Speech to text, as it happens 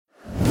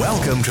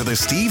Welcome to the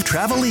Steve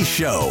Trevelise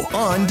Show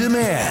on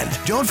demand.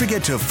 Don't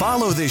forget to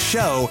follow this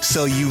show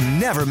so you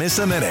never miss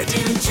a minute.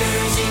 New Jersey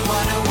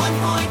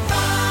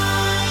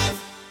 101.5.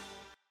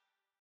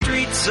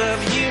 Streets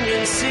of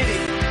Union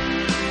City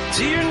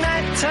to your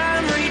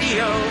nighttime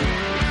radio.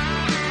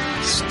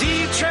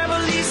 Steve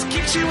Trevelise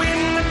keeps you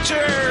in the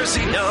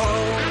Jersey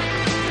know.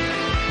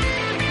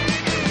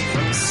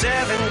 From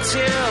 7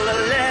 till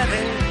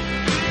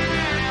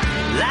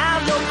 11,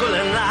 live, local,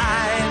 and live.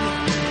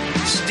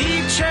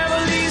 Steve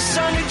Trevelise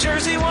on New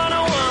Jersey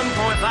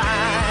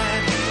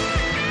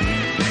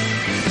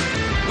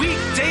 101.5.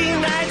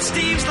 Weekday night,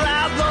 Steve's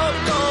live,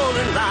 local,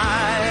 and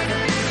live.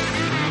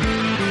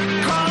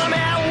 Call him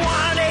at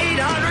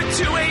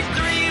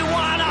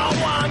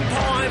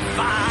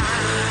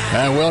 1-800-283-101.5.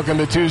 And welcome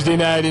to Tuesday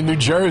night in New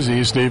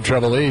Jersey. Steve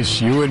Trevelise,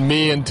 you and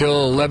me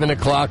until 11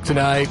 o'clock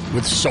tonight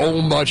with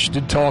so much to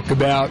talk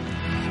about.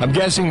 I'm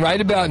guessing right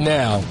about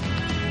now,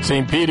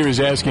 St. Peter is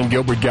asking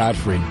Gilbert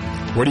Gottfried,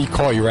 what do you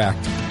call your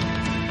act?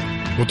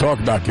 We'll talk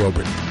about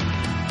Gilbert.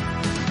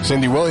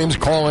 Cindy Williams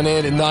calling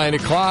in at 9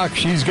 o'clock.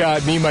 She's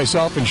got me,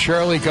 myself, and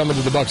Shirley coming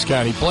to the Bucks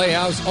County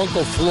Playhouse.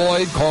 Uncle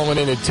Floyd calling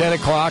in at 10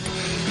 o'clock.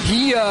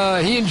 He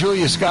and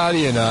Julia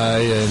Scotti and I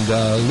and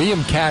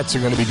Liam Katz are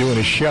going to be doing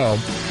a show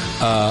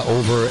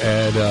over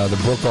at the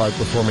Brook Art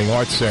Performing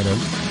Arts Center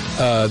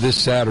this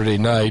Saturday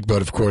night.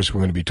 But, of course, we're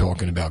going to be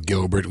talking about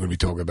Gilbert. We're going to be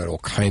talking about all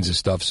kinds of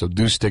stuff, so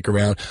do stick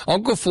around.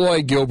 Uncle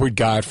Floyd, Gilbert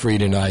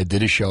Gottfried, and I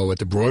did a show at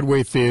the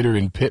Broadway Theater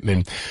in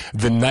Pittman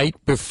the night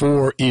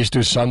before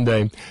Easter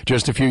Sunday,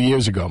 just a few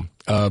years ago.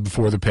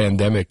 Before the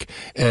pandemic,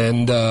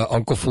 and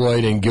Uncle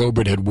Floyd and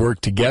Gilbert had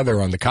worked together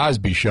on The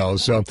Cosby Show,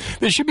 so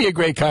there should be a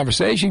great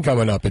conversation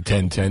coming up at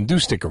 10:10. Do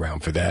stick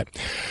around for that.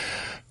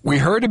 We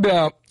heard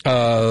about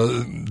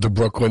the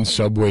Brooklyn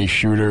subway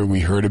shooter. We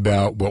heard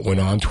about what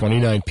went on.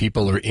 29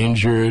 people are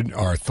injured.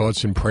 Our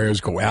thoughts and prayers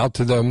go out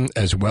to them,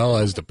 as well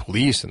as the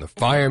police and the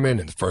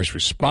firemen and the first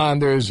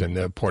responders and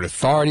the Port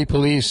Authority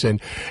police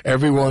and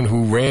everyone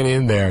who ran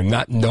in there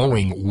not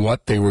knowing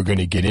what they were going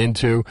to get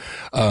into.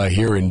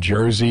 Here in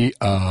Jersey,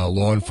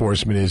 law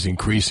enforcement is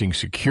increasing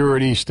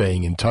security,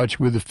 staying in touch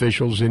with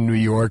officials in New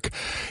York,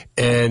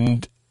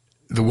 and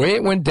the way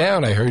it went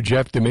down, I heard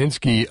Jeff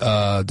Dominski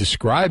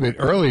describe it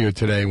earlier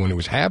today when it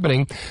was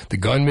happening. The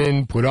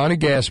gunman put on a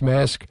gas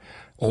mask,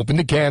 opened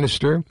the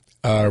canister,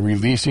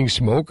 releasing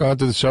smoke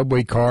onto the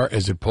subway car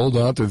as it pulled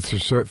onto the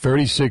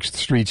 36th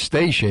Street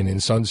station in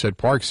Sunset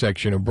Park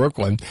section of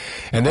Brooklyn,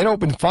 and then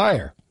opened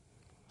fire.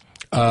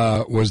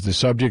 Was the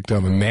subject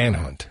of a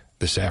manhunt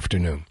this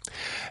afternoon.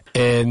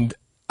 And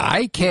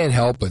I can't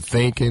help but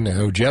thinking, I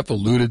know Jeff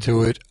alluded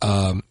to it,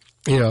 but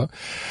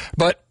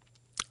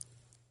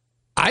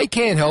I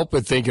can't help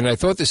but think, and I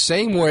thought the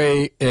same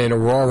way in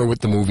Aurora with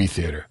the movie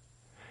theater,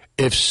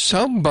 if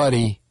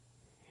somebody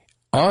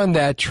on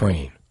that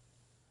train,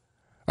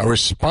 a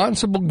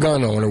responsible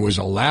gun owner, was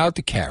allowed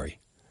to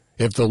carry,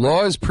 if the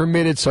laws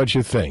permitted such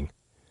a thing,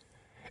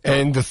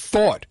 and the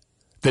thought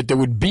that there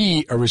would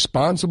be a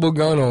responsible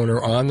gun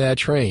owner on that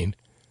train,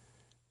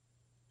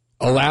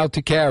 allowed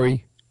to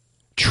carry,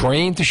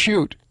 trained to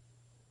shoot,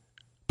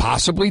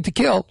 possibly to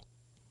kill,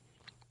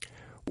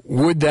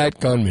 would that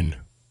gunman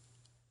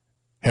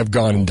have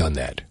gone and done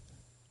that?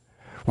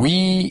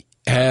 We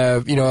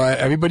have,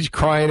 everybody's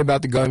crying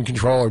about the gun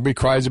control. Everybody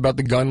cries about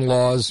the gun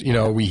laws.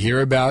 We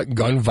hear about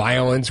gun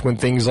violence when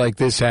things like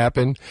this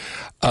happen.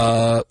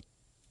 But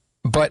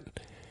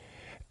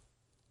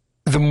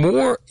the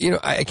more,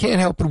 I can't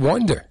help but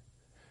wonder,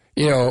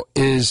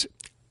 is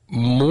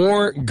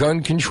more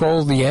gun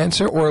control the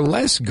answer or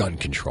less gun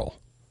control?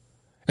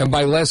 And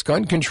by less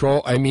gun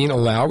control, I mean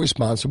allow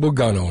responsible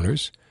gun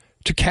owners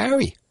to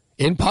carry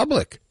in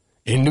public.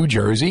 In New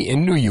Jersey,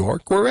 in New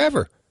York,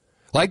 wherever,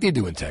 like they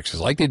do in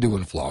Texas, like they do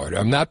in Florida.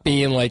 I'm not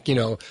being like,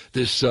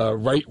 this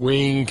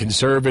right-wing,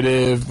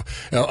 conservative,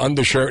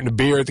 undershirt and a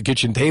beer at the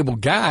kitchen table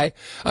guy.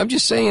 I'm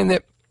just saying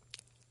that,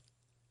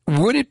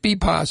 would it be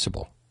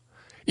possible?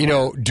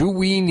 Do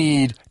we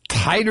need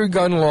tighter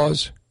gun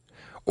laws,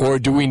 or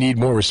do we need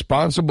more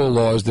responsible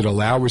laws that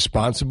allow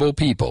responsible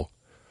people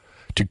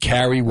to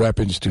carry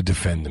weapons to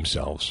defend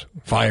themselves,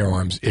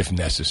 firearms if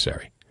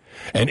necessary?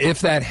 And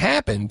if that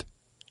happened,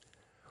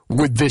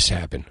 would this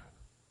happen?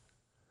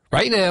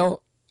 Right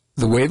now,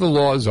 the way the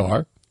laws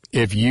are,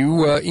 if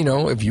you,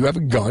 if you have a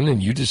gun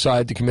and you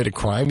decide to commit a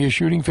crime, you're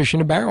shooting fish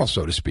in a barrel,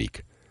 so to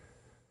speak,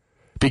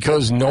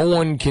 because no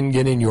one can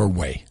get in your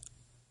way.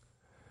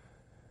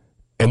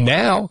 And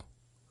now,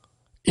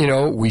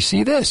 we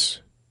see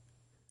this.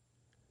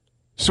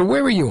 So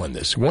where are you on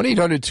this?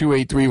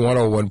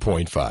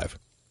 1-800-283-101.5.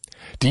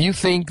 Do you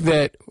think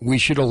that we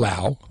should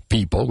allow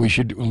people, we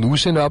should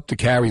loosen up the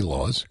carry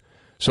laws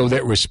so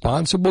that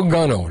responsible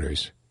gun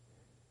owners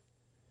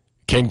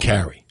can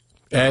carry,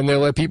 and they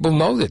let people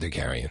know that they're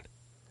carrying?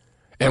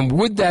 And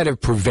would that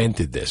have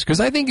prevented this? Because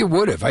I think it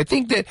would have. I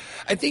think a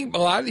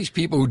lot of these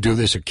people who do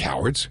this are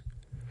cowards.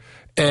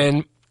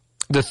 And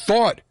the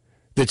thought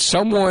that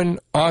someone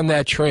on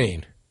that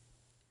train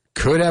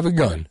could have a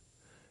gun,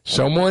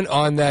 someone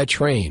on that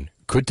train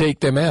could take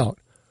them out,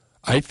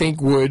 I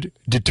think would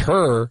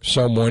deter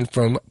someone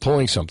from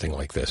pulling something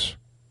like this.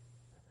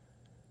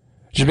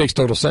 It just makes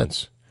total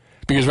sense.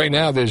 Because right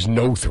now there's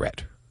no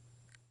threat.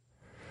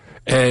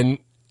 And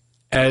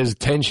as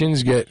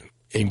tensions get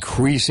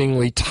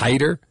increasingly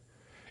tighter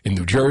in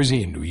New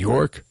Jersey and New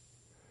York,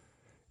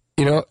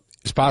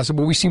 it's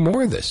possible we see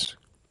more of this.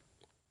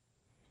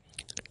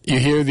 You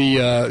hear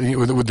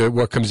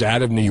what comes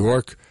out of New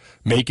York,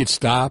 make it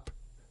stop.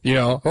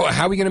 How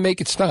are we going to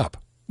make it stop?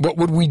 What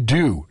would we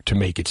do to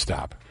make it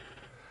stop?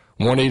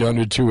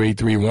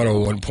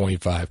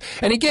 1-800-283-101.5.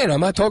 And again,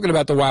 I'm not talking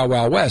about the Wild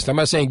Wild West. I'm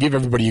not saying give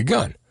everybody a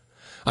gun.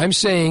 I'm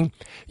saying,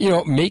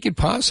 make it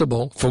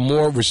possible for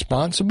more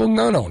responsible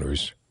gun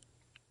owners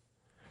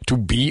to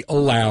be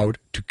allowed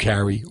to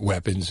carry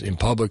weapons in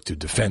public to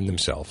defend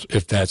themselves,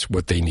 if that's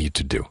what they need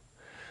to do.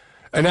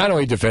 And not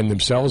only defend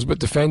themselves, but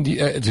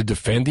to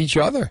defend each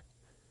other.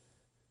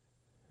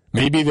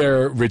 Maybe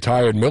they're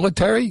retired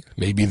military.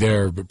 Maybe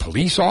they're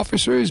police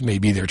officers.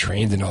 Maybe they're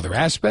trained in other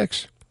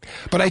aspects.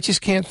 But I just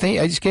can't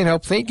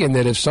help thinking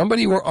that if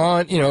somebody were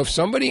on, if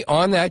somebody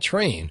on that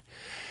train,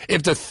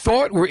 if the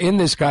thought were in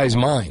this guy's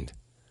mind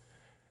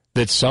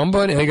that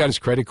somebody, and I got his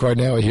credit card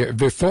now here, if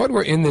the thought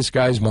were in this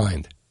guy's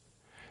mind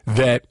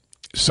that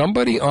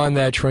somebody on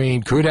that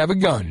train could have a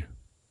gun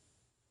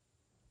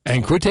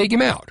and could take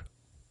him out,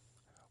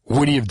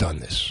 would he have done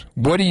this?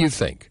 What do you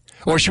think?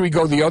 Or should we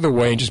go the other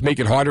way and just make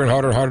it harder and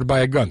harder and harder to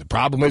buy a gun? The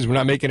problem is we're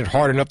not making it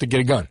hard enough to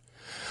get a gun.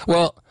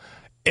 Well,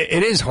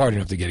 it is hard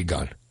enough to get a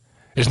gun.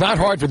 It's not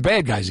hard for the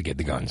bad guys to get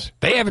the guns.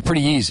 They have it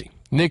pretty easy.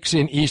 Nick's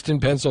in Easton,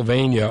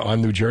 Pennsylvania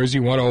on New Jersey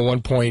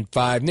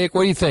 101.5. Nick,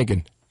 what are you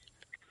thinking?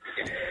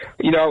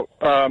 I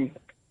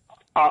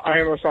am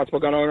a responsible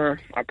gun owner.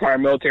 I'm prior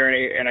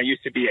military, and I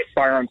used to be a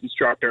firearms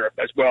instructor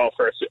as well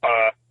for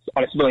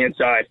on a civilian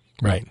side.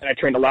 Right. And I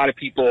trained a lot of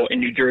people in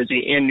New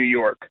Jersey and New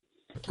York.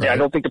 Right. And I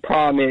don't think the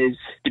problem is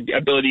the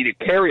ability to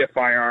carry a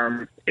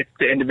firearm. It's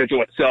the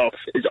individual itself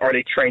is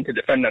already trained to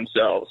defend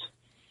themselves.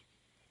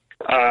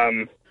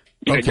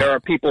 Okay. There are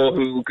people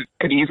who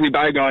could easily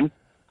buy a gun,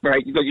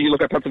 right? You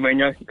look at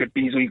Pennsylvania, you could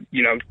easily,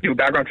 do a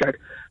background check,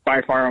 buy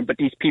a firearm, but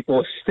these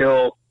people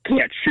still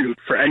can't shoot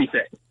for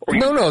anything.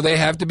 No, they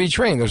have to be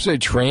trained. They're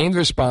trained,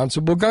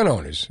 responsible gun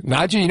owners.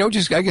 Not you don't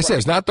just, like I said,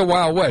 it's not the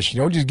Wild West.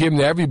 You don't just give them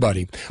to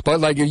everybody. But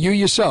like you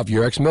yourself,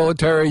 you're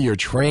ex-military, you're a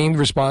trained,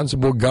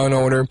 responsible gun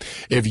owner.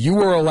 If you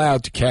were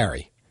allowed to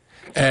carry,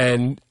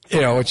 and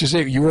it's just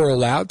if you were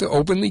allowed to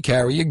openly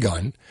carry a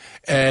gun,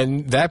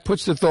 and that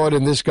puts the thought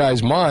in this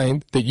guy's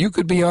mind that you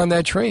could be on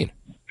that train.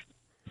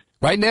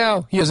 Right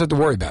now, he doesn't have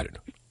to worry about it.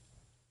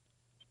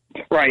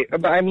 Right.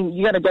 But,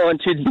 you got to go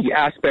into the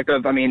aspect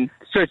of, certain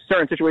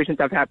situations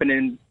have happened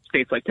in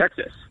states like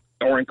Texas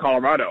or in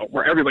Colorado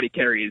where everybody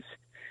carries.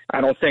 I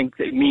don't think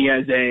that me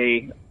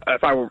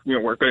if I were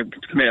going to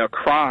commit a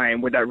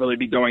crime, would that really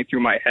be going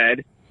through my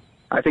head?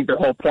 I think the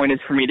whole point is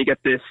for me to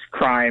get this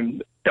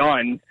crime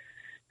done,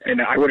 and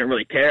I wouldn't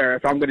really care.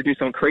 If I'm going to do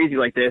something crazy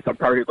like this, I'm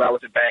probably glad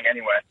with a bang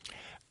anyway.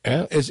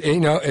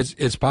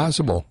 It's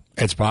possible.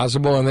 It's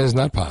possible, and then it's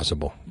not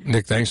possible.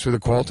 Nick, thanks for the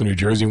call to New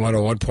Jersey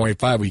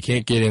 101.5. We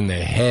can't get in the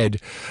head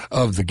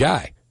of the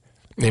guy.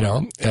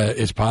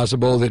 It's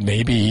possible that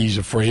maybe he's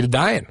afraid of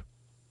dying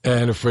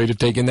and afraid of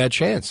taking that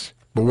chance.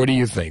 But what do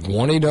you think?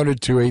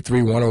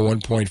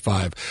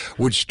 1-800-283-101.5.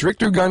 Would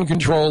stricter gun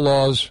control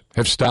laws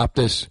have stopped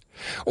this?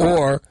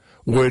 Or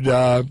would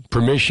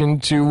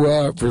permission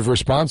for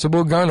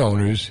responsible gun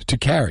owners to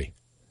carry,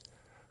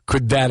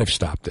 could that have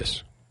stopped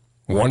this?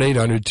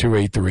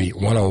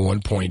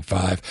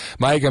 1-800-283-101.5.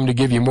 Mike, I'm going to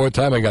give you more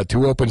time. I got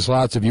 2 open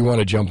slots if you want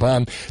to jump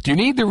on. Do you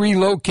need to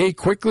relocate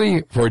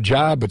quickly for a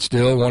job but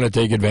still want to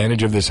take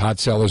advantage of this hot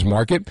seller's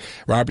market?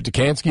 Robert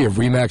Dukansky of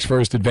RE/MAX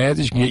First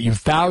Advantage can get you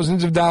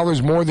thousands of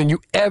dollars more than you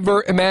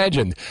ever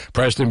imagined.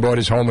 Preston bought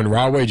his home in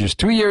Rahway just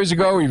 2 years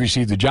ago. He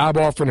received a job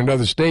offer in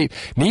another state.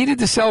 Needed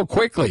to sell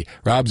quickly.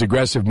 Rob's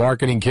aggressive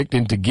marketing kicked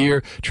into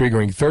gear,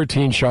 triggering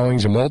 13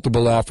 showings and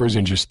multiple offers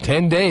in just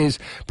 10 days.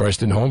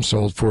 Preston Home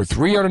sold for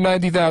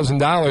 $390,000.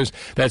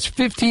 That's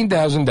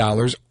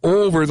 $15,000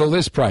 over the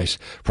list price.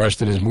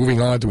 Preston is moving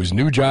on to his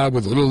new job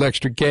with a little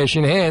extra cash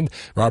in hand.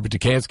 Robert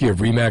Dukansky of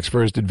RE/MAX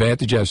First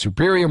Advantage has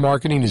superior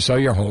marketing to sell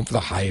your home for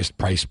the highest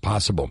price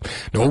possible.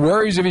 No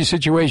worries if your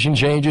situation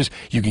changes.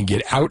 You can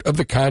get out of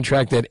the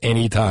contract at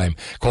any time.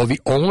 Call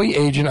the only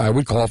agent I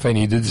would call if I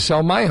needed to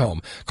sell my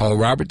home. Call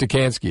Robert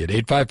Dukansky at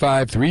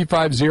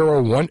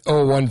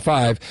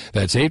 855-350-1015.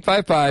 That's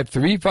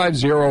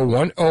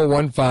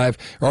 855-350-1015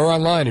 or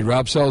online at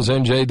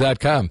robsellsnj.com.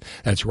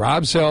 That's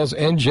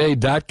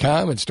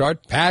robsellsnj.com and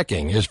start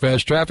packing his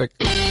fast traffic.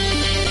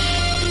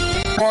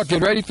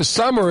 Get ready for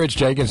summer. It's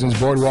Jenkinson's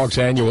Boardwalk's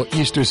annual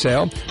Easter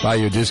sale. Buy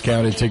your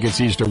discounted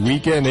tickets Easter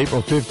weekend,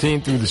 April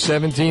 15th through the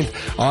 17th,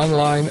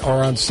 online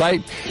or on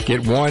site.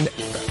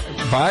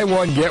 Buy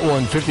one, get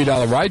one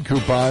 $50 ride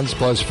coupons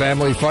plus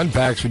family fun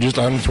packs for just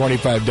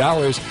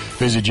 $125.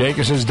 Visit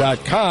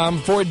Jenkinsons.com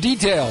for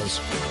details.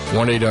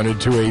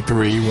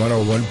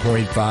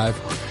 1-800-283-101.5.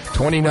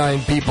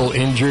 29 people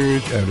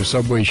injured. The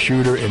subway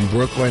shooter in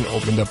Brooklyn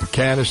opened up a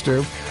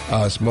canister,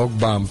 smoke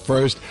bomb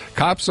first.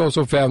 Cops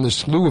also found a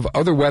slew of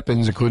other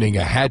weapons, including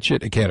a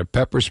hatchet, a can of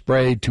pepper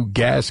spray, 2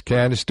 gas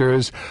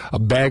canisters, a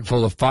bag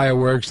full of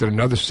fireworks, and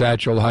another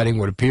satchel hiding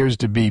what appears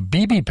to be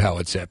BB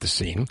pellets at the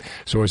scene.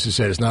 Sources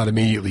said it's not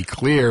immediately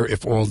clear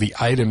if all the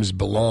items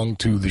belong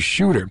to the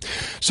shooter.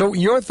 So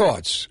your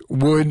thoughts,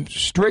 would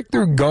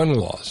stricter gun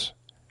laws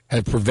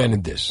have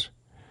prevented this?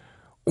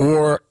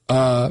 Or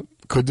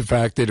could the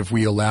fact that if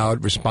we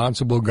allowed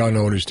responsible gun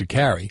owners to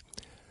carry,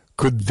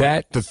 could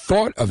the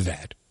thought of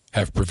that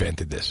have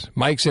prevented this?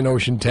 Mike's in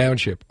Ocean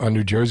Township on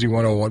New Jersey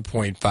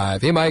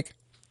 101.5. Hey, Mike.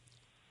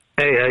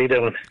 Hey, how you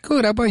doing?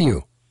 Good. How about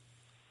you?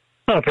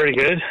 Oh, pretty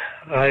good.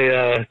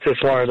 I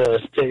just wanted to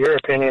get your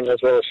opinion as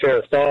well as share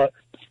a thought.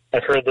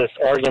 I've heard this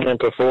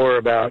argument before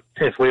about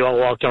if we all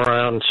walked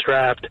around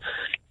strapped,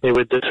 it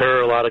would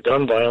deter a lot of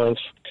gun violence.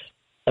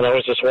 And I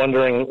was just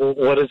wondering,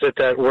 what is it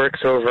that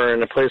works over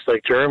in a place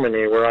like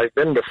Germany where I've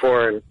been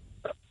before? And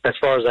as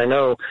far as I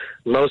know,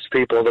 most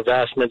people, the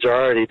vast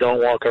majority,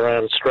 don't walk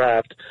around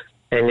strapped,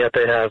 and yet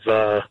they have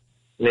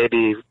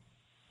maybe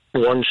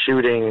 1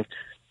 shooting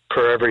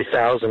per every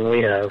 1,000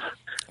 we have.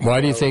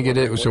 Why do you think it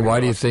is? So why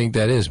do you think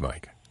that is,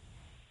 Mike?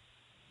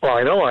 Well,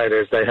 I know why it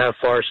is. They have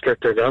far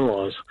stricter gun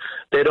laws.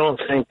 They don't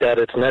think that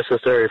it's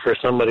necessary for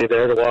somebody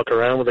there to walk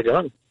around with a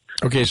gun.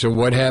 Okay, so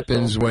what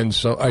happens when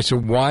so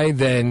why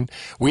then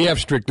we have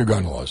stricter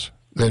gun laws?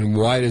 Then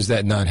why does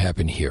that not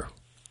happen here?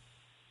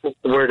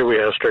 Where do we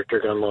have stricter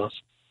gun laws?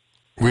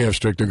 We have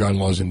stricter gun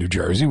laws in New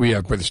Jersey. We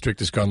have the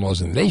strictest gun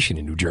laws in the nation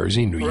in New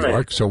Jersey, New York.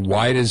 Right. So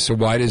why does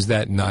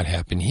that not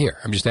happen here?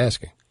 I'm just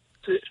asking.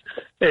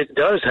 It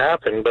does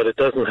happen, but it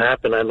doesn't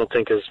happen, I don't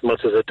think, as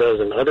much as it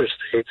does in other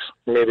states.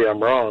 Maybe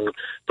I'm wrong,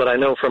 but I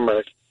know from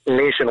a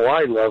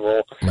nationwide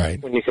level,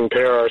 right, when you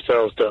compare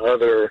ourselves to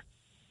other,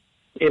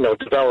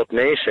 developed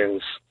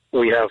nations,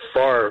 we have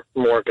far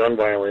more gun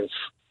violence,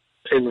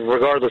 and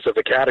regardless of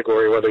the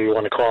category, whether you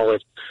want to call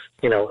it,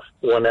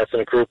 one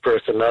ethnic group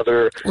versus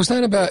another. Well, it's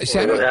not about. See,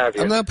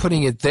 I'm not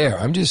putting it there.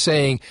 I'm just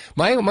saying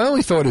my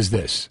only thought is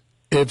this: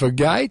 if a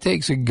guy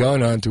takes a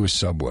gun onto a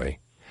subway,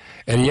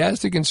 and he has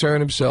to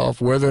concern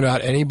himself whether or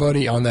not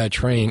anybody on that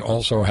train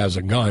also has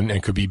a gun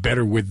and could be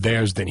better with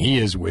theirs than he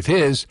is with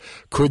his,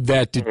 could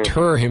that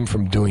deter him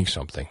from doing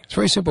something? It's a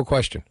very simple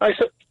question.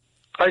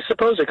 I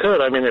suppose it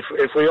could. I mean,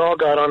 if we all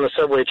got on the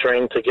subway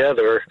train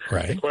together,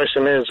 right, the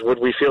question is, would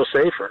we feel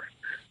safer?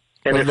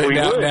 And if we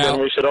would, then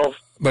we should all...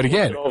 But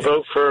again, all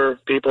vote for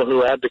people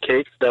who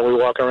advocate that we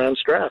walk around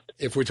strapped.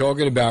 If we're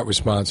talking about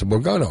responsible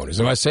gun owners,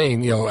 I'm not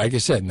saying, like I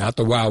said, not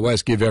the Wild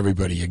West, give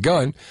everybody a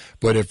gun,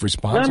 but if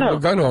responsible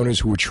gun owners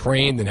who are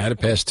trained and had to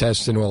pass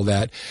tests and all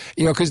that,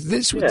 because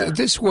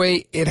this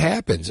way it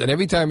happens. And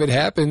every time it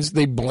happens,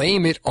 they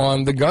blame it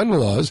on the gun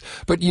laws.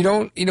 But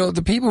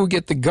the people who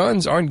get the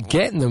guns aren't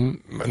getting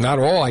them, not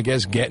all, I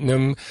guess, getting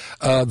them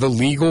the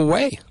legal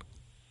way.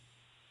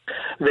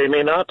 They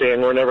may not be,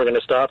 and we're never going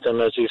to stop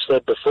them, as you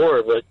said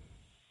before, but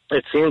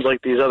it seems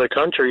like these other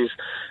countries,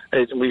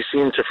 we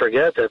seem to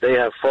forget that they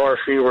have far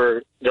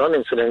fewer gun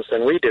incidents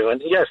than we do.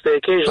 And yes, they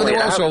occasionally have. But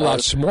they're also a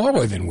lot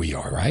smaller than we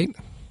are, right?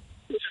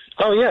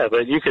 Oh yeah,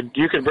 but you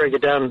could break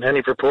it down in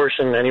any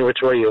proportion, any which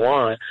way you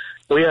want.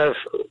 We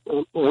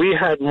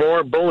had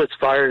more bullets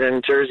fired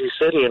in Jersey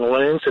City in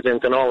one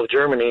incident than all of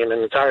Germany in an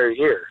entire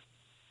year.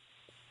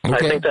 Okay.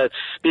 I think that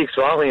speaks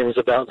volumes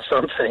about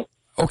something.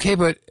 Okay,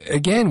 but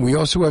again, we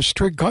also have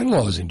strict gun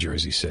laws in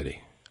Jersey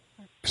City.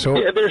 So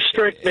yeah, they're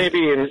strict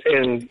maybe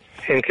in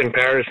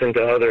comparison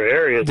to other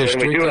areas. They're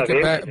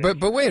strict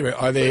but wait a minute,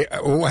 are they?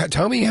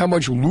 Tell me how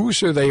much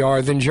looser they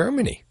are than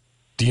Germany.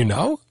 Do you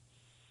know?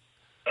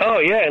 Oh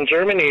yeah, in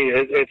Germany,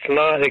 it's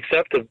not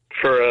accepted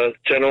for a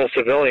general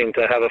civilian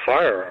to have a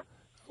firearm.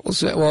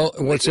 Well,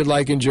 what's it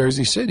like in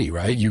Jersey City,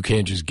 right? You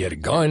can't just get a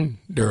gun.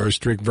 There are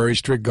very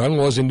strict gun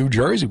laws in New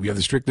Jersey. We have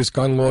the strictest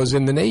gun laws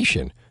in the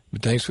nation.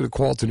 But thanks for the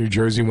call to New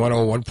Jersey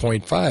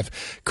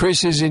 101.5.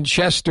 Chris is in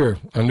Chester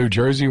on New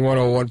Jersey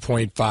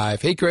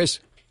 101.5. Hey, Chris.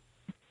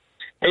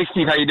 Hey,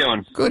 Steve. How you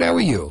doing? Good. How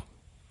are you?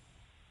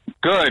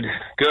 Good.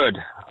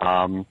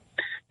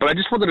 But I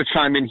just wanted to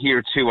chime in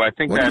here, too. I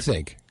think what do you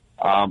think?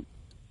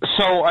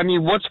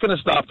 What's going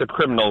to stop the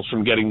criminals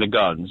from getting the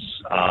guns?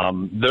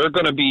 They're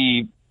going to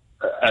be,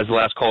 as the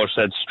last caller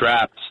said,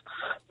 strapped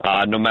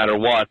no matter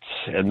what.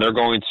 And they're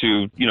going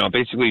to,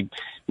 basically...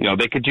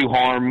 they could do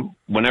harm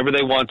whenever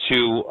they want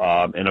to,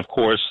 and of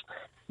course,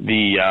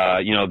 the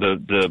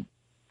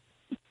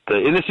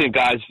innocent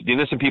guys, the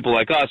innocent people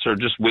like us, are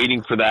just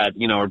waiting for that,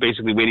 are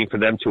basically waiting for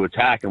them to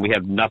attack, and we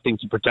have nothing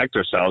to protect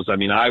ourselves. I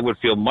mean, I would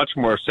feel much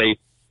more safe,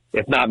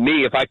 if not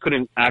me, if I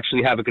couldn't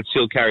actually have a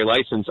concealed carry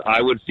license.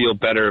 I would feel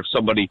better if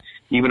somebody,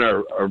 even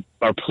our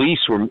police,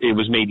 it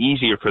was made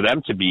easier for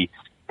them to be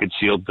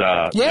concealed,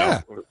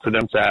 for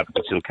them to have a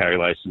concealed carry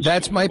license.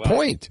 That's my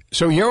point.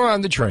 So you're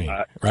on the train,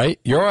 right?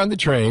 You're on the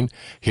train.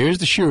 Here's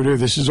the shooter.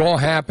 This is all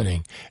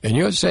happening. And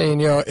you're saying,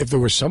 if there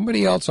was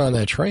somebody else on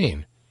that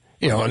train,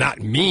 not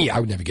me, I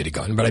would never get a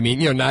gun, but I mean,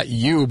 not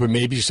you, but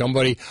maybe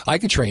somebody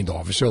like a trained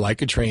officer,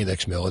 like a trained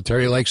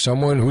ex-military, like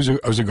someone who's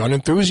a gun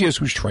enthusiast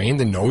who's trained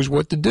and knows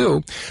what to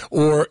do,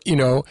 or,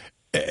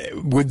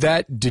 would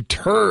that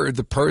deter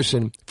the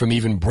person from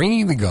even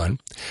bringing the gun,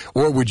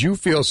 or would you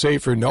feel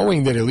safer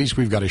knowing that at least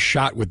we've got a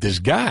shot with this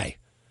guy?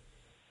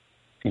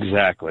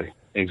 Exactly.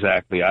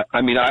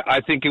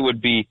 I think it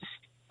would be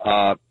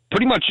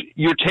pretty much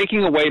you're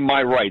taking away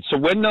my rights. So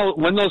when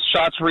those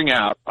shots ring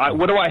out,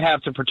 what do I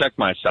have to protect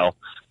myself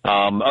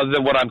other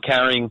than what I'm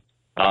carrying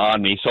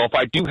on me? So if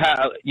I do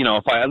have,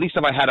 if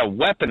I had a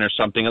weapon or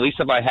something, at least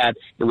if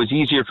it was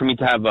easier for me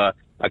to have a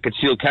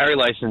concealed carry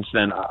license,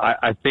 then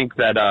I think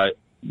that, I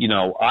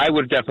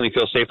would definitely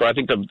feel safer. I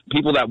think the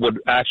people that would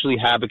actually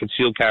have a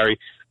concealed carry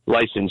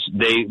license,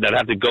 that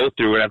have to go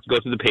through it, have to go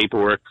through the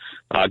paperwork,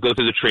 go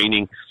through the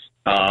training.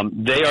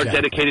 They are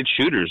dedicated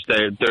shooters.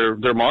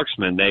 They're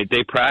marksmen.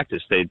 They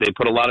practice. They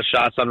put a lot of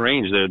shots on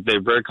range.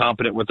 They're very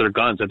competent with their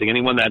guns. I think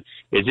anyone that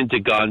is into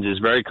guns is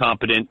very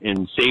competent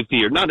in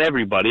safety. Or not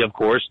everybody, of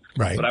course,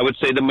 right. But I would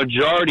say the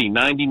majority,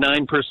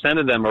 99%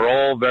 of them, are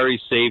all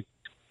very safe.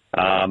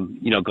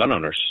 Gun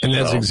owners. And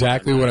that's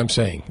exactly what I'm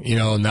saying.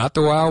 Not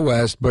the Wild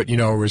West, but,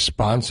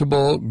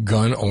 responsible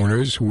gun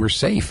owners who are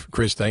safe.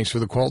 Chris, thanks for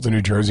the call to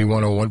New Jersey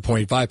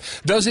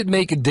 101.5. Does it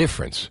make a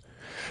difference?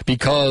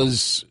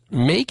 Because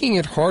making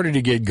it harder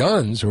to get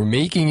guns or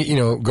making,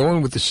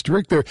 going with the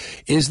stricter,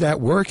 is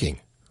that working?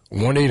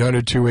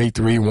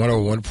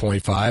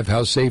 1-800-283-101.5.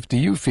 How safe do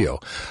you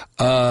feel?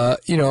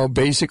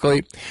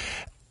 Basically,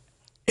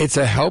 it's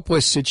a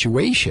helpless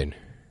situation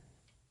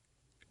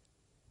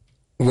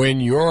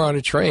when you're on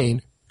a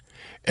train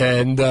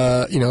and,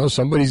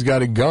 somebody's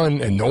got a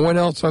gun and no one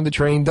else on the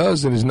train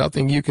does, and there's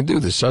nothing you can do.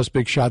 The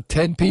suspect shot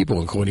 10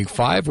 people, including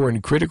 5 were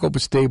in critical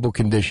but stable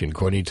condition,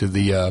 according to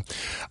the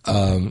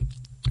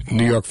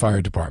New York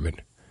Fire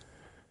Department.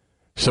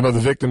 Some of the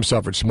victims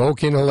suffered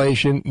smoke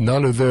inhalation.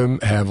 None of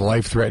them have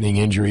life-threatening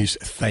injuries,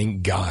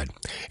 thank God.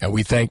 And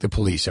we thank the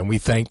police, and we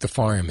thank the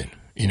firemen,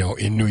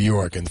 in New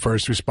York, and the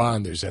first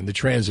responders and the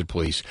transit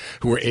police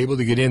who were able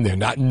to get in there,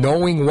 not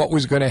knowing what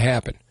was going to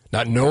happen,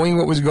 not knowing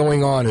what was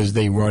going on as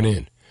they run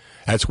in.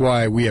 That's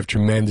why we have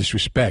tremendous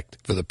respect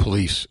for the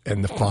police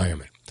and the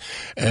firemen.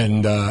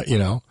 And,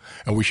 and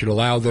we should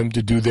allow them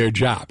to do their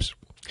jobs.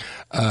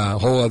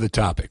 Whole other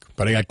topic.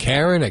 But I got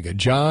Karen, I got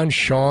John,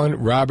 Sean,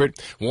 Robert,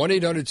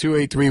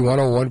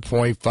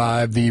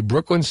 1-800-283-101.5. The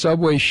Brooklyn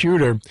subway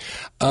shooter.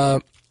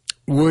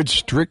 Would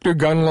stricter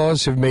gun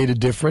laws have made a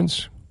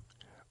difference?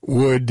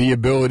 Would the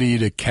ability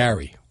to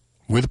carry,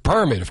 with a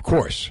permit, of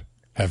course,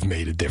 have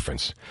made a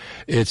difference?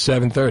 It's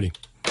 7:30.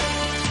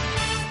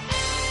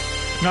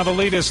 Now the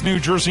latest New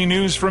Jersey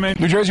news from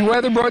New Jersey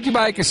weather brought to you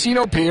by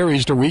Casino Pier.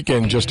 Easter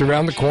weekend just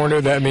around the corner.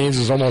 That means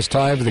it's almost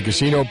time for the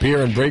Casino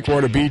Pier and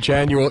Breakwater Beach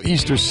annual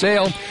Easter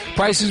sale.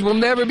 Prices will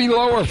never be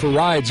lower for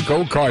rides,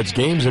 go-karts,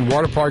 games, and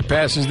water park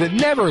passes that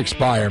never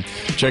expire.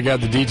 Check out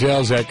the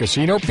details at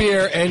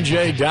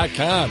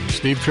CasinoPierNJ.com.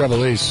 Steve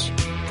Trevelise.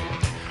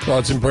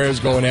 Thoughts and prayers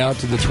going out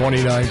to the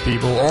 29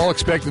 people, all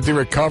expected to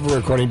recover,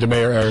 according to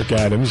Mayor Eric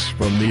Adams,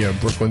 from the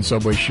Brooklyn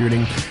subway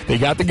shooting. They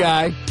got the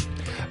guy.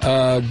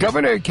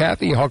 Governor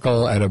Kathy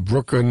Hochul at a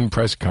Brooklyn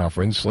press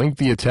conference linked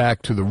the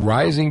attack to the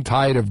rising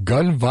tide of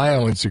gun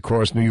violence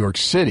across New York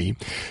City,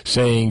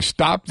 saying,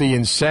 stop the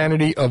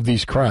insanity of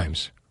these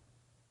crimes.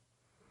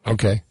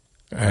 Okay.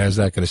 How's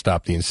that going to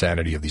stop the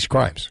insanity of these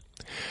crimes?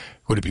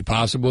 Would it be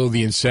possible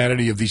the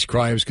insanity of these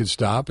crimes could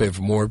stop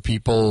if more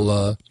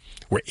people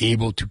were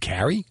able to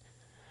carry?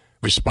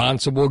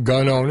 Responsible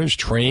gun owners,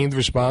 trained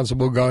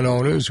responsible gun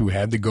owners who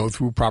had to go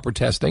through proper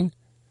testing?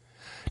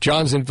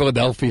 John's in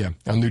Philadelphia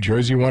on New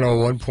Jersey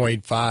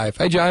 101.5.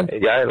 Hi, John. Hey,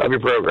 guy, I love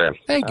your program.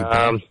 Thank you.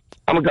 I'm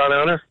a gun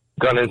owner,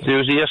 gun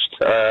enthusiast,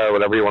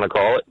 whatever you want to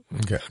call it.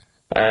 Okay.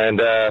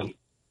 And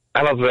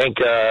I don't think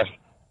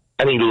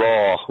any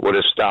law would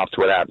have stopped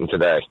what happened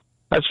today.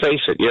 Let's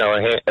face it,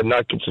 a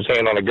nut gets his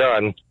hand on a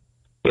gun,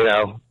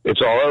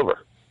 it's all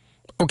over.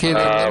 Okay,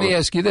 then let me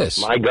ask you this.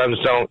 My guns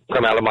don't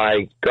come out of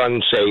my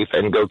gun safe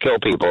and go kill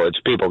people. It's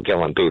people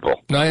killing people.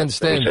 No, I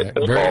understand that.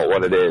 That's all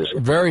what it is.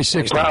 Very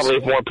 60s. Probably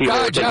if more people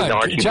John, we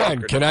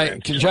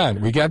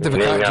got the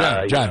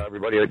John.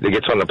 Everybody that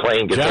gets on the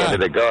plane gets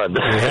handed a gun. We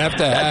have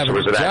to have it. That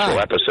was an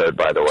actual episode,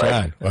 by the way.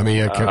 John, let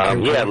me,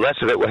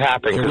 less of it would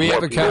happen. Can we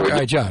have a all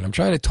right, John, I'm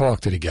trying to talk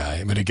to the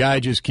guy, but the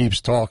guy just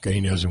keeps talking. He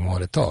doesn't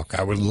want to talk.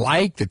 I would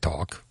like to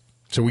talk,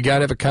 so we got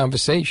to have a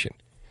conversation.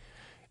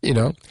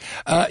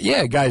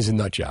 Guy's a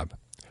nut job.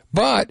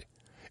 But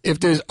if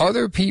there's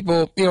other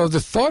people, the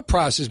thought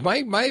process,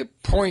 my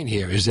point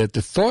here is that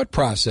the thought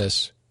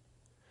process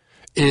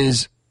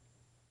is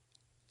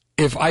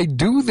if I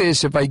do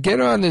this, if I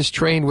get on this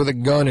train with a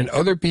gun and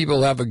other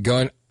people have a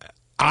gun,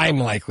 I'm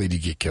likely to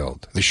get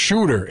killed. The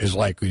shooter is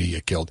likely to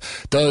get killed.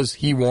 Does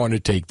he want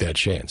to take that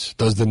chance?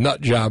 Does the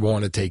nut job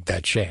want to take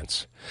that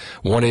chance?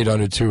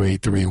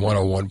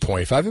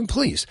 1-800-283-101.5. And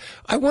please,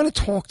 I want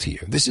to talk to you.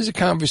 This is a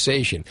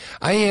conversation.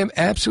 I am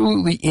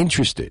absolutely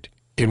interested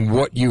in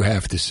what you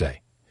have to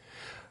say.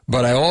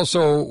 But I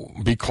also,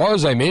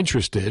 because I'm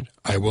interested,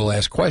 I will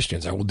ask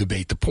questions. I will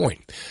debate the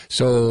point.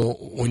 So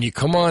when you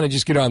come on and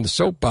just get on the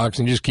soapbox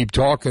and just keep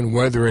talking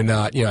whether or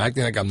not,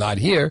 acting like I'm not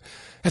here,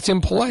 that's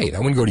impolite. I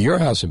wouldn't go to your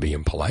house and be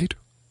impolite.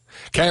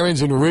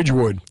 Karen's in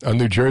Ridgewood on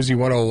New Jersey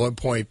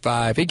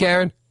 101.5. Hey,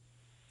 Karen.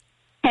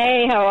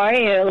 Hey, how are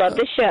you? Love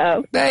the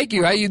show. Thank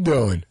you. How you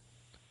doing?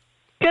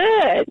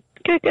 Good.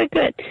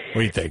 What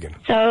are you thinking?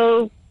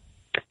 So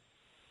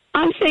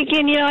I'm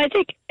thinking, I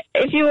think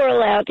if you were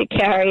allowed to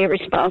carry a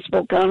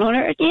responsible gun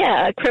owner,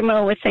 a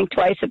criminal would think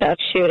twice about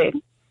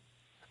shooting.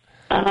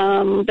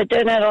 But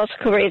then that also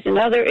could raise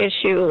another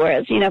issue,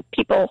 whereas,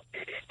 people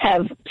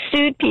have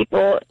sued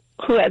people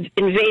who have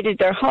invaded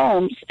their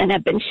homes and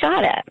have been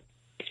shot at.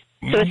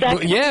 So is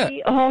that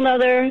a whole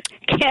other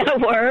can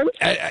of worms?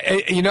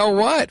 You know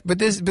what? But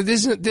this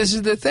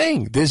is the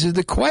thing. This is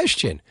the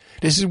question.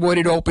 This is what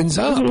it opens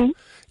up.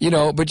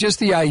 Mm-hmm. But just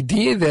the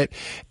idea that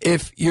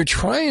if you're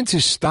trying to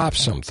stop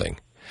something,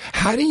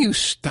 how do you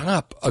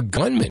stop a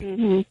gunman?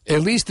 Mm-hmm.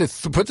 At least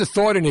put the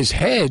thought in his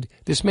head,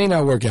 this may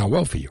not work out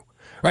well for you.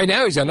 Right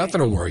now, he's got nothing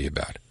to worry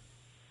about.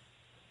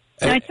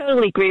 I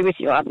totally agree with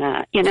you on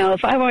that.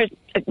 If I were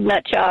a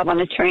nut job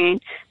on a train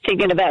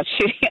thinking about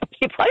shooting at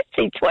people, I'd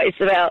think twice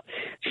about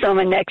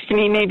someone next to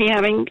me maybe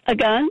having a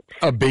gun.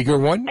 A bigger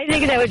one? I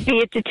think that would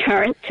be a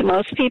deterrent to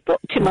most people,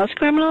 to most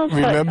criminals.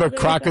 Remember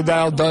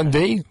Crocodile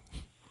Dundee?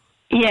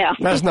 Yeah.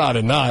 That's not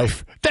a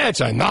knife.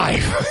 That's a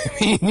knife.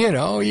 I mean,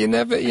 you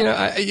never,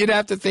 you'd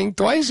have to think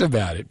twice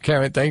about it.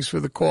 Karen, thanks for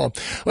the call.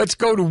 Let's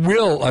go to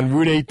Will on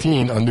Route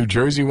 18 on New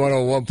Jersey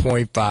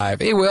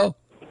 101.5. Hey, Will.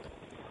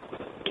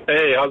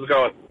 Hey, how's it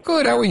going?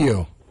 Good, how are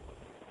you?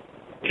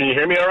 Can you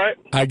hear me all right?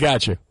 I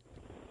got you.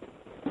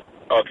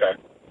 Okay.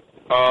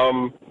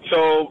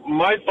 So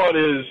my thought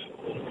is,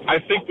 I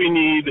think we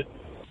need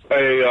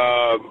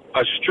a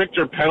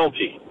stricter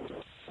penalty.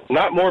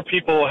 Not more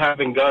people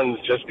having guns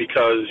just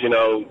because,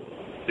 you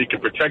can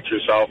protect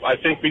yourself. I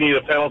think we need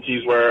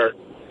penalties where,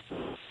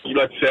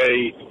 let's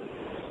say,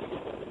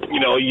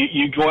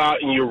 you go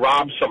out and you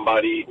rob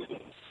somebody,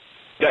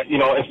 that,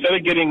 instead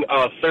of getting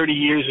 30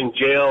 years in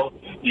jail,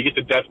 you get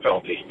the death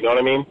penalty. You know what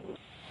I mean?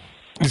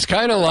 It's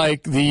kind of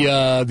like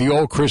the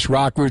old Chris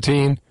Rock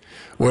routine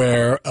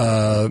where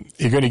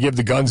you're going to give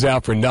the guns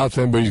out for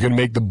nothing, but he's going to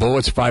make the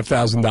bullets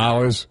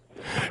 $5,000.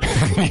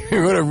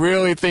 You're going to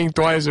really think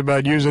twice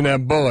about using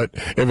that bullet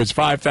if it's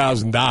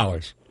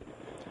 $5,000.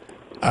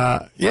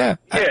 Yeah.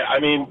 I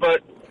mean,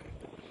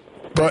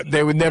 but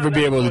they would never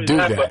be able to do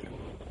that.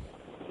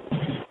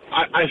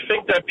 I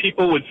think that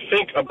people would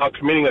think about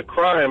committing a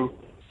crime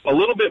a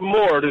little bit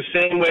more the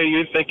same way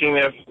you're thinking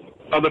if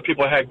other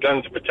people had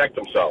guns to protect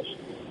themselves.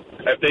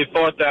 If they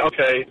thought that,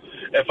 okay,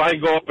 if I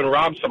go up and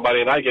rob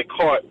somebody and I get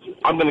caught,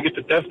 I'm going to get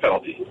the death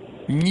penalty.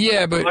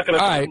 Yeah, but I'm not going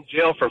to be in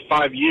jail for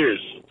 5 years.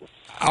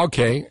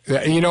 Okay.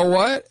 You know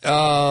what?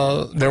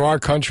 There are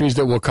countries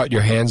that will cut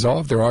your hands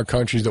off. There are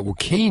countries that will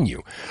cane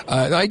you.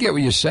 I get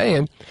what you're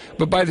saying,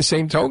 but by the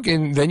same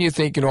token, then you're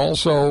thinking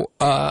also,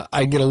 I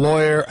can get a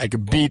lawyer, I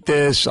could beat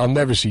this, I'll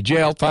never see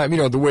jail time.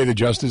 The way the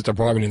Justice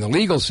Department and the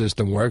legal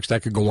system works,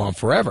 that could go on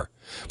forever.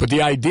 But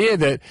the idea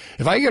that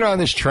if I get on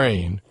this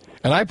train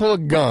and I pull a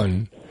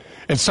gun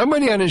and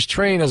somebody on this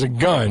train has a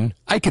gun,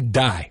 I could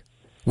die.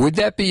 Would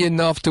that be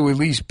enough to at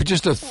least, but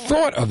just the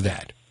thought of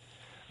that,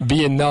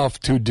 be enough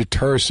to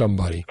deter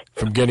somebody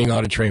from getting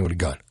on a train with a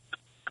gun?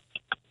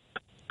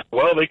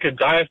 Well, they could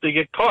die if they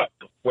get caught,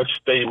 which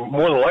they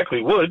more than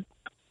likely would.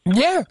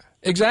 Yeah,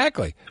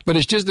 exactly. But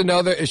it's just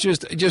another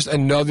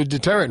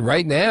deterrent.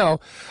 Right now,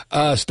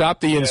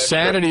 stop the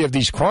insanity of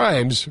these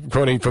crimes,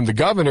 according from the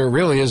governor,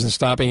 really isn't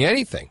stopping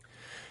anything.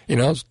 She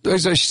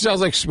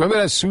sounds like, remember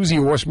that Susie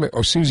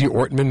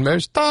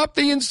Ortman? Stop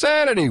the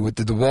insanity with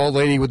the wall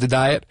lady with the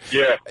diet.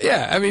 Yeah.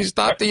 Yeah, I mean,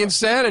 stop the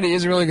insanity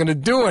isn't really going to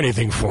do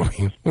anything for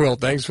me. Well,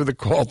 thanks for the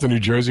call to New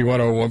Jersey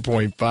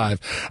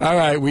 101.5. All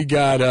right, we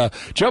got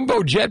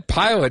Jumbo Jet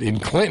Pilot in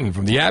Clinton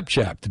from the App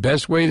Chap. The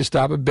best way to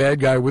stop a bad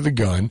guy with a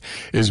gun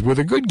is with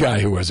a good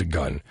guy who has a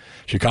gun.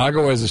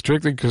 Chicago has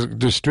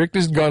the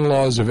strictest gun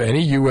laws of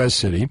any U.S.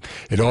 city.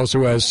 It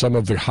also has some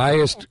of the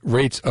highest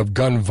rates of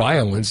gun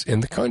violence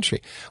in the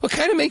country. Well, it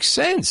kind of makes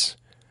sense.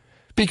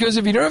 Because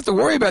if you don't have to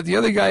worry about the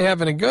other guy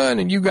having a gun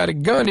and you got a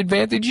gun,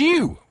 advantage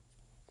you.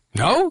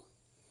 No?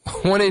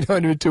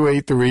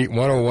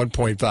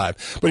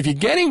 1-800-283-101.5. But if you're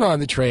getting on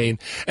the train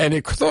and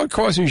it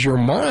crosses your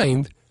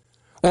mind,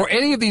 or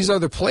any of these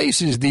other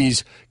places,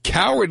 these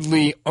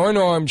cowardly,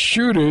 unarmed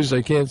shooters,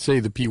 I can't say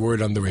the P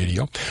word on the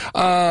radio,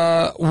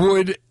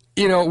 would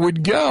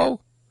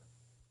go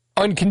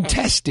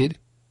uncontested,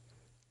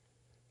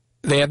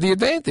 they have the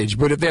advantage.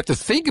 But if they have to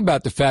think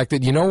about the fact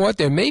that, you know what,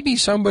 there may be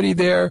somebody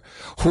there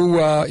who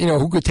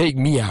could take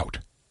me out.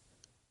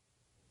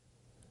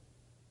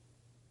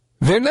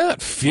 They're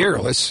not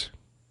fearless.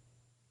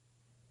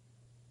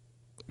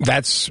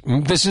 This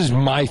is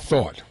my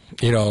thought.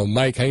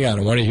 Mike, hang on.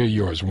 I want to hear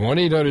yours.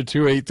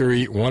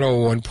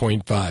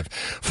 1-800-283-101.5.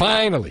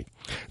 Finally,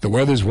 The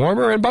weather's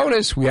warmer, and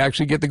bonus, we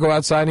actually get to go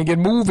outside and get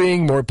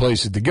moving. More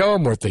places to go,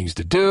 more things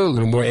to do, a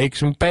little more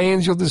aches and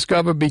pains you'll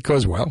discover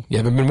because, well, you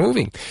haven't been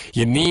moving.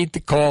 You need to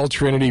call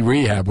Trinity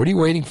Rehab. What are you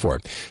waiting for?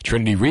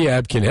 Trinity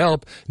Rehab can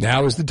help.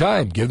 Now is the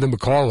time. Give them a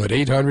call at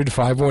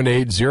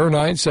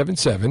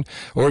 800-518-0977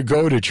 or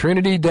go to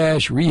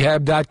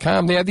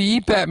trinity-rehab.com. They have the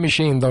EPAP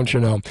machine, don't you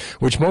know,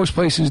 which most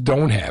places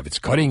don't have. It's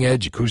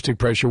cutting-edge acoustic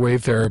pressure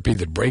wave therapy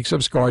that breaks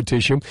up scar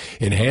tissue,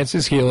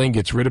 enhances healing,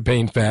 gets rid of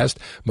pain fast.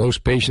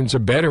 Most patients are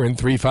better in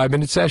 3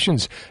 5-minute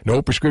sessions.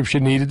 No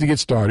prescription needed to get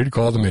started.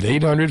 Call them at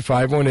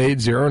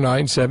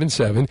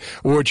 800-518-0977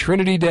 or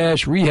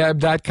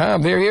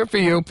trinity-rehab.com. They're here for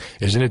you.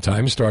 Isn't it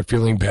time to start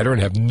feeling better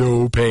and have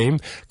no pain?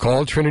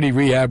 Call Trinity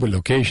Rehab with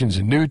locations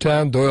in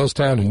Newtown,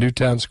 Doylestown, and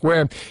Newtown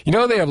Square. You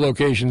know they have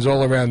locations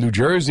all around New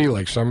Jersey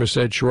like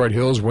Somerset, Short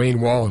Hills,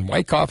 Wayne Wall, and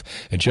Wyckoff.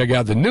 And check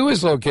out the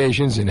newest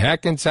locations in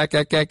Hackensack,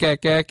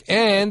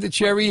 and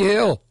Cherry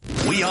Hill.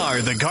 We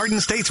are the Garden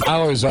State's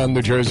hours on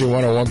New Jersey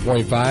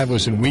 101.5.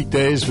 Listen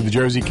weekdays for the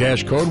Jersey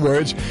Cash code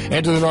words.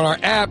 Enter them on our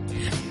app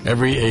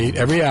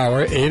every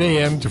hour, 8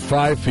 a.m. to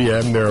 5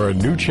 p.m. There are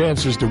new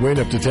chances to win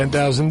up to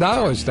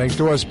 $10,000 thanks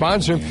to our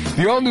sponsor,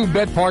 the all-new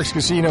Bet Parks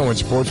Casino and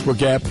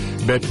Sportsbook app.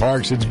 Bet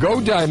Parks, it's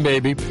go time,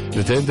 baby.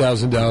 The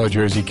 $10,000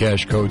 Jersey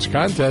Cash codes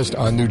contest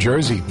on New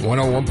Jersey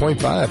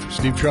 101.5.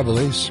 Steve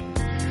Trevelise.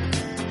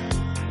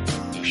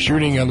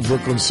 Shooting on the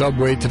Brooklyn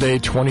subway today,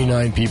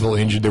 29 people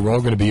injured. They were all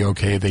going to be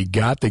okay. They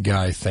got the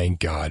guy, thank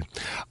God.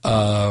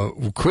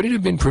 Could it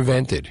have been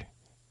prevented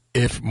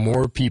if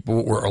more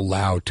people were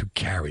allowed to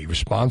carry?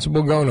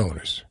 Responsible gun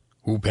owners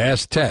who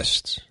pass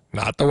tests,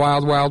 not the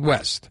Wild Wild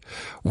West.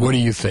 What do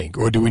you think?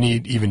 Or do we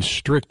need even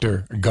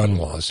stricter gun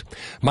laws?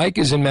 Mike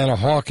is in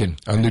Manahawkin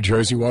on New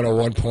Jersey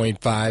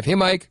 101.5. Hey,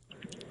 Mike.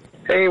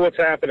 Hey, what's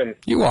happening?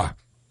 You are.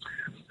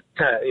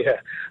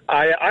 Yeah,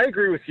 I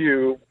agree with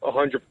you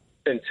 110%.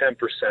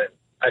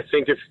 I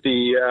think if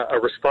the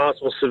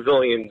responsible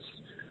civilians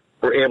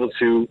were able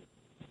to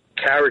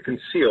carry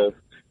concealed,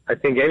 I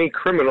think any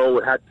criminal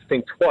would have to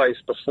think twice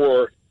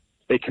before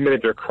they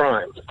committed their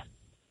crime.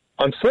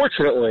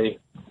 Unfortunately,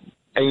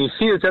 and you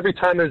see this every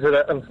time there's an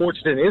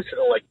unfortunate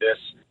incident like this,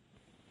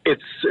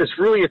 it's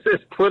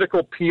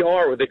political PR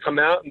where they come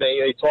out and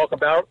they talk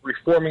about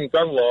reforming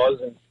gun laws,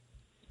 and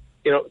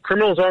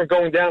criminals aren't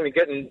going down and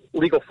getting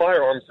legal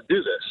firearms to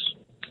do this.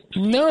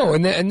 No,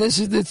 and this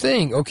is the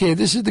thing. Okay,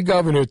 this is the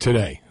governor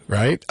today,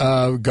 right?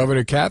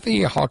 Governor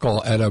Kathy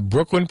Hochul at a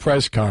Brooklyn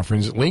press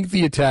conference linked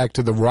the attack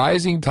to the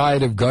rising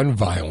tide of gun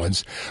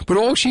violence, but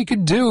all she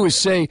could do is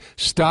say,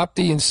 stop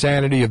the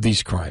insanity of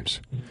these crimes.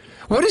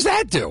 What does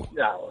that do?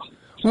 No.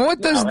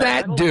 What does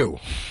that do?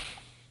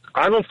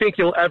 I don't think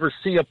you'll ever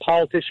see a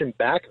politician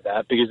back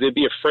that because they'd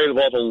be afraid of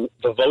all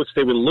the votes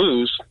they would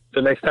lose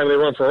the next time they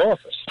run for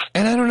office.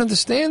 And I don't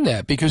understand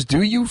that because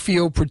do you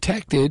feel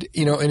protected,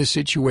 in a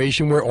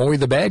situation where only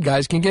the bad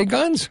guys can get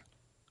guns?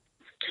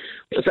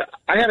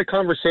 I had a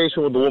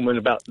conversation with a woman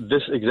about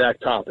this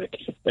exact topic,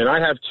 and I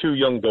have 2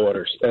 young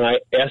daughters. And I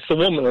asked the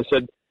woman, I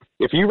said,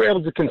 if you were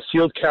able to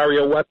concealed carry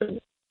a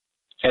weapon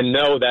and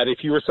know that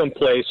if you were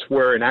someplace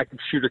where an active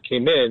shooter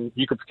came in,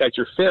 you could protect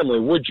your family,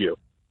 would you?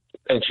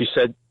 And she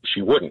said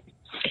she wouldn't.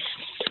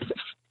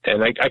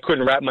 And I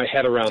couldn't wrap my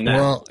head around that.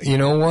 Well, you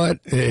know what?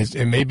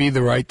 It may be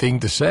the right thing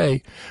to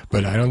say,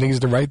 but I don't think it's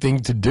the right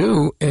thing to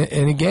do.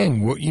 And again,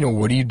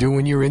 what do you do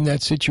when you're in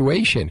that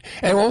situation?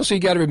 And also,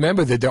 you got to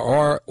remember that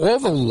all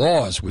the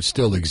laws would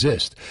still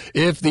exist.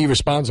 If the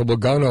responsible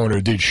gun owner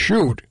did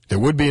shoot, there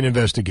would be an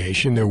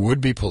investigation, there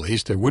would be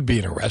police, there would be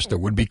an arrest, there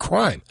would be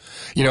crime.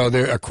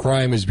 A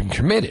crime has been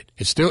committed.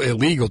 It's still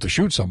illegal to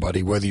shoot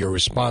somebody, whether you're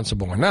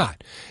responsible or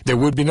not. There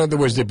would be, in other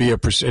words, there'd be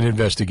an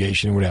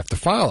investigation would have to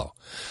follow.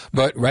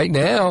 But right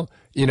now,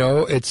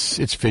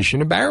 it's fish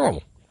in a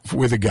barrel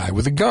with a guy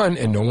with a gun,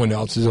 and no one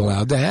else is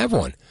allowed to have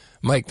one.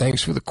 Mike,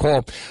 thanks for the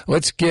call.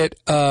 Let's get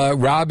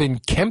Rob in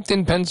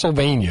Kempton,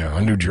 Pennsylvania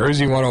on New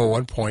Jersey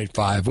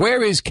 101.5.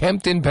 Where is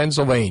Kempton,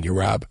 Pennsylvania,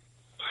 Rob?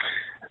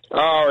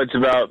 Oh, it's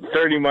about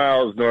 30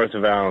 miles north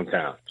of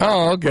Allentown.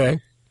 Oh,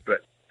 okay. But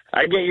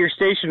I get your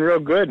station real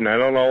good, and I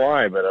don't know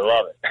why, but I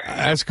love it.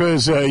 That's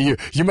because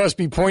you must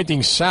be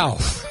pointing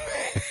south.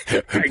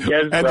 I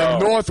guess and so. The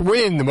north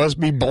wind must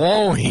be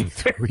blowing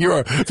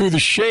through the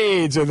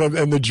shades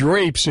and the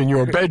drapes in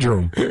your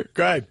bedroom.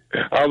 Go ahead.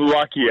 I'm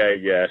lucky, I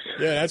guess.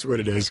 Yeah, that's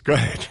what it is. Go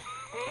ahead.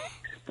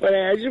 But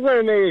I just want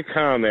to make a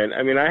comment.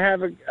 I mean, I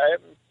have a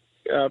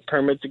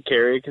permit to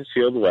carry a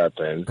concealed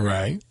weapon.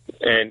 Right.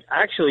 And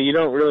actually, you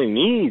don't really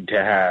need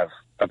to have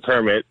a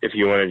permit if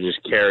you want to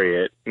just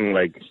carry it,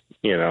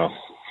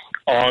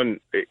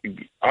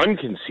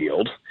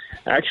 unconcealed.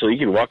 Actually, you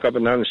can walk up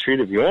and down the street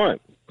if you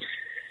want.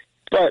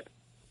 But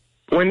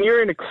when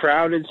you're in a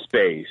crowded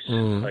space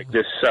like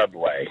this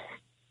subway,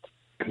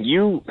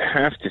 you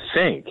have to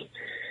think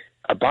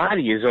a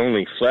body is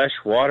only flesh,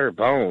 water,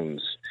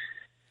 bones.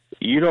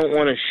 You don't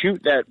want to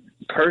shoot that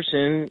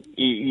person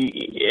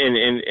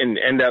and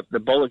end up the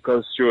bullet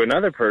goes through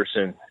another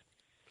person,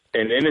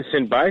 an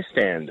innocent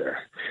bystander.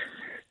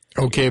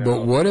 Okay,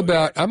 but what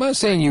about, I'm not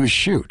saying you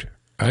shoot.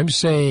 I'm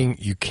saying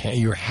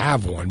you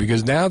have one,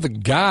 because now the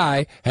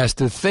guy has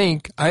to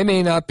think, I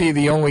may not be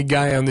the only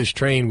guy on this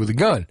train with a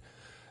gun.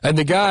 And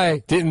the guy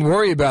didn't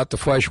worry about the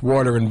flesh,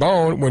 water, and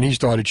bone when he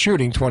started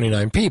shooting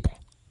 29 people.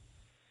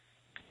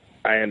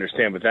 I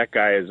understand, but that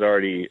guy is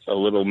already a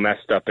little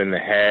messed up in the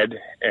head,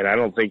 and I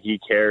don't think he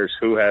cares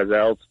who has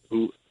a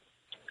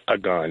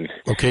gun.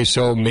 Okay,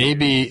 so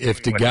maybe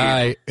if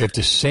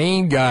the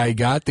same guy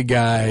got the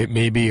guy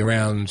maybe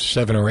around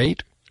 7 or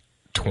 8,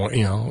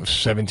 20,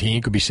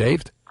 17 could be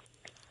saved.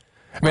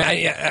 I mean,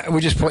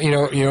 we're just you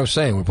know what I'm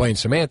saying, we're playing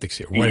semantics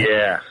here. What do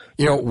you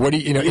Even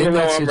in though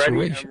that I'm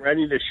situation?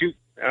 ready to shoot.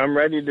 I'm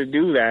ready to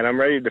do that. I'm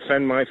ready to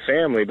defend my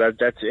family, but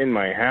that's in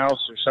my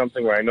house or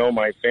something where I know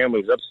my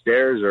family's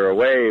upstairs or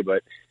away.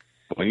 But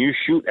when you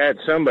shoot at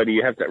somebody,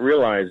 you have to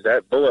realize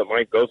that bullet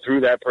might go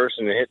through that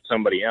person and hit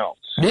somebody else.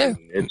 Yeah,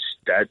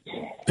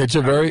 it's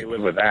a very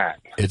live with that.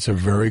 It's a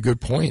very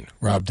good point,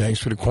 Rob. Thanks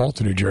for the call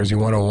to New Jersey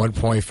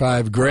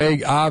 101.5.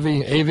 Greg,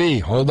 Avi,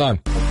 AV, hold on.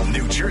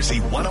 New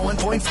Jersey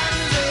 101.5.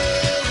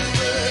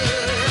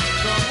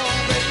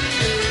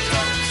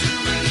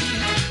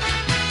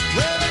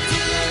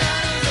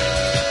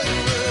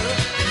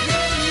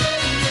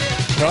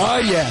 Oh,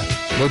 yeah.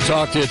 We'll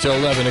talk to you till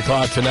 11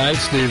 o'clock tonight.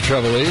 Steve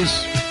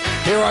Trevelise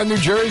here on New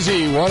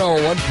Jersey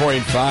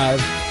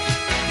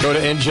 101.5. Go to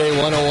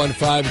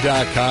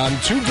NJ1015.com.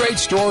 2 great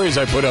stories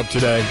I put up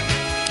today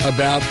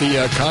about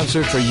the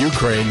concert for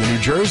Ukraine, the New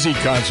Jersey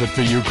concert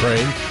for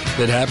Ukraine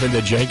that happened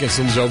at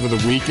Jenkinson's over the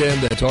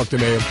weekend. I talked to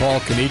Mayor Paul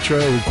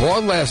Kanitra, who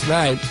called last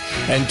night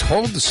and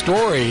told the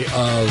story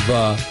of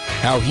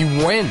how he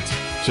went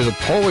to the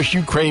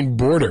Polish-Ukraine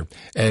border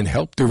and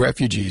helped the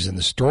refugees, and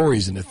the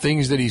stories and the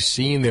things that he's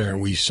seen there. And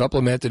we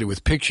supplemented it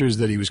with pictures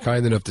that he was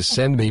kind enough to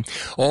send me.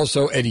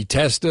 Also, Eddie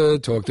Testa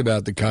talked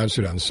about the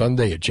concert on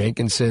Sunday at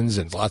Jenkinson's,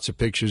 and lots of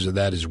pictures of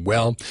that as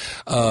well.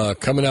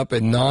 Coming up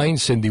at 9,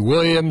 Cindy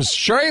Williams,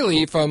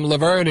 Shirley from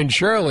Laverne and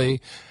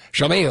Shirley,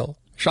 Shamil,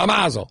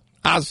 Shamazel,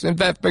 Us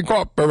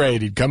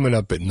Incorporated, coming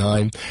up at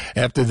 9.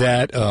 After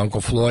that,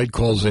 Uncle Floyd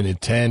calls in at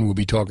 10. We'll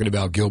be talking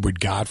about Gilbert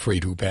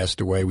Gottfried, who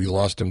passed away. We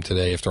lost him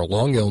today after a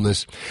long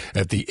illness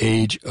at the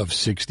age of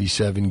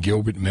 67.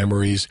 Gilbert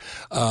memories.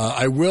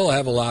 I will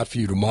have a lot for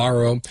you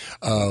tomorrow.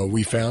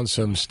 We found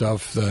some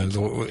stuff,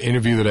 the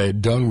interview that I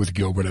had done with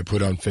Gilbert, I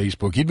put on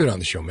Facebook. He'd been on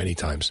the show many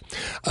times.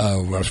 I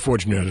was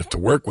fortunate enough to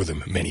work with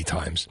him many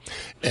times.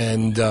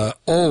 And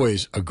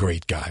always a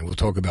great guy. We'll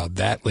talk about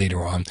that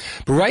later on.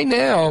 But right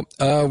now,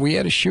 we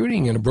had a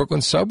shooting in a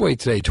Brooklyn subway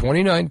today.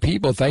 29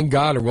 people, thank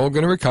God, are all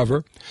going to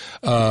recover.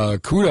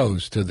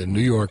 Kudos to the New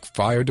York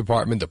Fire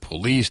Department, the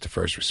police, the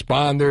first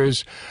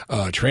responders,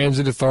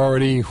 transit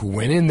authority, who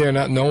went in there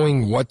not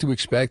knowing what to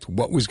expect,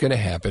 what was going to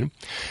happen.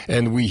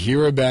 And we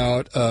hear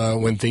about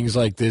when things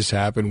like this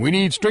happen, we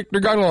need stricter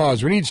gun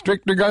laws. We need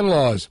stricter gun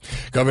laws.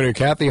 Governor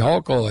Kathy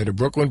Hochul at a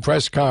Brooklyn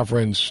press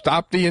conference,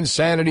 stop the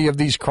insanity of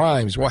these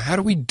crimes. Well, how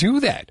do we do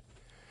that?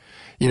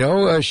 You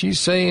know, she's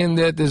saying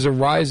that there's a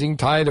rising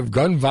tide of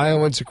gun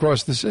violence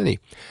across the city.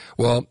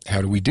 Well,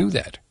 how do we do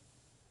that?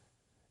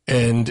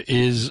 And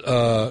is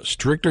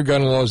stricter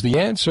gun laws the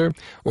answer,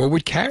 or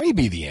would carry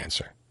be the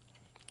answer?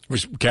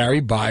 Carry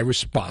by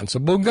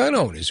responsible gun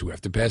owners who have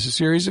to pass a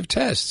series of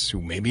tests,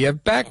 who maybe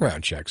have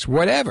background checks,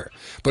 whatever,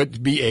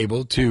 but be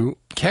able to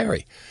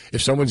carry.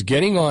 If someone's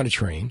getting on a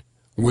train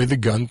with a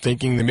gun,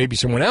 thinking there may be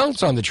someone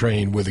else on the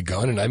train with a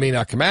gun, and I may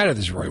not come out of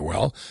this very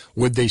well,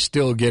 would they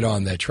still get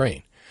on that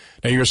train?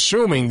 Now, you're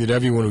assuming that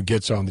everyone who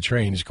gets on the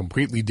train is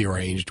completely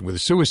deranged with a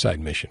suicide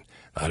mission.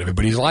 Not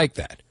everybody's like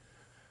that.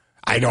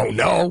 I don't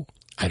know.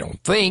 I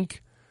don't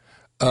think.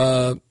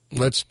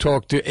 Let's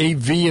talk to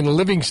AV in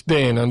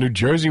Livingston on New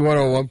Jersey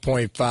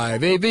 101.5.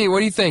 AV, what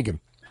are you thinking?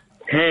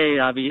 Hey,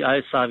 Avi.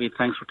 Avi,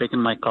 thanks for taking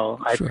my call.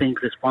 Sure. I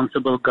think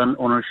responsible gun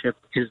ownership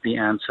is the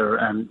answer,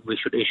 and we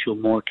should issue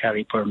more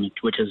carry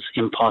permits, which is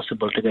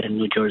impossible to get in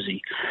New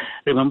Jersey.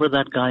 Remember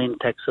that guy in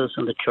Texas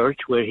in the church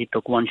where he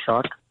took one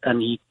shot and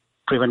he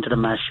prevented a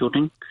mass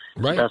shooting?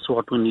 Right. That's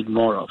what we need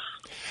more of.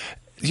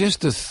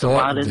 Just the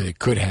thought that it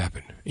could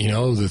happen. You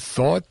know, the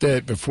thought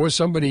that before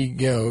somebody,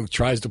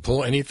 tries to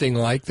pull anything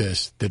like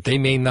this, that they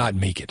may not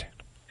make it.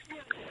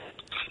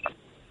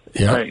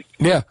 Yeah. Right.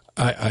 Yeah,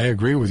 I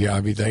agree with you,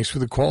 Avi. Thanks for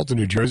the call to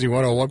New Jersey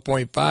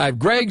 101.5.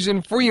 Greg's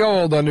in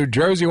Freehold on New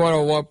Jersey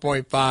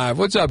 101.5.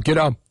 What's up,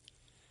 kiddo?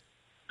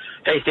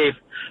 Hey, Steve.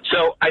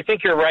 So I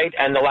think you're right,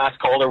 and the last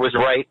caller was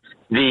right.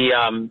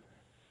 The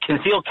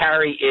concealed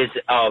carry is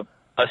a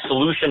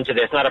solution to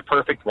this, not a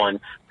perfect one.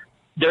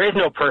 There is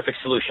no perfect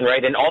solution,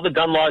 right? And all the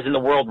gun laws in the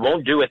world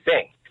won't do a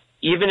thing.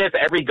 Even if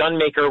every gun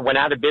maker went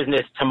out of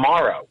business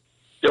tomorrow,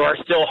 there are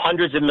still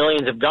hundreds of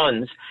millions of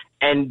guns,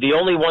 and the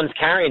only ones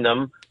carrying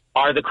them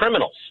are the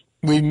criminals.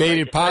 We've made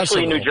it possible,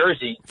 especially in New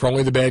Jersey, for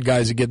only the bad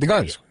guys to get the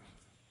guns.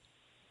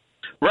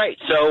 Right.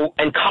 So,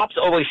 and cops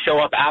always show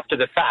up after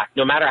the fact,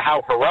 no matter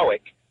how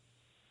heroic.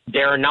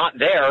 They're not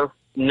there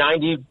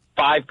 95%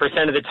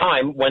 of the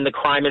time when the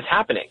crime is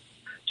happening.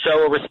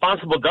 So a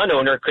responsible gun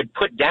owner could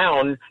put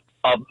down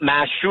a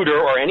mass shooter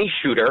or any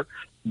shooter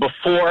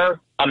before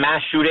a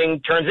mass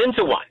shooting turns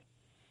into one.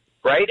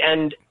 right?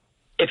 And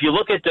if you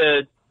look at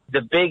the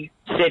big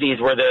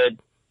cities where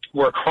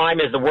crime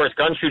is the worst,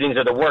 gun shootings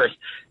are the worst,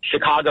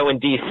 Chicago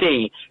and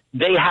D.C.,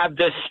 they have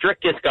the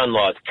strictest gun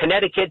laws.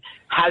 Connecticut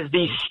has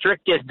the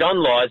strictest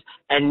gun laws,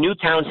 and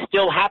Newtown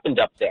still happened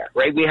up there,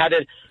 right? We had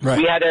a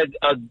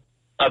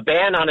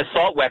ban on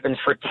assault weapons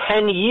for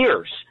 10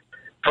 years,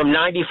 from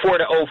 94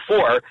 to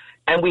 04,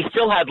 and we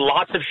still had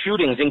lots of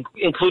shootings,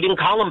 including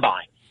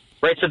Columbine,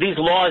 right? So these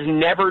laws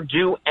never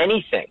do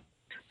anything,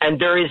 and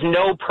there is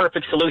no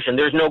perfect solution.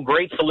 There's no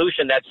great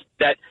solution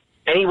that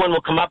anyone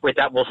will come up with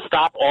that will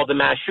stop all the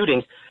mass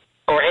shootings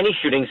or any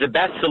shootings. The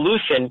best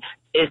solution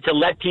is to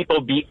let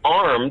people be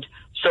armed,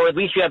 so at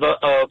least you have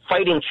a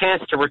fighting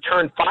chance to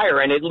return fire,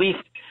 and at least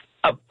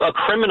a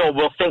criminal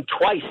will think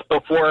twice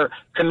before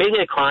committing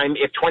a crime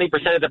if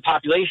 20% of the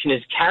population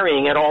is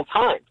carrying at all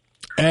times.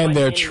 And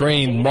they're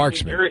trained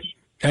marksmen.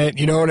 And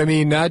you know what I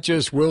mean? Not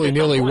just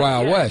willy-nilly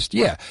Wild West.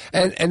 Yeah.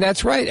 And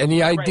that's right. And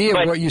the idea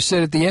of what you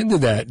said at the end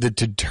of that, to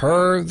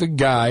deter the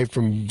guy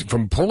from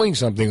pulling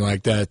something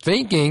like that,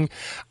 thinking,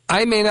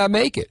 I may not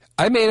make it.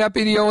 I may not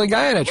be the only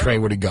guy on that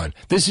train with a gun.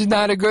 This is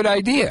not a good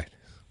idea.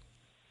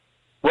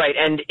 Right.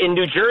 And in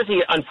New Jersey,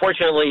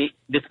 unfortunately,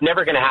 this is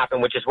never going to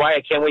happen, which is why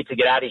I can't wait to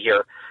get out of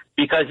here,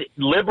 because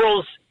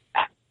liberals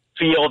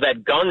feel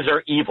that guns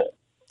are evil,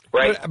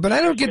 right? But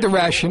I don't get the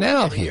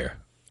rationale here.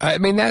 I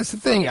mean, that's the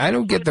thing. I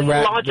don't get the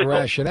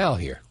rationale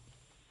here.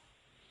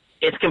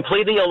 It's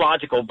completely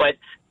illogical, but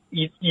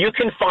you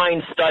can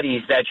find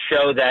studies that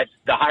show that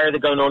the higher the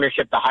gun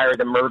ownership, the higher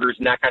the murders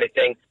and that kind of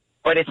thing.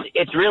 But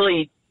it's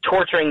really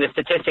torturing the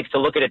statistics to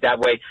look at it that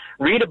way.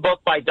 Read a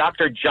book by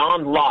Dr.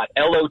 John Lott,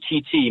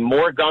 L-O-T-T,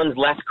 More Guns,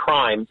 Less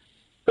Crime,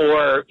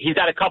 or he's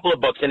got a couple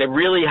of books, and it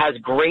really has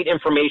great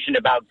information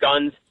about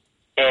guns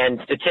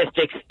and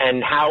statistics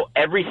and how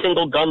every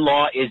single gun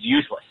law is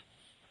useless.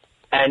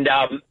 And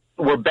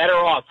we're better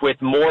off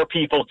with more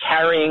people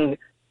carrying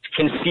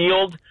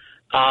concealed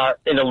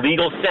in a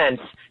legal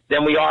sense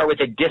than we are with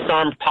a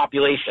disarmed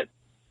population.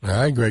 All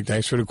right, Greg,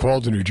 thanks for the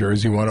call to New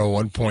Jersey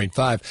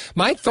 101.5.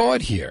 My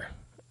thought here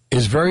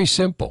is very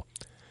simple.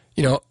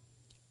 You know,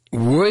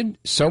 would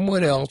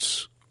someone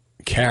else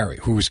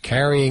who's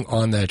carrying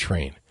on that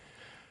train,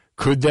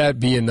 could that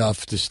be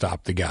enough to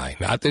stop the guy?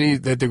 Not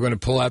that they're going to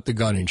pull out the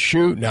gun and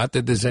shoot, not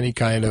that there's any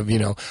kind of,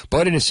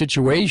 but in a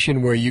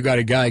situation where you got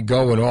a guy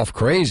going off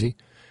crazy,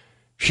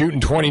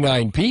 shooting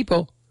 29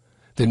 people,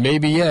 then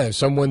maybe,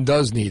 someone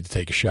does need to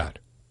take a shot.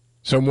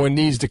 Someone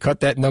needs to cut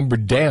that number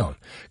down.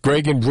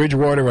 Greg in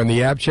Bridgewater on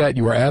the app chat,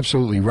 you are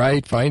absolutely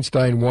right.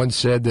 Feinstein once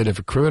said that if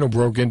a criminal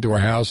broke into a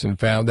house and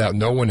found out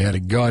no one had a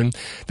gun,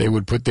 they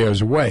would put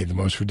theirs away. The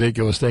most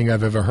ridiculous thing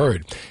I've ever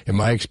heard. In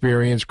my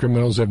experience,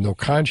 criminals have no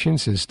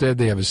conscience. Instead,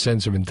 they have a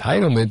sense of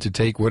entitlement to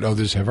take what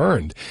others have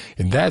earned.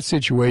 In that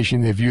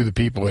situation, they view the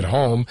people at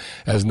home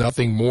as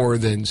nothing more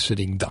than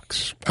sitting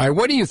ducks. All right,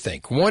 what do you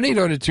think?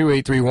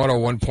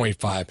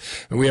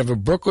 1-800-283-101.5. And we have a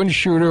Brooklyn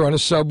shooter on a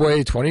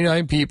subway,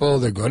 29 people.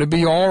 They're going to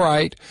be all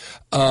right.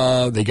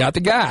 They got the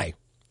guy.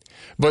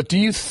 But do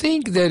you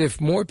think that if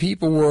more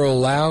people were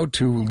allowed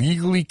to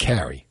legally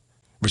carry,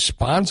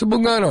 responsible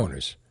gun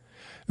owners,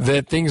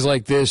 that things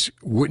like this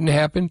wouldn't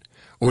happen?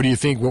 Or do you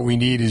think what we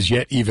need is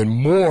yet even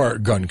more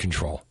gun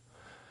control?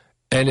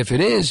 And if it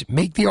is,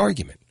 make the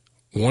argument.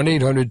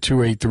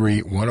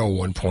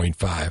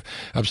 1-800-283-101.5.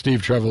 I'm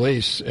Steve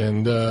Trevelise,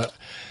 and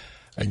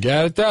I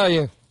got to tell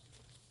you,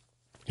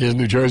 here's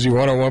New Jersey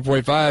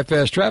 101.5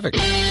 Fast Traffic.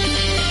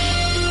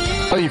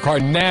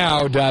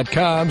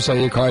 SellYourCarNow.com. Sell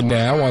Your Car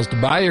Now wants to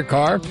buy your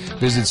car.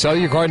 Visit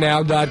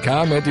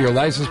SellYourCarNow.com. Enter your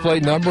license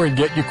plate number and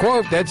get your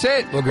quote. That's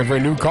it. Looking for a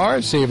new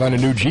car? Save on a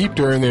new Jeep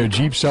during their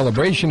Jeep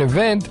Celebration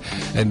event.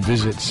 And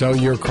visit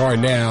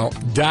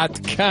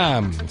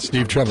SellYourCarNow.com.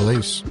 Steve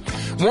Trevelise.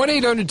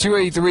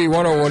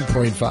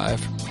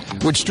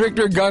 1-800-283-101.5. Would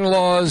stricter gun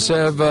laws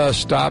have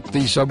stopped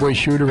the subway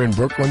shooter in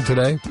Brooklyn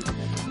today?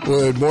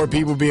 Would more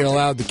people being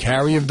allowed to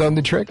carry have done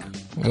the trick?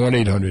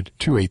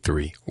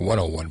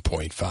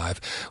 1-800-283-101.5.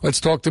 Let's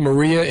talk to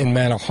Maria in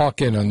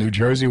Manahawkin on New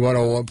Jersey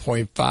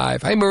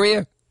 101.5. Hi,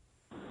 Maria.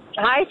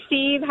 Hi,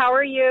 Steve. How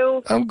are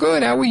you? I'm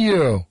good. How are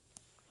you?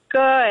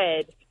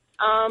 Good.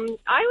 I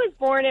was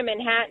born in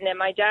Manhattan, and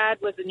my dad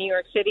was a New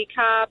York City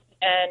cop,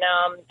 and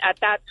at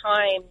that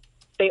time,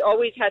 they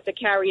always had to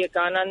carry a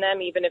gun on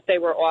them, even if they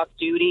were off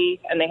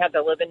duty, and they had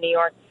to live in New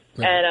York.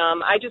 Right.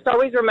 And I just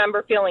always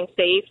remember feeling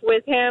safe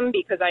with him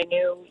because I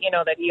knew,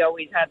 that he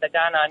always had the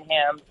gun on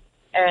him.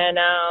 And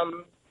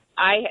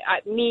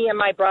me and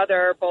my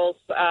brother both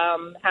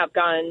have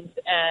guns,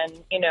 and,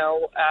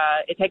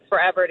 it takes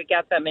forever to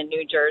get them in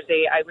New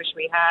Jersey. I wish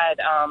we had,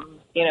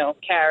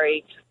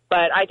 carry.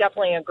 But I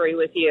definitely agree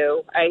with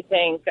you. I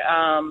think,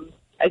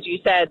 as you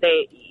said,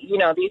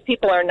 these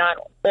people are not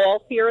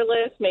all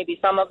fearless. Maybe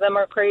some of them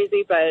are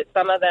crazy, but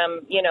some of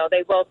them,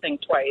 they will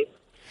think twice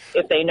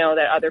if they know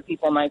that other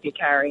people might be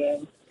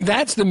carrying.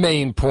 That's the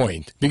main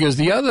point, because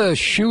the other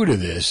shoe to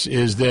this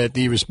is that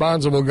the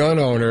responsible gun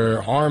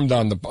owner harmed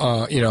on the,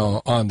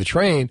 on the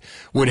train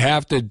would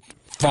have to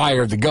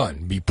fire the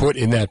gun, be put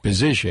in that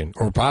position,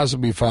 or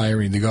possibly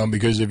firing the gun,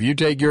 because if you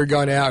take your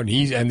gun out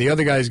and the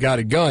other guy's got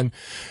a gun,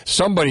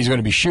 somebody's going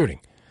to be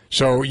shooting.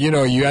 So,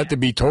 you have to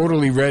be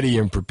totally ready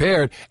and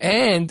prepared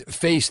and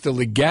face the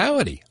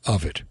legality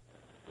of it.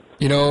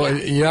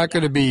 You're not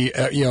going to be,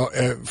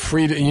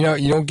 free to, you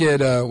don't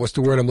get, what's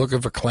the word I'm looking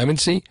for,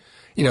 clemency?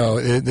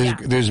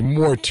 There's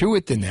more to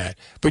it than that.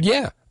 But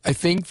yeah, I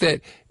think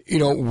that,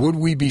 would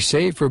we be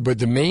safer?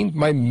 But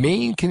my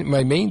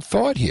main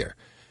thought here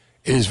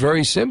is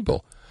very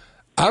simple.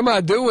 I'm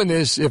not doing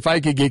this if I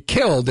could get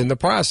killed in the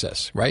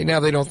process. Right now,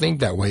 they don't think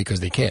that way because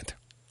they can't.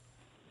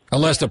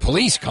 Unless the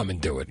police come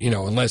and do it,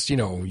 unless,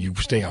 you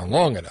stay on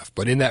long enough.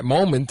 But in that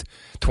moment,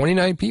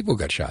 29 people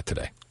got shot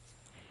today.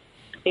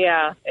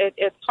 Yeah,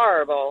 it's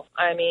horrible.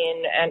 I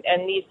mean,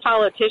 and these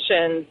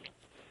politicians,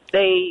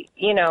 they,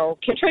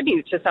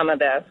 contribute to some of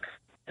this.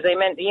 They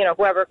meant,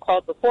 whoever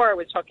called before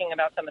was talking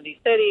about some of these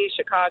cities,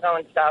 Chicago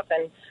and stuff.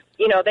 And,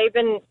 they've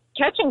been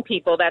catching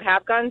people that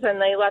have guns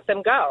and they let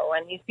them go.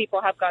 And these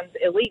people have guns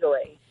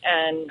illegally.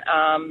 And,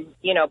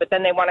 but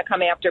then they want to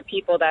come after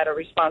people that are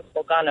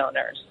responsible gun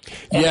owners.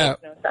 It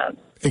makes no sense.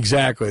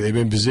 Exactly. They've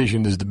been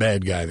positioned as the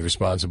bad guy, the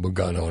responsible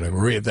gun owner.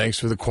 Maria, thanks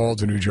for the call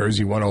to New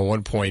Jersey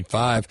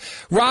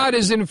 101.5. Rod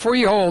is in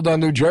Freehold on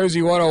New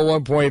Jersey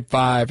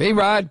 101.5. Hey,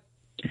 Rod.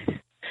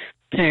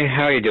 Hey,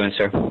 how are you doing,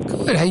 sir?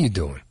 Good. How you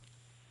doing?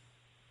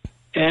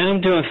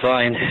 I'm doing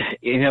fine.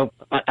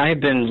 I've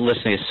been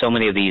listening to so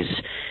many of these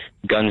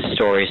gun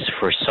stories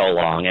for so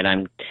long,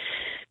 and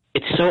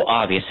it's so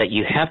obvious that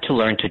you have to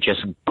learn to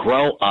just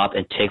grow up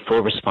and take full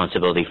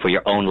responsibility for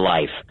your own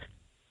life.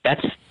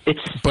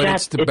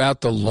 It's about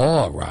the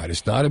law, Rod.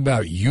 It's not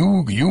about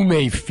you. You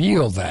may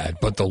feel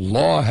that, but the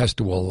law has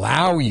to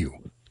allow you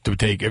to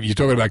take. If you're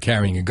talking about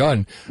carrying a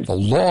gun, the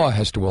law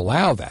has to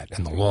allow that,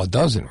 and the law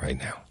doesn't right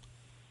now.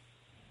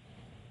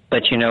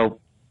 But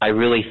I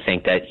really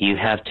think that you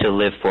have to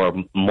live for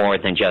more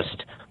than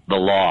just the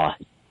law.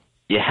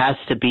 It has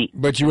to be.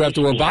 But you have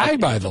to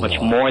abide by the law.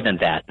 Much more than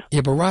that.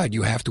 Yeah, but Rod,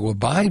 you have to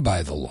abide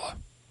by the law.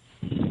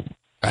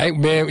 Right?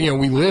 Man,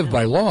 we live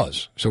by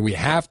laws, so we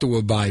have to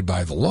abide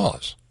by the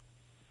laws.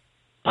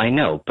 I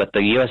know, but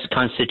the U.S.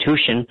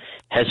 Constitution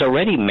has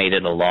already made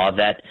it a law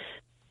that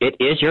it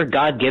is your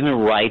God-given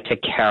right to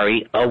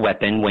carry a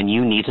weapon when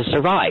you need to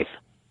survive.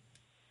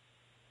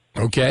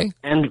 Okay.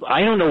 And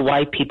I don't know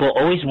why people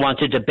always want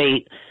to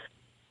debate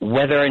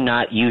whether or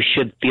not you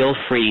should feel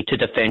free to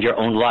defend your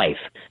own life.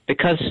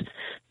 Because,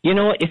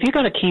 if you're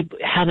going to keep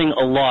having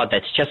a law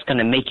that's just going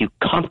to make you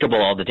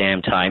comfortable all the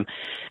damn time,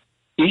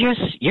 it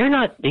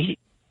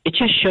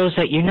just shows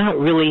that you're not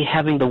really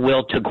having the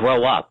will to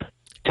grow up,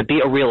 to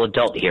be a real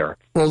adult here.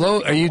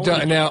 Well, are you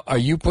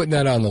putting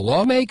that on the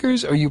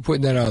lawmakers, or are you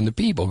putting that on the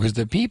people? Because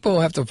the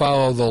people have to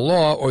follow the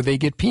law or they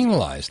get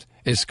penalized.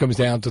 It comes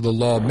down to the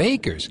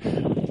lawmakers,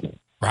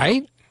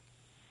 right?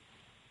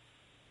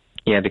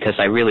 Yeah, because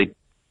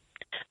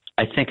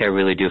I think I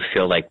really do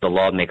feel like the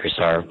lawmakers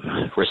are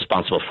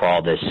responsible for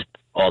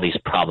all these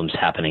problems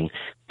happening.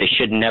 They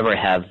should never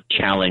have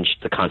challenged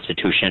the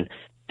Constitution.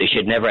 They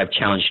should never have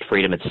challenged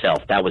freedom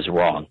itself. That was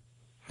wrong.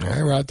 All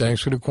right, Rod,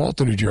 thanks for the call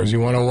to New Jersey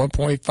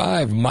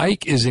 101.5.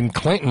 Mike is in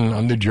Clinton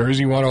on New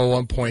Jersey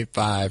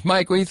 101.5.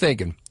 Mike, what are you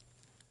thinking?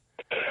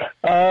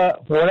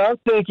 What I'm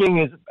thinking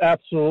is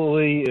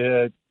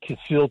absolutely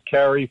concealed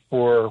carry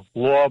for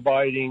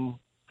law-abiding,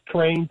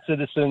 trained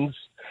citizens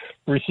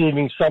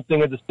receiving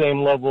something of the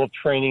same level of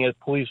training as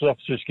police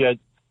officers get.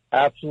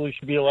 Absolutely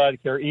should be allowed to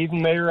carry.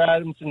 Even Mayor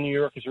Adams in New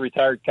York is a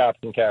retired cop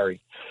can carry.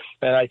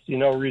 And I see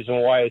no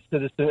reason why a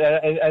citizen,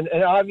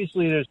 and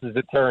obviously there's the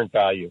deterrent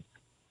value.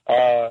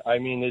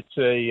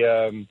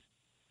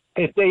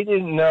 If they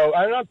didn't know,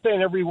 I'm not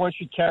saying everyone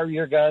should carry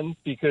your gun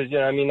because,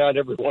 not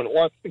everyone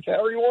wants to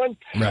carry one.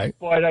 Right.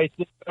 But I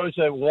think those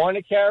that want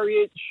to carry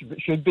it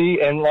should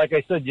be, and like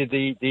I said,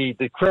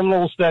 the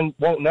criminals then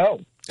won't know.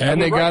 And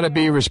they got to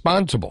be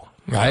responsible,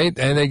 right?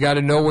 And they got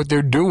to know what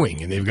they're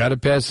doing, and they've got to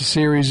pass a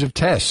series of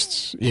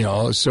tests,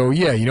 So,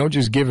 yeah, you don't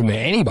just give them to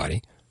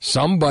anybody.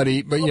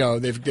 Somebody, but,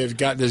 there's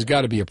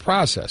got to be a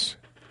process.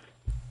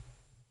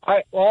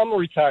 I'm a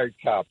retired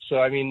cop,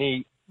 so,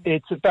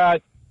 it's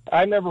about...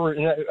 I'm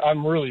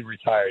really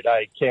retired.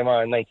 I came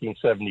on in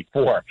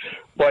 1974.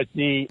 But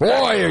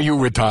boy, are you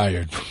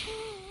retired.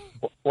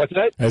 What's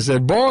that? I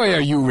said, boy,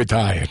 are you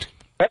retired.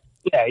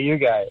 Yeah, you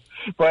got it.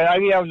 But, I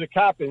was a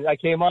cop, and I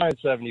came on in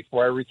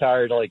 74. I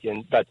retired,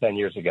 about 10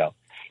 years ago.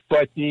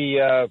 But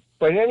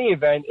but in any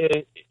event,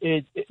 it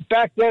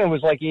back then it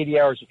was like 80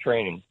 hours of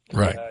training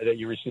that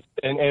you received,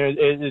 and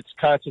it's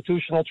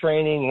constitutional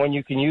training, when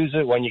you can use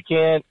it, when you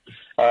can't.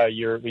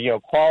 You're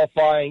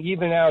qualifying.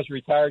 Even now as a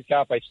retired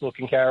cop, I still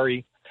can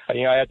carry. I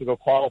have to go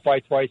qualify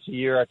twice a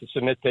year. I have to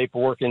submit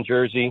paperwork in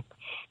Jersey,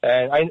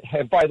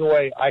 and by the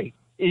way,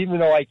 even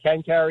though I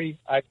can carry,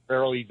 I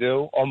rarely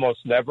do,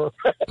 almost never.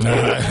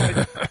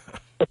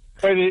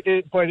 But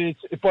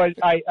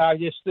I'm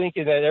just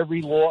thinking that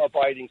every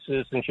law-abiding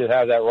citizen should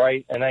have that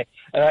right, and I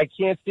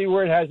can't see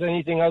where it has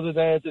anything other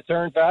than a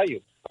deterrent value.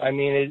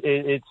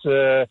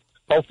 It's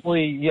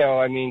hopefully,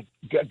 I mean,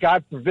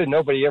 God forbid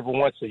nobody ever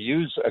wants to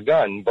use a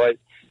gun, but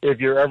if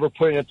you're ever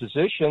put in a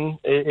position,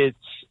 it's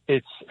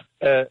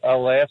an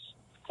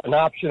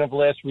option of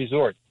last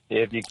resort.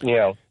 If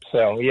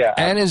so yeah.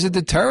 And as a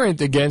deterrent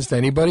against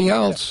anybody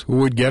else who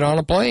would get on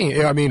a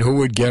plane. I mean, who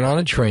would get on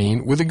a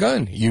train with a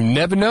gun. You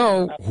never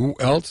know who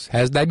else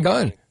has that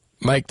gun.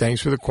 Mike, thanks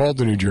for the call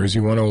to New Jersey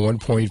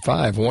 101.5.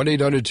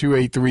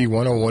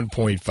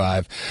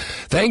 1-800-283-101.5.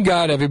 Thank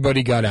God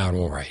everybody got out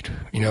all right.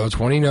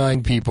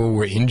 29 people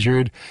were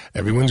injured.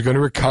 Everyone's going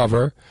to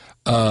recover.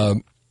 But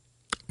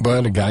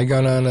a guy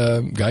got on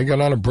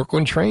a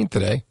Brooklyn train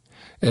today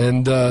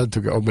and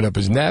opened up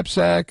his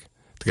knapsack.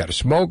 They got a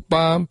smoke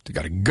bomb, they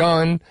got a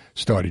gun,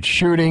 started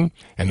shooting,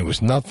 and there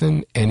was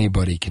nothing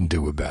anybody can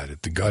do about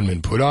it. The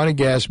gunman put on a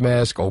gas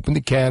mask, opened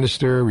the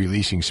canister,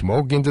 releasing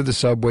smoke into the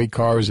subway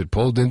car as it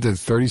pulled into the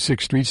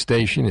 36th Street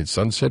station in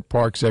Sunset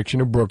Park section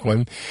of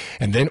Brooklyn,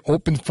 and then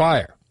opened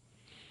fire.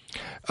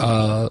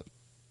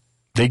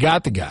 They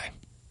got the guy.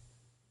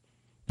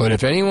 But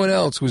if anyone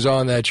else was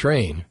on that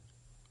train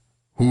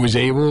who was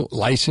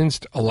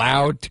licensed,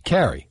 allowed to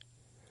carry,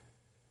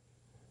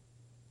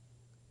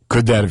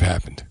 could that have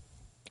happened?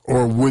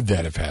 Or would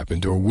that have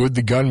happened? Or would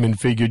the gunman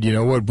figured,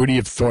 would he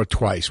have thought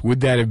twice?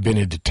 Would that have been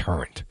a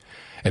deterrent?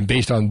 And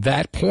based on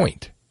that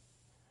point,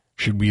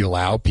 should we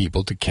allow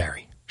people to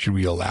carry? Should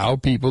we allow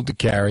people to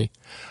carry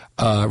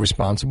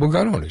responsible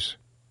gun owners?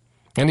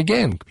 And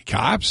again, could be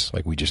cops,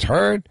 like we just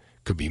heard,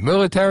 could be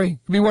military,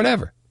 could be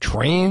whatever.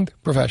 Trained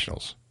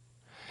professionals.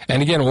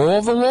 And again,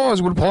 all the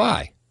laws would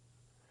apply.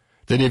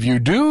 That if you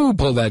do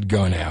pull that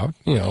gun out,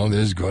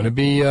 there's going to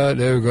be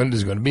an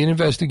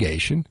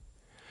investigation.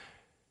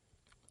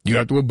 You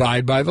have to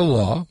abide by the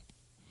law.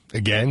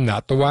 Again,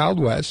 not the Wild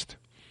West.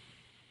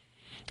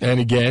 And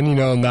again,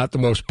 not the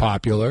most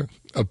popular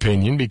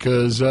opinion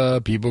because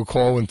people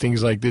call when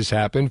things like this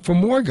happen for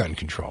more gun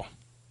control.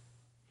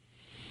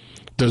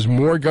 Does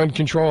more gun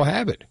control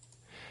have it?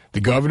 The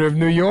governor of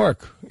New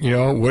York,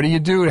 what do you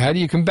do? How do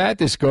you combat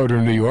this, governor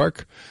of New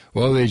York?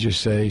 Well, they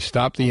just say,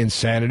 stop the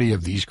insanity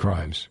of these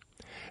crimes.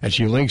 And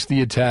she links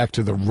the attack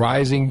to the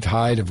rising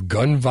tide of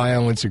gun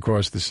violence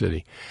across the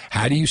city.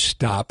 How do you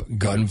stop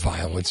gun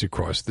violence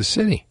across the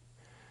city?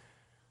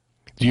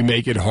 Do you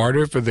make it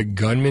harder for the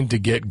gunmen to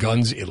get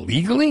guns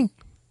illegally?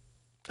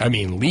 I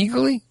mean,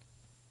 legally?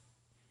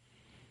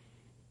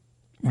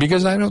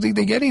 Because I don't think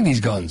they're getting these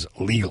guns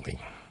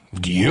legally.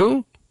 Do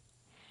you?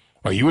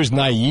 Are you as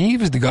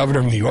naive as the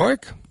governor of New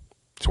York?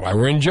 That's why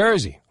we're in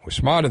Jersey. We're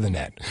smarter than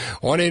that.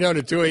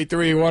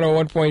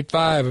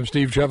 1-800-283-101.5. I'm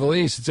Steve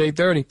Trevelise. It's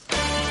 8:30.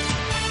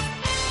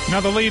 Now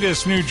the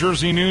latest New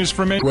Jersey news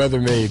from it. Weather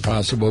made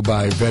possible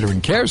by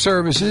Veteran Care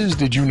Services.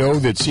 Did you know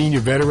that senior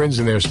veterans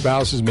and their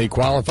spouses may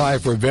qualify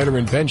for a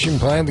veteran pension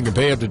plan that can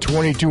pay up to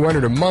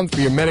 $2,200 a month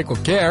for your medical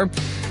care?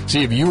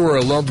 See if you or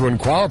a loved one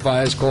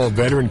qualifies. Call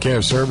Veteran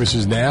Care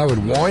Services now at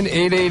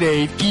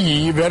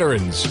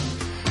 1-888-E-VETERANS.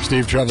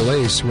 Steve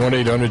Trevelise,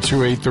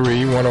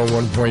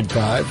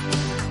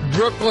 1-800-283-101.5.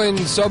 Brooklyn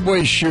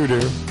subway shooter.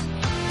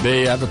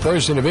 They have a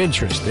person of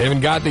interest. They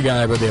haven't got the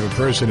guy, but they have a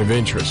person of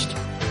interest.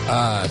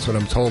 That's what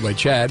I'm told by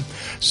Chad.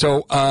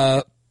 So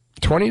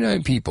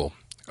 29 people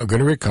are going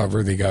to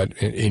recover. They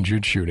got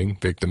injured shooting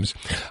victims.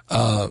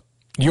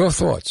 Your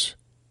thoughts?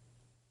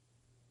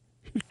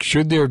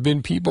 Should there have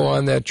been people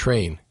on that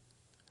train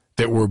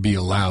that were be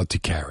allowed to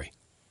carry?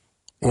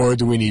 Or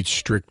do we need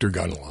stricter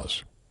gun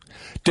laws?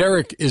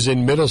 Derek is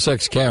in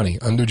Middlesex County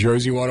on New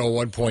Jersey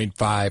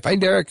 101.5. Hi,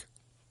 Derek.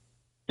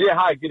 Yeah,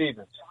 hi. Good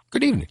evening.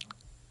 Good evening.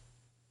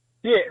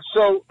 Yeah,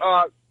 so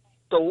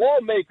the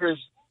lawmakers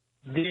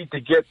need to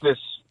get this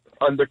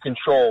under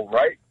control,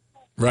 right?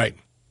 Right.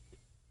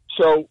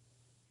 So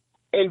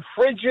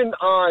infringing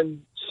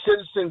on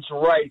citizens'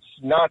 rights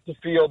not to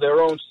feel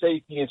their own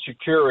safety and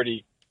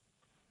security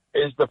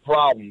is the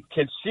problem.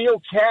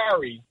 Concealed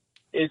carry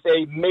is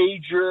a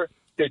major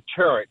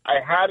deterrent. I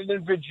had it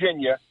in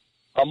Virginia.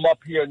 I'm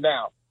up here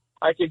now.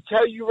 I can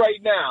tell you right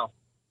now,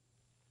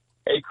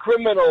 a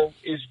criminal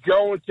is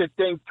going to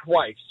think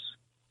twice.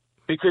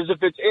 Because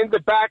if it's in the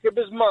back of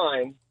his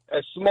mind,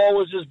 as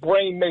small as his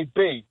brain may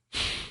be,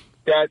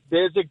 that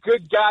there's a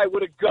good guy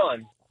with a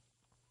gun,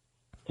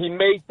 he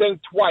may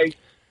think twice.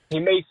 He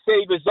may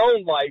save his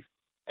own life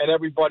and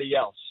everybody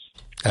else.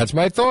 That's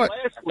my thought.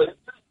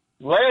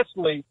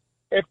 Lastly,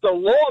 if the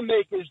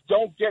lawmakers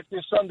don't get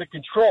this under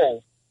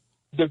control,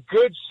 the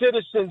good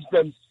citizens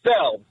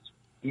themselves,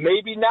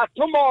 maybe not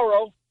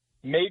tomorrow,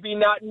 maybe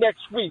not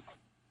next week,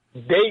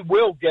 they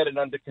will get it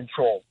under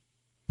control.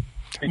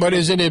 But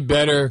isn't it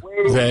better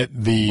that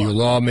the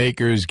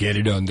lawmakers get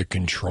it under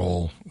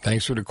control?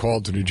 Thanks for the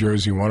call to New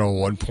Jersey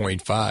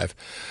 101.5.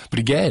 But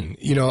again,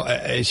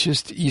 it's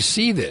just, you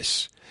see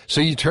this. So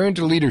you turn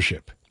to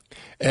leadership.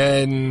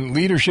 And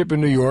leadership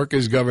in New York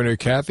is Governor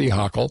Kathy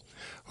Hochul,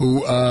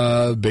 who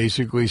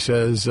basically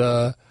says,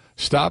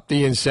 stop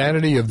the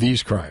insanity of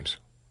these crimes.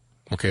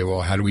 Okay,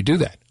 well, how do we do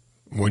that?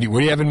 What do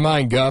you have in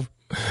mind, Gov?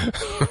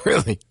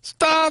 Really?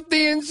 Stop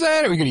the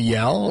insanity. Are we going to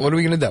yell? What are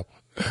we going to do?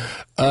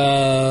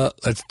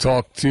 Let's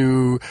talk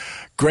to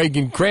Greg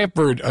in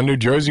Cranford on New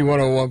Jersey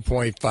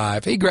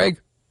 101.5. Hey, Greg.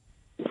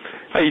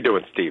 How you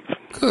doing, Steve?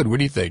 Good. What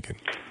are you thinking?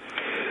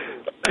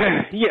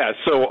 Yeah,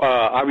 so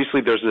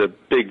obviously there's a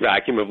big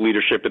vacuum of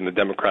leadership in the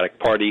Democratic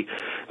Party.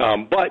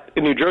 But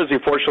in New Jersey,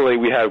 fortunately,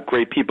 we have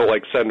great people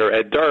like Senator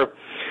Ed Durr,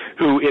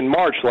 who in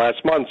March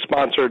last month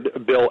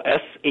sponsored Bill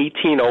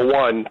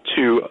S-1801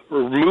 to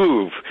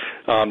remove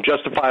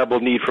justifiable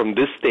need from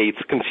this state's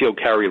concealed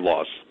carry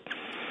laws.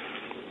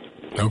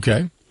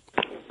 Okay.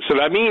 So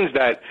that means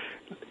that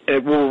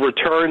it will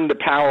return the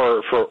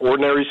power for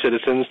ordinary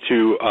citizens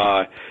to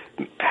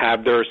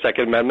have their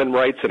Second Amendment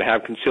rights and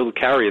have concealed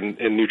carry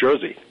in New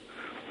Jersey.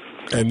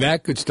 And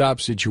that could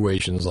stop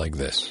situations like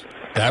this.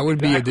 That would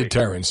be a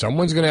deterrent.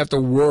 Someone's going to have to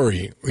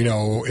worry,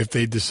 if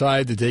they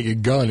decide to take a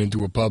gun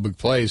into a public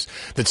place,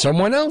 that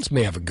someone else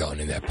may have a gun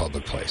in that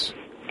public place.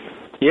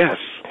 Yes.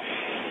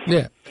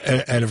 Yeah.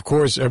 And of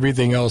course,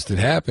 everything else that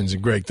happens,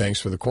 and Greg, thanks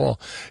for the call,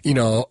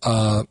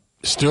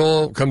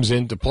 still comes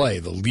into play.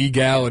 The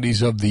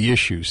legalities of the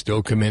issue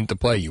still come into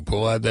play. You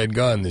pull out that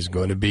gun, there's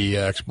going to be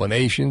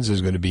explanations,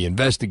 there's going to be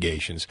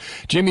investigations.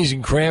 Jimmy's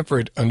in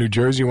Cranford on New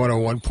Jersey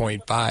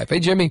 101.5. Hey,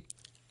 Jimmy.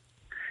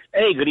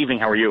 Hey, good evening.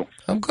 How are you?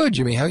 I'm good,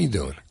 Jimmy. How you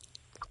doing?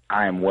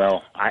 I am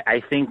well.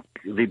 I think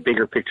the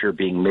bigger picture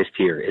being missed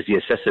here is the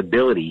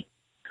accessibility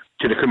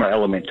to the criminal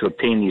element to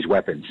obtain these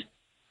weapons.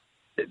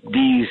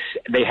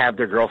 They have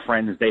their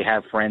girlfriends, they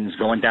have friends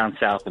going down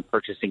south and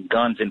purchasing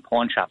guns in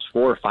pawn shops,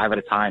 4 or 5 at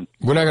a time.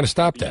 We're not going to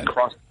stop that.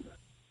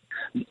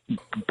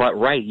 But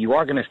right, you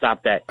are going to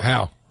stop that.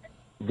 How?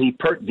 The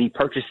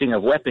purchasing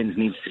of weapons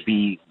needs to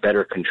be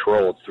better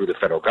controlled through the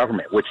federal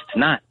government, which it's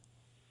not.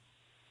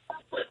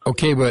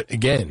 Okay, but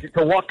again,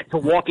 to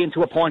walk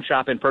into a pawn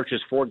shop and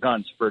purchase 4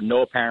 guns for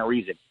no apparent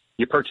reason.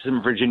 You purchase them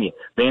in Virginia,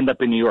 they end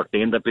up in New York,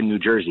 they end up in New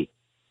Jersey.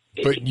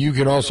 But you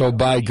can also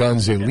buy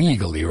guns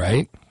illegally,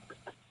 right?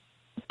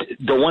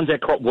 The ones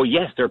that,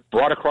 yes, they're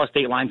brought across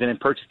state lines and then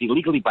purchased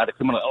illegally by the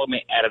criminal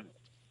element at a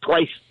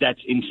price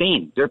that's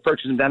insane. They're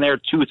purchasing down there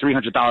 $200 or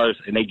 $300,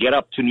 and they get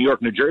up to New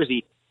York, New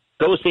Jersey.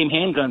 Those same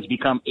handguns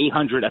become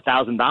 $800,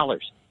 $1,000.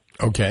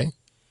 Okay.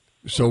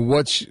 So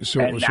what's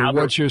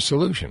your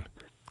solution?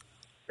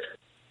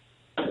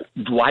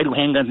 Why do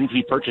handguns need to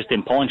be purchased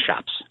in pawn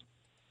shops?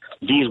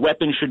 These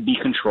weapons should be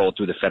controlled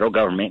through the federal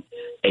government,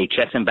 a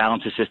checks and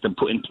balances system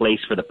put in place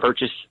for the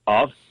purchase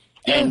of,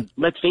 and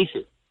let's face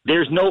it,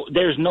 there's no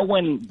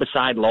one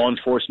beside law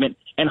enforcement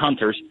and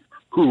hunters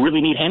who really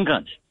need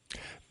handguns.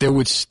 There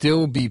would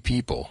still be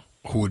people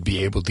who would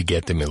be able to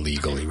get them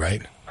illegally,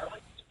 right?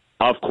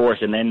 Of course,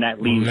 and then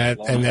that leaves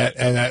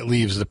that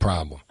leaves the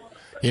problem.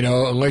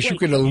 Unless you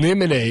can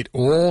eliminate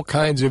all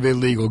kinds of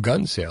illegal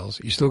gun sales,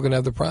 you're still going to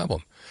have the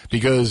problem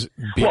because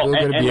people are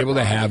going to be able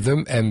to have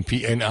them, and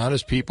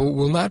honest people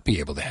will not be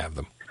able to have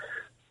them.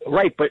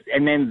 Right,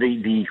 and then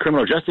the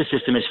criminal justice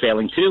system is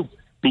failing too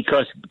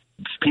because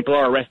people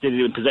are arrested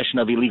in possession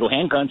of illegal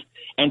handguns,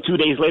 and 2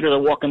 days later they're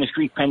walking the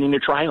street pending their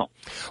trial.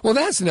 Well,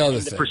 that's another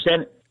thing.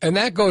 And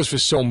that goes for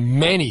so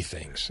many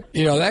things.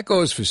 That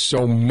goes for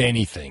so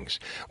many things.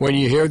 When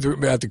you hear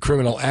about the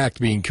criminal act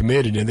being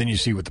committed and then you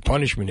see what the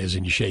punishment is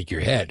and you shake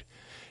your head.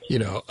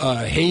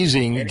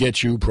 Hazing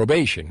gets you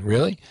probation.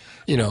 Really?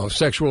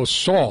 Sexual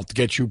assault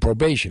gets you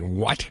probation.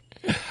 What?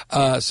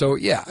 That's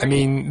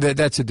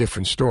a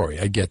different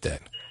story. I get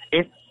that.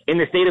 In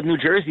the state of New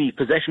Jersey,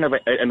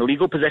 an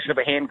illegal possession of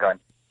a handgun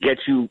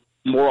gets you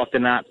more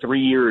often than not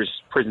 3 years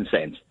prison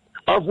sentence,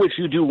 of which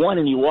you do 1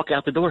 and you walk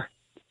out the door.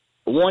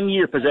 1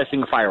 year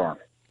possessing a firearm.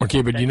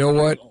 Okay, but you know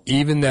what?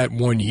 Even that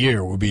 1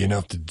 year would be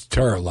enough to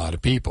deter a lot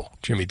of people.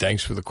 Jimmy,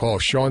 thanks for the call.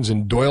 Sean's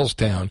in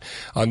Doylestown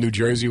on New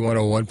Jersey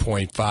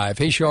 101.5.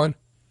 Hey, Sean.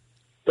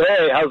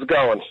 Hey, how's it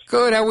going?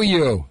 Good. How are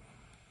you?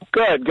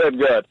 Good.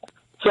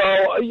 So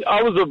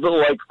I was a bit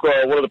like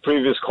one of the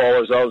previous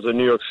callers. I was a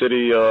New York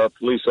City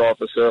police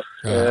officer,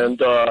 and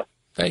there's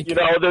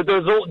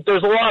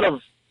a lot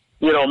of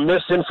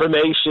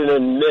misinformation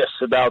and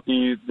myths about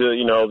these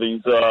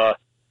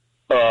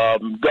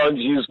guns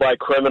used by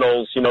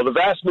criminals. The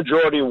vast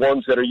majority of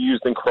ones that are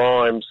used in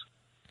crimes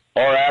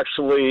are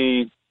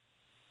actually,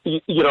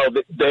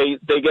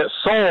 they get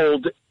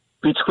sold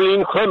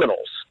between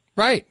criminals.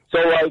 Right. So,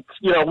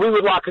 we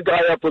would lock a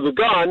guy up with a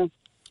gun,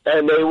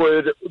 and they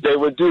would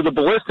do the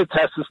ballistic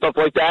tests and stuff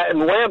like that,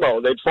 and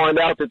whammo, they'd find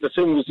out that the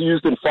thing was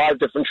used in 5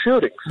 different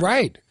shootings.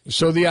 Right.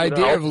 So the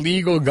idea of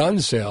legal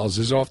gun sales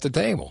is off the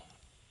table.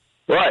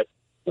 Right.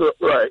 So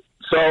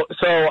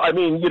I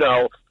mean,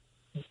 the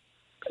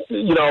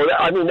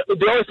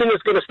only thing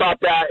that's going to stop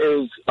that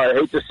is, I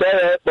hate to say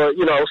it, but,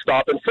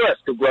 stop and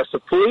frisk,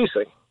 aggressive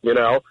policing,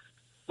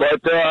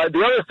 But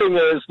the other thing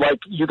is, like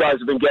you guys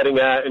have been getting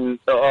at, and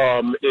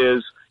I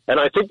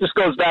think this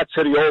goes back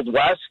to the Old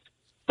West,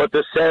 but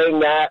the saying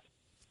that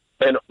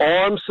an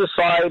armed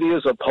society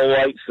is a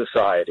polite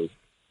society.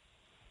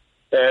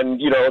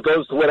 And, it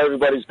goes to what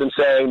everybody's been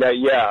saying that,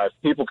 if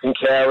people can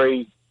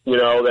carry,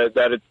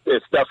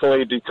 it's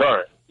definitely a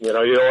deterrent.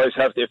 You always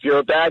have to, if you're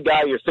a bad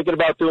guy, you're thinking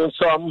about doing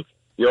something,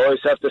 You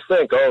always have to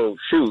think, oh,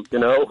 shoot,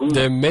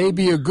 there may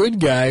be a good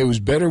guy who's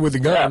better with a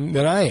gun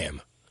than I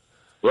am.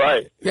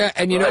 Right. Yeah,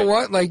 and you know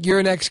what? Like, you're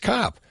an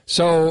ex-cop.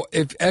 So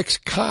if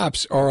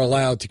ex-cops are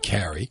allowed to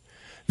carry,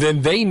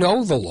 then they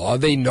know the law.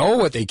 They know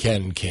what they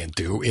can and can't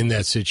do in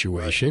that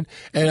situation.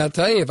 And I'll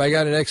tell you, if I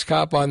got an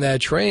ex-cop on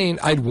that train,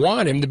 I'd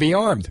want him to be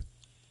armed.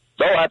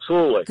 Oh,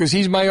 absolutely. Because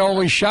he's my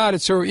only shot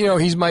at,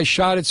 he's my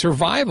shot at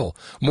survival.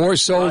 More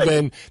so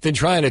than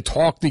trying to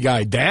talk the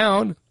guy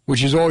down,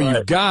 which is all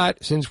you've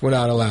got, since we're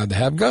not allowed to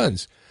have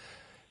guns.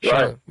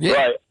 Right,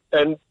 right.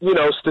 And,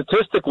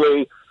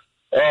 statistically,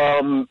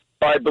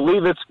 I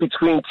believe it's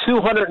between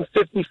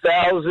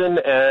 250,000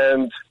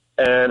 and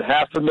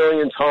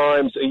 500,000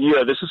 times a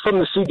year. This is from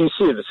the CDC,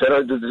 the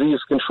Center for Disease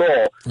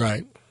Control.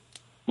 Right.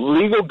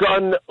 Legal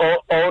gun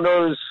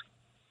owners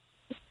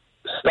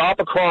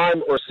stop a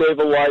crime or save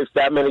a life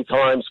that many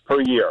times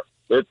per year.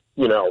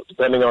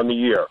 Depending on the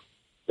year.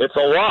 It's a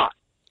lot.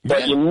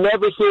 But you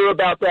never hear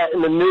about that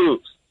in the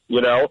news,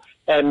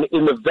 And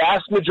in the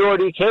vast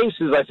majority of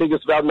cases, I think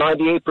it's about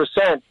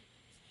 98%,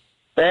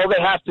 all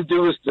they have to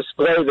do is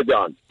display the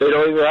gun. They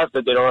don't have to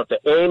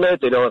aim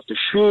it. They don't have to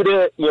shoot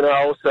it.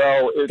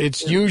 So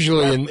it's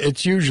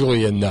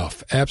usually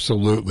enough.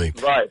 Absolutely.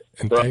 Right.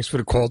 And thanks for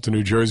the call to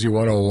New Jersey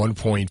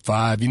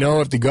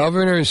 101.5. If the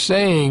governor is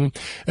saying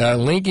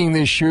linking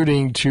this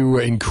shooting to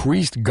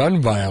increased gun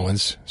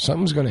violence,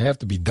 something's going to have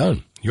to be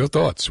done. Your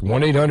thoughts,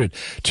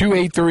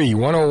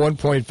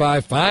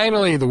 1-800-283-101.5.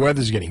 Finally, the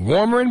weather's getting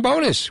warmer, and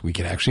bonus, we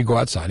can actually go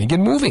outside and get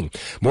moving.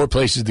 More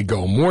places to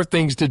go, more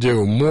things to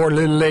do, more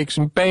little aches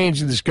and pains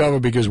to discover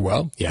because,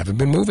 well, you haven't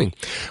been moving.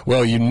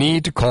 Well, you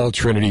need to call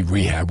Trinity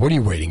Rehab. What are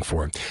you waiting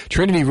for?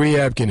 Trinity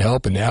Rehab can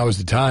help, and now is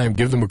the time.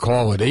 Give them a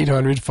call at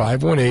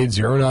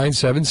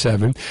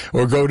 800-518-0977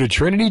 or go to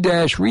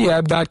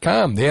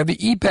trinity-rehab.com. They have the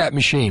EPAP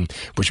machine,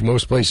 which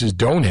most places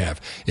don't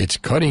have. It's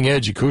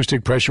cutting-edge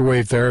acoustic pressure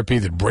wave therapy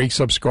that breaks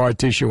up scar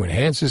tissue,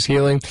 enhances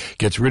healing,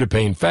 gets rid of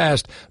pain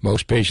fast.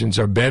 Most patients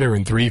are better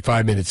in 3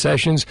 5-minute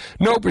sessions.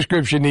 No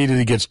prescription needed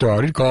to get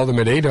started. Call them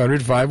at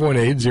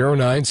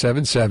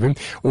 800-518-0977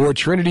 or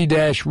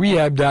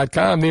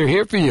trinity-rehab.com. They're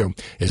here for you.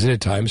 Isn't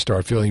it time to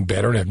start feeling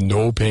better and have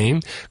no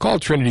pain? Call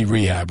Trinity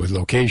Rehab with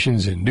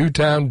locations in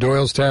Newtown,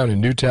 Doylestown, and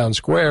Newtown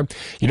Square.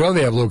 They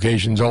have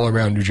locations all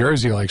around New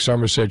Jersey like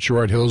Somerset,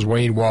 Short Hills,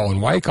 Wayne, Wall,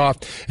 and Wyckoff.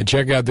 And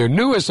check out their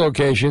newest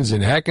locations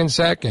in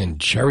Hackensack and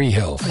Cherry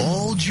Hill.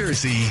 All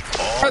Jersey.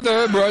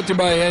 Further brought to you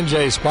by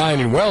NJ Spine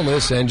and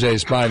Wellness. NJ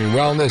Spine and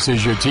Wellness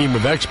is your team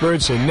of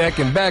experts in neck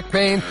and back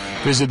pain.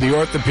 Visit the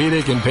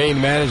orthopedic and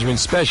pain management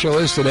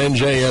specialist at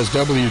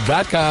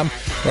njsw.com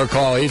or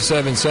call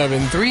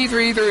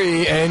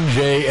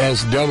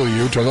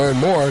 877-333-NJSW to learn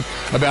more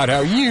about how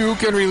you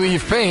can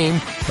relieve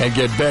pain and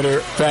get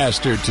better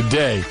faster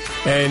today.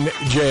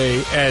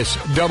 NJSW.com.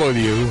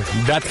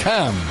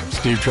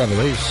 Steve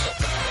Trevelise.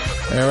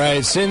 All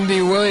right,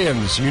 Cindy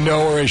Williams. You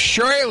know her as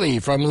Shirley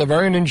from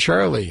Laverne and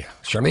Shirley.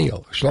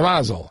 Shamil,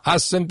 Schlemazel,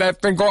 Hassan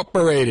Beth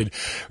Incorporated.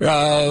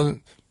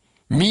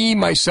 Me,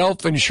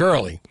 Myself, and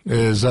Shirley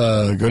is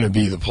going to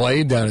be the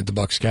play down at the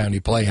Bucks County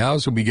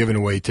Playhouse. We'll be giving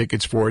away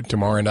tickets for it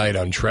tomorrow night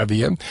on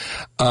Trivia,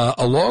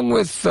 along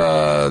with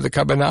the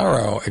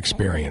Cabanaro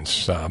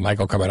Experience.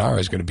 Michael Cabanaro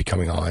is going to be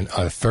coming on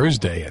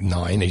Thursday at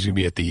 9. He's going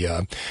to be at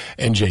the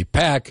NJ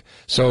Pack.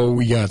 So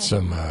we got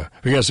some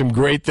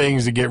great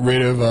things to get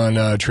rid of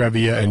on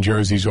Trivia and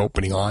Jersey's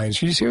opening lines.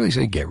 Should you really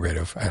say get rid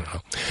of? I don't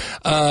know.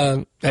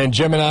 And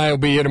Gemini will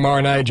be here tomorrow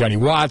night. Johnny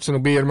Watson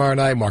will be here tomorrow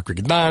night. Mark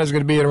Riccadonna is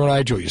going to be here tomorrow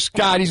night. Julia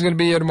Scotty's going to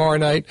be here tomorrow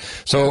night.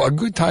 So a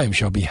good time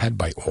shall be had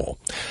by all.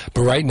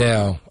 But right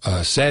now,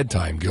 sad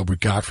time. Gilbert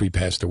Gottfried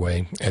passed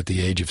away at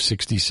the age of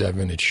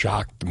 67. It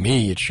shocked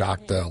me. It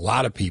shocked a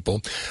lot of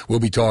people. We'll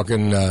be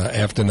talking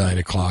after 9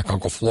 o'clock.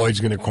 Uncle Floyd's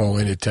going to call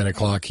in at 10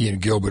 o'clock. He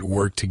and Gilbert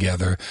worked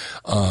together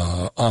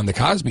on The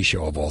Cosby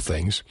Show, of all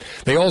things.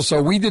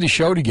 We did a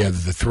show together,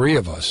 the three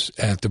of us,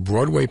 at the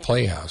Broadway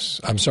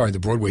the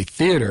Broadway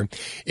Theater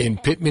in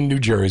Pitman, New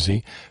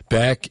Jersey,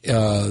 back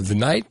the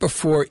night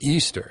before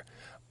Easter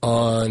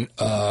on,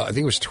 I think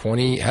it was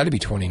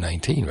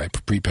 2019,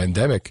 right,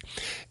 pre-pandemic.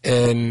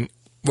 And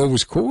what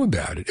was cool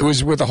about it, it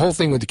was with the whole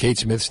thing with the Kate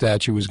Smith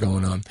statue was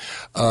going on.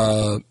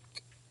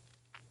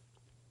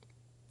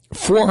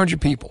 400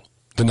 people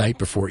the night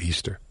before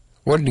Easter.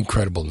 What an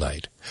incredible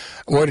night.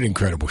 What an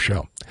incredible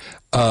show.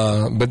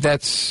 But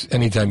that's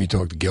anytime you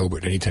talk to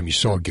Gilbert, anytime you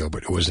saw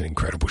Gilbert, it was an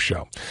incredible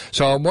show.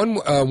 So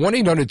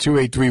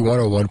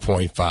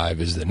 1-800-283-101.5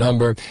 is the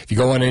number. If you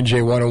go on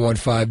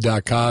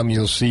NJ1015.com,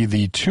 you'll see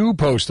the 2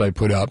 posts I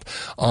put up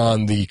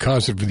on the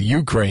concert for the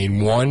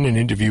Ukraine. One, an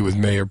interview with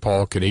Mayor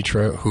Paul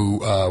Kanitra, who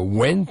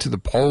went to the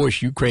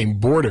Polish-Ukraine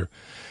border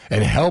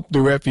and helped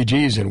the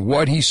refugees, and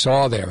what he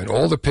saw there and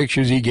all the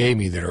pictures he gave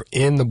me that are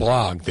in the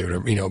blog that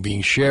are,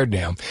 being shared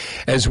now,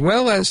 as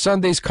well as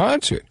Sunday's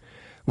concert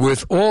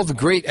with all the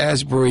great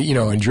Asbury,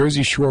 and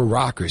Jersey Shore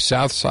rockers,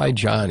 Southside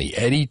Johnny,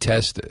 Eddie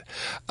Testa,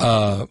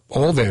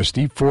 all there,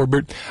 Steve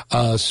Forbert,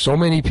 so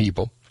many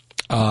people,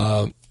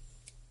 Bobby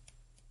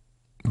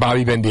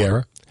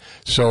Bandera.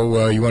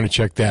 So you want to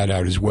check that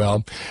out as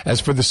well.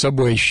 As for the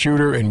subway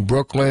shooter in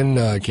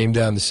Brooklyn, came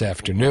down this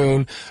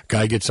afternoon.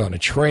 Guy gets on a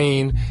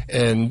train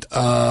and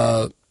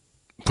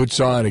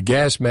puts on a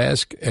gas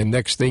mask, and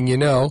next thing you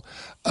know,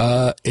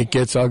 it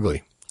gets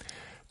ugly.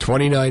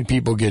 29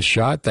 people get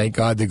shot. Thank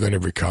God they're going to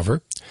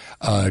recover.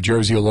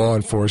 Jersey law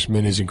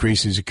enforcement is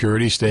increasing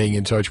security, staying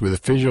in touch with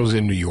officials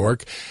in New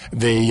York.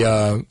 They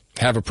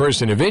have a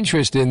person of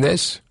interest in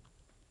this.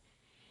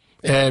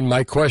 And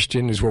my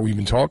question is what we've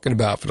been talking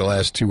about for the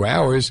last 2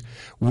 hours.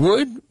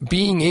 Would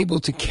being able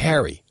to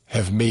carry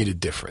have made a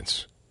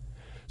difference?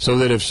 So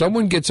that if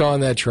someone gets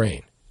on that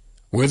train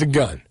with a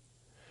gun,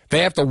 they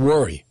have to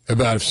worry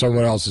about if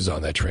someone else is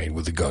on that train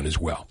with a gun as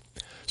well.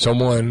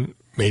 Someone,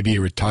 maybe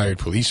a retired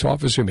police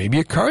officer, maybe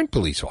a current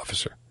police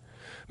officer,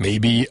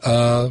 maybe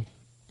a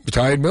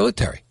retired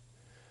military,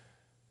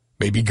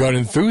 maybe gun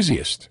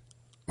enthusiast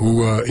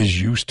who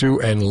is used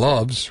to and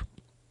loves,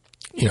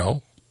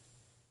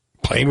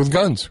 playing with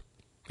guns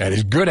and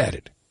is good at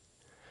it.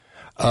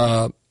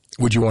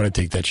 Would you want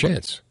to take that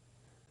chance?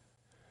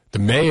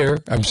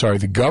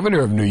 The governor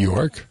of New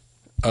York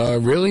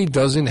really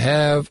doesn't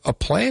have a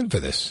plan for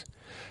this.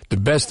 The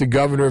best the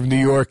governor of New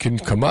York can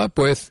come up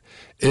with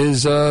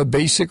is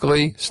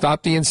basically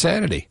stop the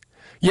insanity.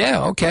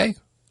 Yeah, okay,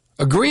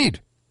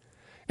 agreed.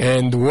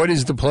 And what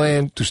is the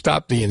plan to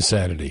stop the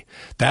insanity?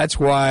 That's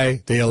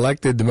why they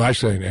elected the mayor.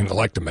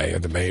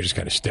 The mayor just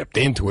kind of stepped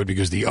into it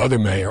because the other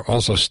mayor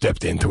also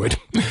stepped into it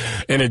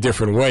in a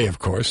different way, of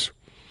course.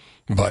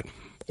 But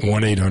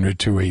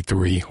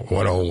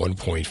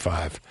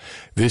 1-800-283-101.5.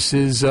 This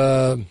is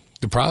the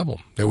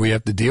problem that we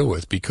have to deal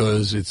with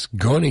because it's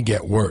going to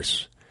get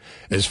worse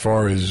as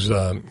far as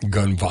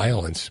gun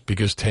violence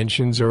because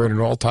tensions are at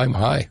an all-time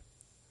high.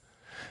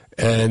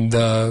 And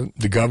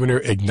the governor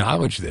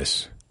acknowledged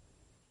this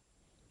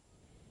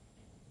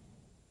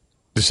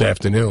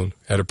afternoon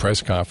at a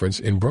press conference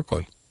in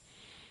Brooklyn.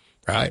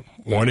 All right,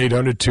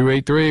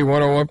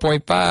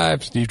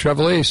 1-800-283-101.5. Steve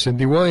Trevelise,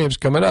 Cindy Williams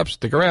coming up.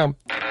 Stick around.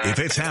 If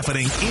it's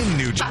happening in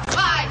New Jersey.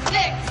 5, 6,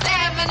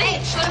 7,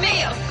 8,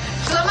 Schlemiel,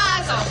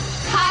 Schlemazel,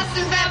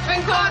 Hassenbeff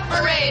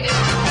Incorporated.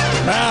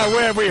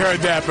 Where have we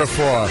heard that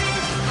before?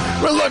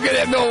 We're looking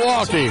at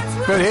Milwaukee,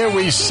 but here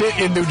we sit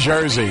in New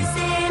Jersey.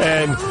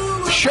 And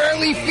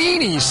Shirley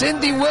Feeney,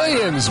 Cindy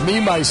Williams, me,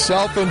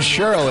 myself, and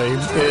Shirley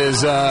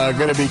is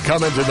going to be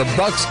coming to the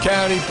Bucks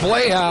County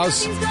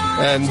Playhouse,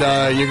 and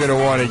you're going to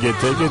want to get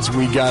tickets.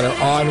 We got her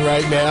on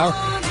right now.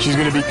 She's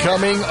going to be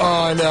coming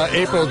on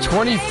April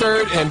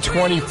 23rd and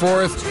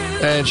 24th,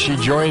 and she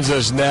joins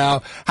us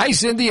now. Hi,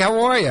 Cindy.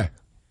 How are you?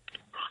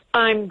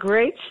 I'm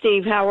great,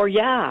 Steve. How are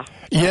ya?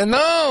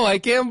 I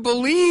can't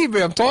believe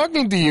it. I'm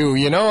talking to you.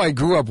 I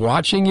grew up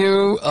watching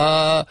you.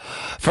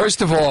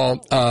 First of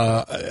all,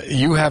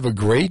 you have a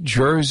great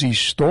Jersey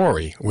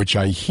story, which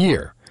I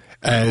hear.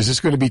 Is this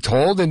going to be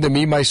told in the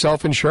Me,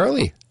 Myself, and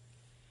Shirley?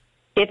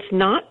 It's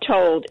not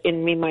told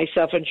in Me,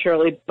 Myself, and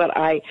Shirley, but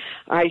I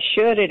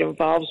should. It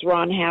involves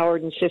Ron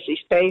Howard and Sissy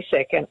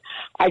Spacek, and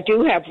I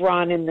do have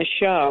Ron in the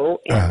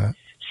show. And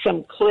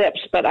some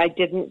clips, but I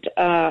don't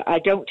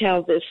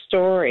tell this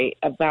story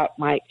about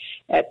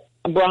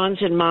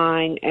Ron's and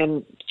mine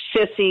and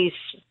Sissy's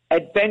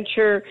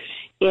adventure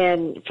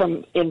in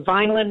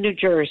Vineland, New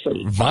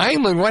Jersey.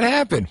 Vineland? What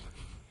happened?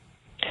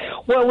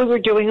 Well, we were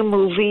doing a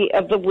movie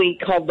of the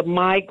week called The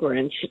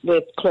Migrants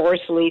with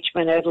Cloris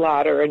Leachman, Ed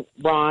Lauder, and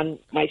Ron,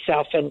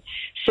 myself, and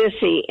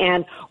Sissy.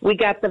 And we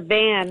got the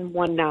van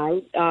one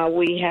night.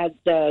 We had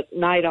the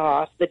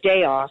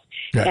day off.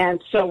 Yeah. And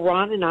so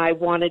Ron and I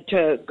wanted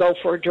to go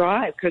for a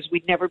drive because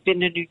we'd never been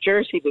to New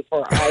Jersey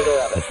before, either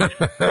of us.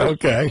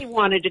 Okay. Sissy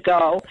wanted to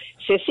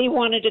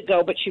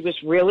go, but she was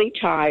really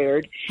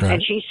tired. Right.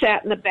 And she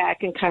sat in the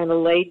back and kind of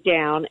laid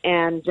down.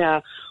 And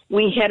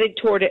we headed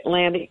toward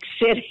Atlantic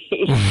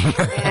City,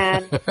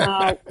 and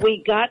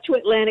we got to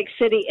Atlantic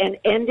City and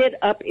ended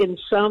up in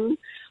some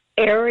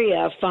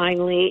area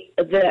finally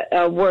where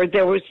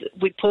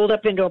we pulled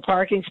up into a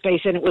parking space,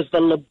 and it was the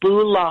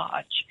Lebu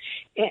Lodge.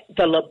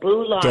 The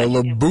Lebu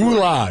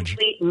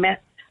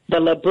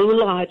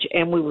Lodge,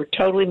 and we were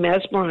totally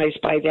mesmerized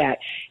by that.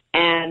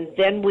 And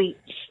then we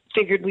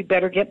figured we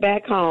better get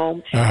back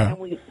home, and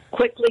we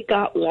quickly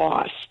got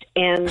lost.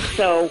 And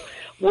so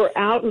we're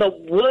out in the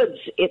woods,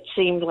 it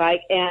seemed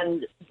like,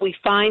 and we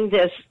find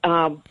this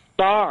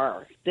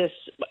bar, this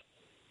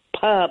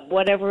pub,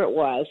 whatever it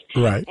was.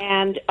 Right.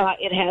 And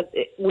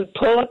we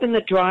pull up in the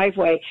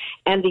driveway,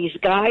 and these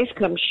guys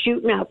come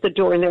shooting out the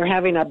door, and they're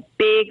having a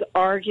big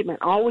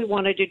argument. All we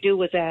wanted to do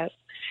was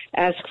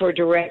ask for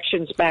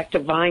directions back to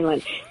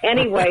Vineland.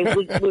 Anyway,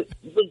 we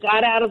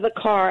got out of the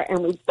car,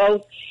 and we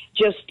both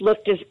just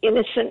looked as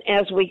innocent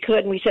as we could,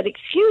 and we said,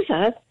 "Excuse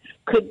us,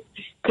 could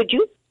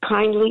you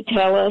kindly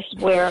tell us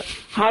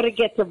how to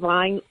get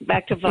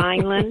back to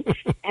Vineland?"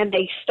 And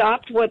they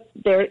stopped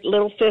their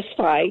little fist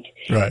fight,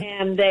 right.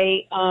 And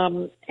they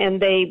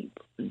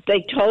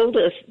told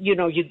us,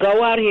 you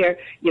go out here,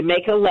 you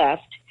make a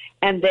left,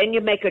 and then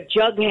you make a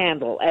jug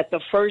handle at the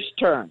first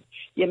turn.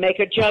 You make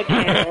a jug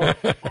handle,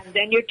 and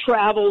then you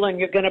travel, and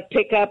you're going to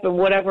pick up in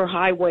whatever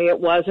highway it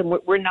was, and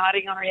we're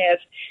nodding our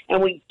heads,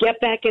 and we get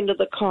back into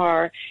the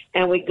car,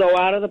 and we go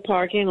out of the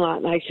parking lot,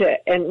 and I said,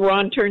 and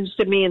Ron turns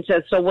to me and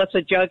says, so what's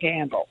a jug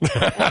handle?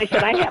 And I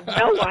said, I have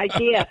no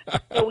idea.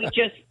 So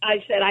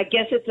I said, I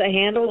guess it's a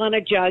handle on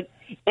a jug.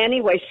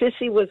 Anyway,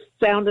 Sissy was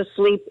sound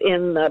asleep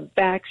in the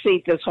back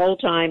seat this whole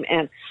time,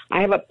 and I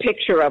have a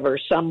picture of her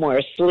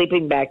somewhere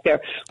sleeping back there.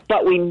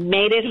 But we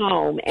made it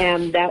home,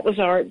 and that was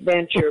our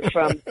adventure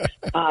from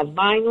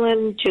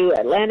Vineland to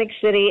Atlantic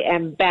City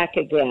and back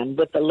again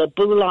with the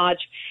Lebu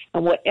Lodge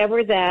and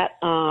whatever that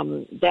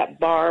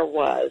bar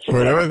was.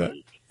 Whatever that,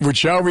 which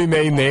shall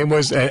remain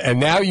nameless,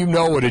 and now you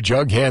know what a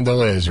jug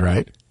handle is,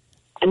 right?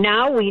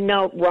 Now we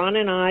know, Ron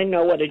and I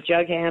know what a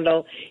jug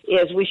handle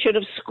is. We should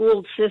have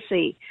schooled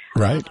Sissy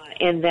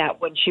in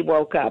that when she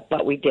woke up,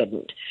 but we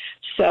didn't.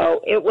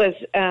 So it was,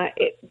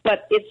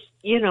 but it's,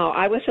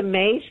 I was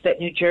amazed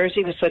that New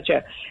Jersey was such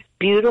a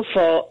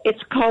beautiful,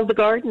 it's called the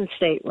Garden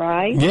State,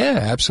 right? Yeah,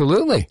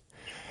 absolutely.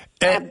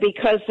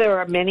 Because there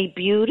are many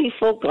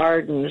beautiful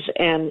gardens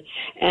and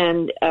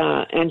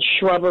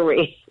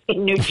shrubbery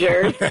in New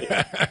Jersey.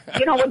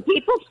 When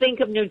people think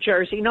of New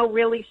Jersey,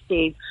 really,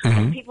 Steve,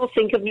 when people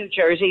think of New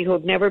Jersey who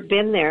have never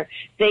been there,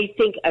 they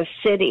think a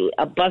city,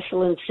 a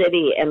bustling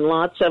city, and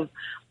lots of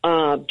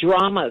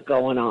drama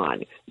going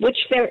on, which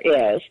there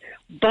is,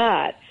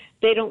 but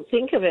they don't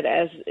think of it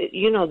as,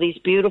 these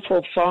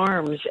beautiful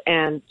farms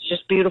and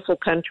just beautiful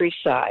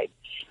countryside.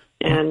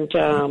 And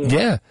a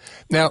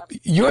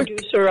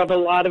producer of a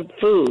lot of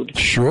food.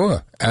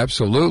 Sure,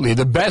 absolutely.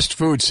 The best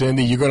food,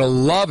 Cindy, you're going to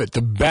love it.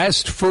 The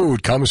best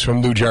food comes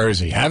from New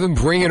Jersey. Have them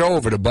bring it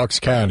over to Bucks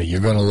County.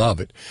 You're going to love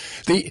it.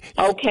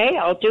 Okay,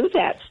 I'll do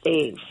that,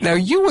 Steve. Now,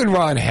 you and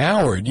Ron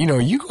Howard,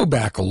 you go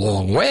back a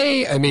long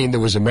way. I mean, there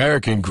was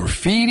American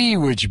Graffiti,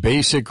 which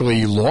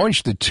basically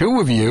launched the two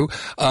of you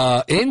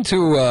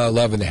into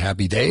Love and the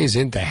Happy Days,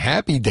 into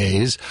Happy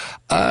Days.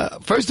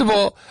 First of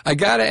all, I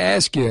got to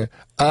ask you,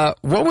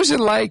 what was it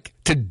like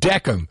to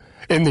deck them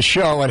in the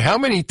show, and how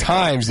many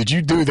times did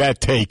you do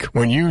that take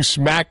when you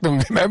smacked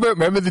them?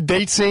 Remember the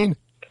date scene?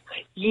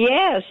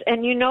 Yes,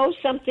 and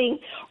something,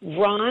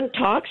 Ron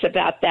talks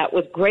about that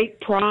with great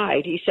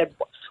pride. He said,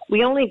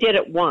 we only did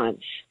it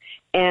once,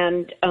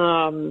 and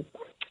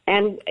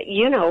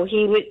he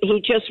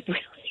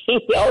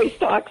always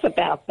talks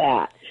about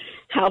that,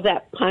 how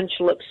that punch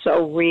looks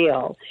so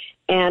real.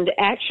 And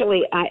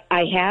actually,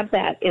 I have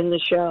that in the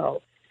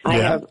show. I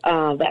have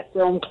that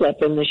film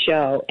clip in the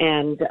show,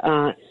 and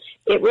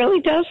it really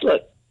does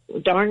look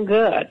darn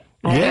good.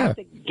 I have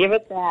to give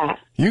it that.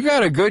 You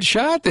got a good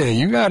shot there.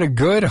 You got a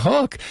good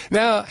hook.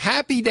 Now,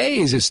 Happy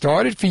Days, it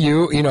started for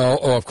you,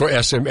 of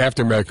course,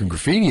 after American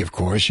Graffiti, of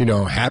course,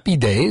 Happy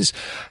Days.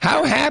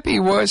 How happy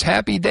was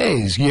Happy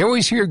Days? You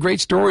always hear great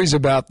stories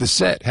about the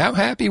set. How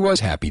happy was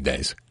Happy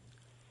Days?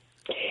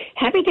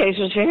 Happy Days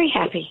was very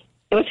happy.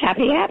 It was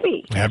happy.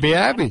 Happy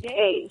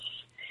Days.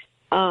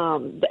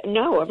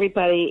 No,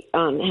 everybody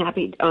on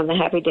the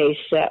Happy Days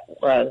set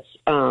was,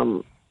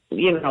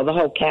 the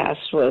whole cast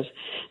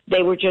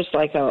they were just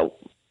like a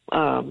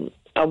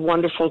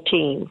wonderful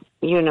team,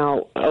 a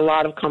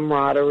lot of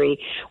camaraderie.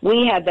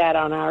 We had that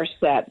on our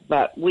set,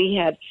 but we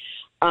had,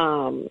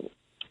 Penny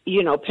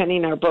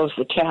and I are both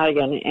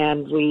Italian,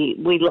 and we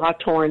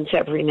locked horns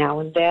every now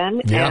and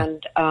then.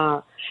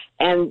 Yeah.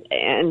 And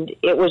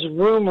it was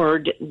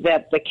rumored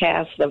that the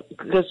cast,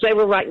 because they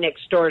were right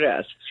next door to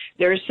us,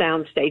 their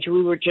soundstage,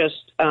 we were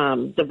just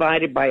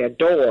divided by a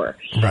door,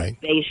 right,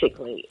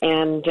 basically.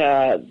 And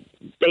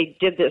they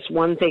did this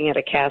one thing at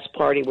a cast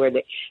party where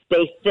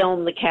they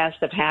filmed the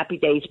cast of Happy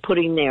Days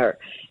putting their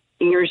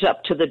ears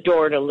up to the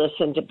door to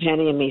listen to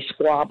Penny and me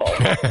squabble.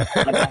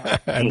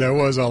 And there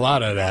was a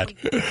lot of that.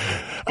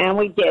 And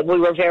we did. We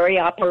were very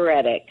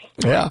operatic.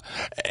 Yeah.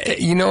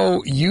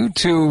 You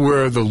two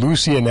were the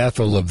Lucy and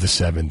Ethel of the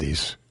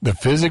 70s. The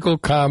physical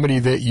comedy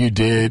that you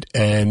did,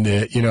 and,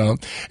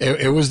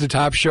 it was the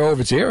top show of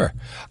its era.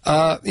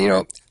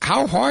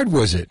 How hard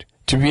was it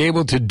to be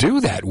able to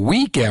do that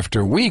week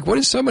after week? What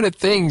are some of the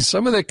things,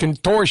 some of the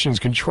contortions,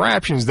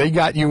 contraptions they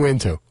got you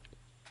into?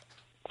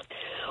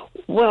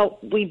 Well,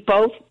 we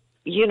both,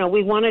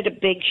 we wanted a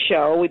big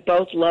show. We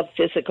both loved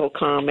physical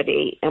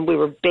comedy, and we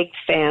were big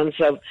fans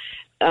of,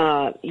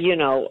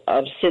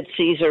 of Sid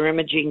Caesar,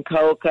 Imogene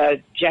Coca,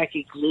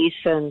 Jackie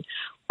Gleason,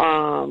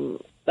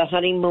 the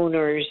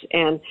Honeymooners,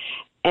 and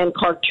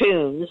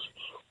cartoons.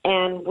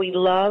 And we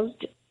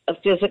loved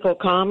physical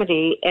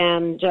comedy,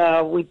 and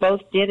we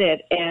both did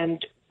it.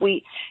 And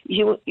we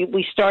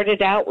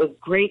started out with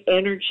great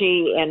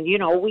energy, and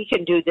we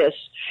can do this.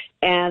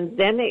 And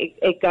then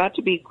it got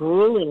to be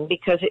grueling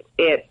because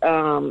it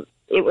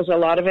was a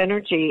lot of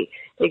energy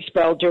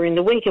expelled during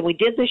the week. And we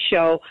did the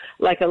show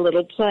like a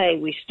little play.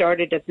 We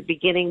started at the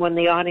beginning when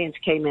the audience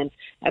came in,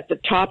 at the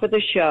top of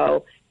the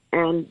show,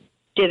 and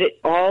did it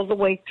all the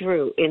way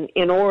through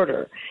in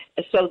order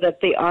so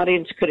that the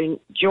audience could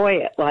enjoy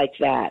it like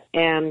that.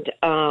 And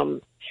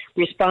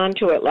respond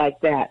to it like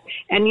that.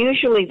 And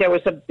usually there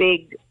was a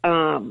big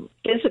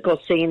physical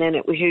scene, and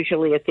it was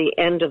usually at the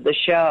end of the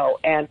show.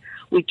 And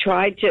we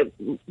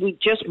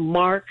just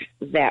mark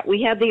that.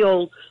 We had the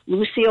old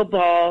Lucille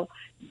Ball,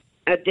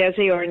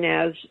 Desi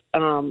Arnaz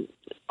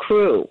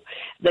crew,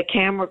 the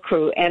camera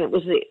crew, and it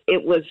was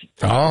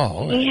Desi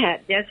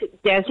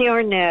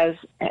Arnaz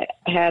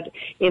had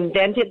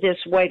invented this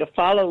way to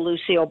follow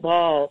Lucille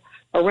Ball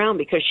around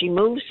because she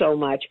moved so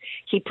much.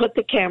 He put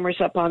the cameras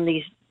up on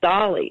these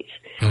dollies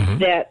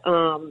that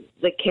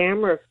the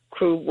camera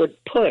crew would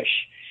push.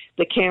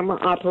 The camera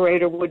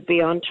operator would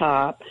be on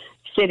top,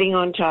 sitting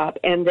on top,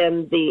 and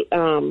then the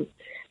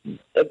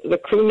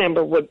crew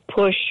member would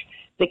push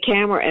the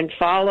camera and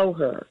follow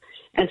her.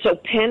 And so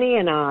Penny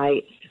and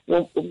I,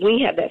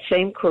 we had that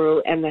same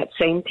crew and that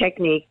same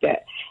technique,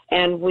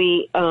 and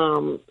we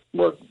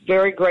were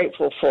very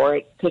grateful for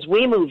it because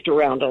we moved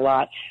around a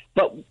lot.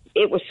 But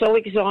it was so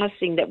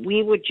exhausting that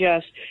we would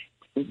just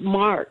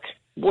mark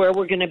where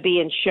we're going to be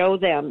and show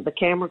them, the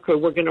camera crew,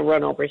 we're going to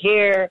run over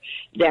here,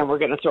 then we're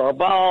going to throw a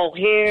ball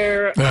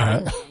here,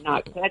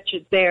 not catch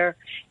it there,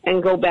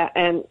 and go back.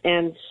 And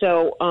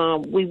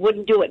so we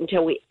wouldn't do it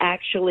until we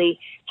actually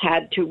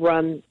had to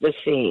run the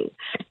scene.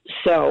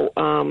 So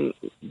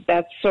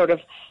that's sort of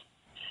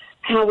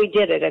how we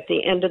did it at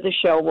the end of the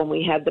show when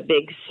we had the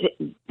big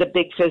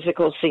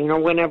physical scene or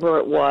whenever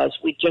it was.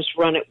 We just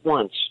run it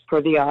once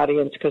for the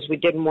audience because we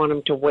didn't want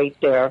them to wait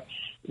there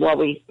while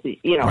we,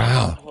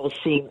 wow. the whole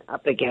scene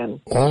up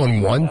again. All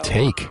in one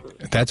take.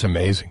 That's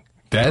amazing.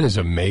 That is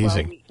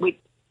amazing. Well,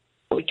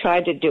 we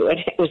tried to do it.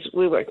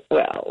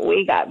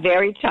 We got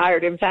very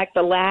tired. In fact,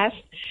 the last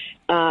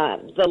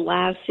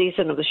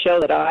season of the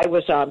show that I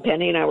was on,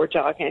 Penny and I were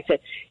talking. I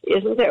said,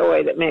 "Isn't there a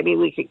way that maybe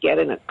we could get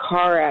in a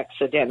car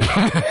accident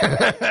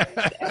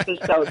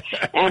episode,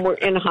 and we're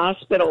in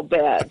hospital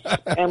beds,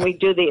 and we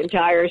do the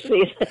entire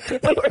season?"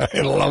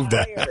 I love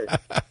that.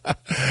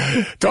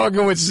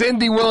 Talking with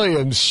Cindy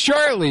Williams,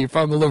 Shirley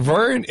from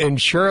Laverne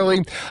and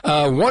Shirley,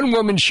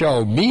 one-woman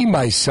show, me,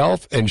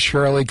 myself, and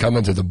Shirley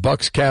coming to the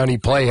Bucks County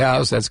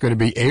Playhouse. That's going to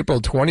be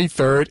April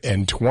 23rd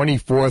and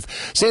 24th.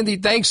 Cindy,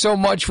 thanks so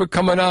much for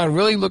coming on.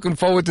 Really looking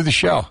forward to the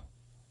show.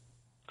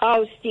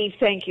 Oh, Steve,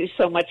 thank you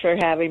so much for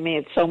having me.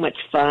 It's so much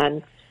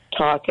fun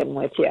talking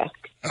with you.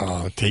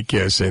 Oh, take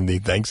care, Cindy.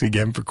 Thanks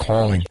again for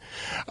calling.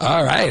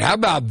 All right, how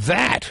about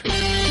that?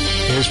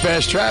 Here's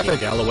fast traffic.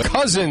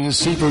 Cousins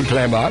Seafood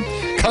Clam Bar.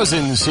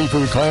 Cousins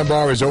Seafood Clam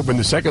Bar has opened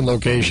the second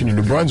location in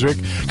New Brunswick.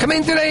 Come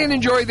in today and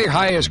enjoy the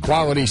highest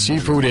quality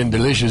seafood and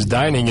delicious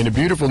dining in a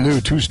beautiful new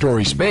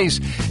 2-story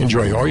space.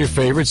 Enjoy all your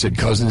favorites at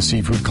Cousins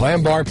Seafood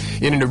Clam Bar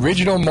in an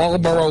original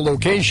Marlboro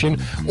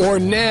location or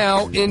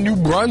now in New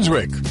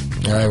Brunswick.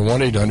 All right,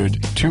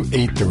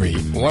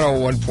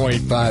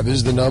 1-800-283-101.5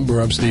 is the number.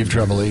 I'm Steve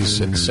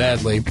Trevelise, and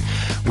sadly,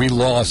 we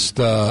lost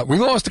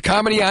a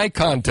comedy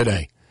icon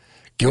today,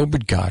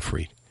 Gilbert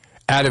Gottfried.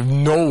 Out of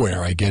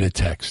nowhere, I get a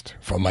text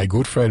from my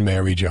good friend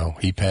Mary Jo.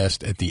 He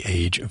passed at the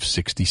age of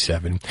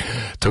 67.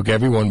 Took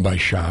everyone by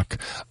shock.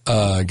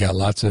 Got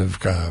lots of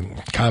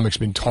comics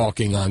been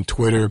talking on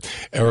Twitter.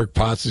 Eric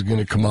Potts is going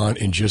to come on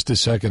in just a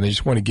second. I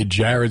just want to get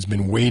Jared's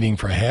been waiting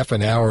for half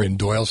an hour in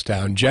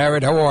Doylestown.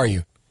 Jared, how are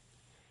you?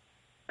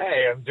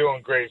 Hey, I'm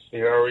doing great,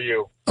 Steve. How are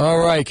you? All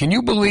right. Can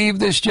you believe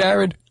this,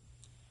 Jared?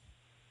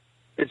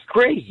 It's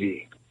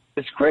crazy.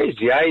 It's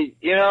crazy.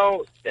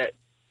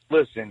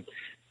 Listen,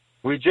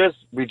 we just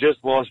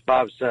lost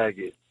Bob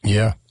Saget.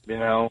 Yeah.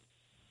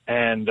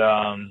 And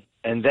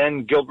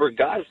then Gilbert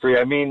Gottfried.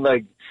 I mean,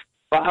 like,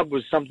 Bob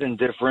was something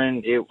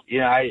different.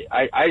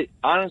 I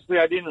honestly,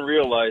 I didn't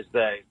realize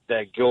that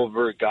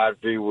Gilbert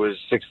Gottfried was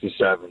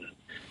 67.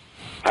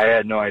 I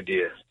had no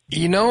idea.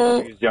 He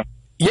was young.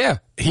 Yeah,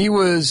 he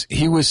was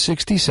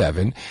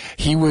 67.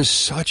 He was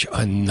such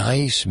a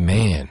nice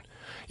man.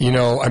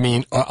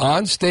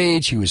 On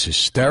stage, he was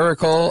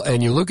hysterical,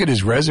 and you look at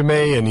his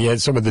resume, and he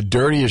had some of the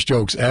dirtiest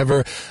jokes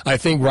ever. I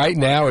think right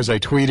now, as I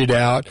tweeted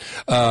out,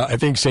 I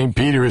think St.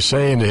 Peter is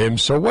saying to him,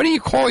 "So what do you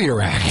call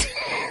your act?"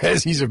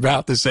 As he's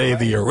about to say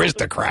the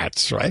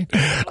aristocrats, right?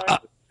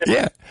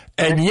 Yeah,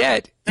 and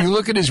yet, you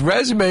look at his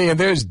resume, and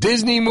there's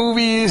Disney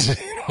movies, and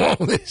all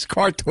these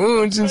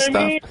cartoons and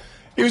stuff.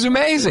 He was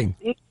amazing.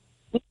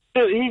 He's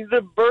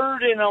the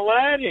bird in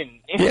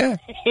Aladdin. Yeah.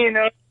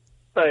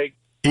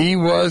 He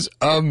was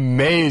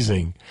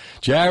amazing.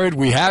 Jared,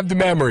 we have the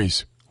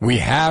memories. We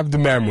have the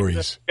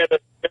memories. He had a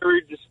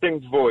very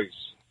distinct voice.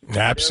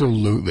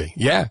 Absolutely.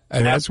 Yeah,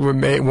 and that's what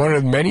one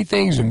of the many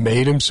things that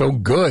made him so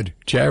good.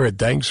 Jared,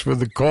 thanks for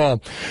the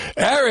call.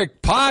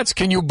 Eric Potts,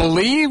 can you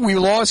believe we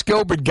lost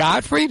Gilbert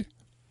Gottfried?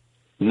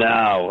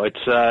 No,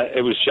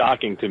 it was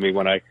shocking to me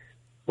when I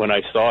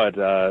saw it.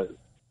 I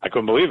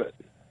couldn't believe it.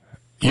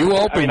 You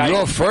opened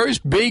your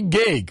first big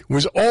gig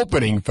was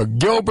opening for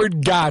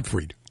Gilbert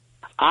Gottfried.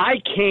 I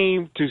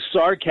came to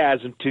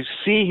Sarcasm to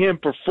see him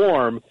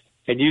perform,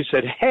 and you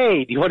said,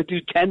 "Hey, do you want to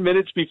do 10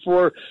 minutes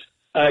before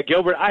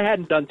Gilbert?" I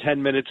hadn't done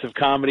 10 minutes of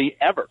comedy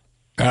ever,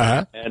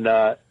 uh-huh. and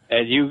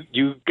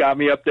you got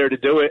me up there to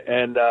do it,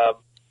 and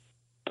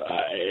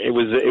it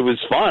was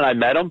fun. I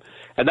met him,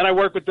 and then I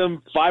worked with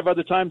him 5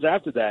 other times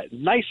after that.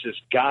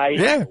 Nicest guy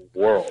in the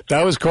world.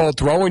 That was called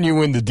throwing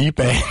you in the deep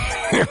end.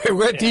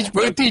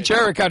 We'll teach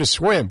Eric how to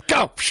swim.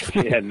 Go.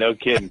 Yeah, no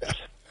kidding.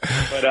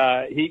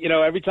 But he,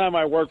 every time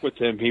I worked with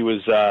him, he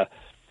was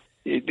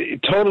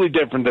totally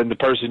different than the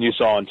person you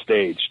saw on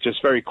stage.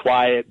 Just very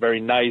quiet,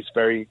 very nice,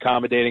 very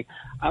accommodating.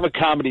 I'm a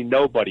comedy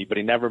nobody, but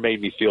he never made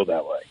me feel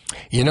that way.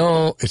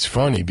 It's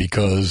funny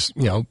because,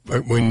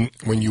 when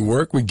you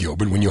work with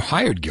Gilbert, when you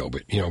hired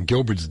Gilbert,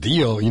 Gilbert's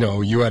deal,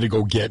 you had to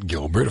go get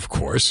Gilbert, of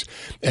course.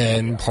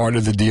 And part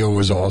of the deal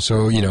was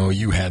also,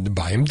 you had to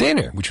buy him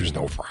dinner, which was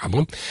no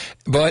problem.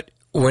 But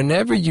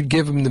whenever you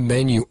give him the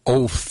menu,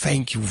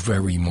 thank you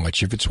very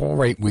much. If it's all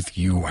right with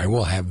you, I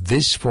will have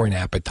this for an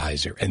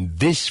appetizer and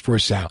this for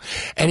salad.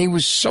 And he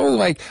was so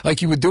like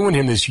you were doing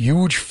him this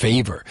huge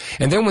favor.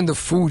 And then when the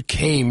food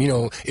came,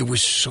 it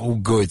was so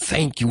good.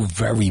 Thank you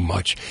very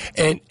much.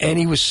 And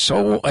he was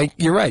so,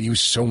 you're right, he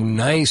was so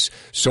nice,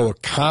 so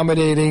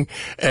accommodating,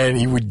 and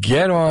he would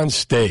get on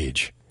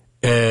stage.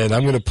 And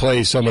I'm going to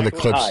play some of the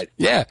clips. Hyde.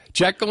 Yeah,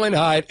 Jekyll and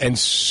Hyde, and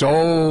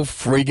so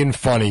friggin'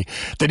 funny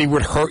that he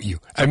would hurt you.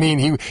 I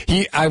mean,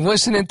 I'm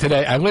listening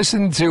today. I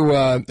listened to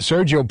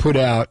Sergio put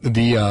out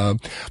the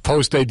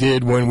post they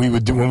did when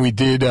we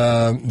did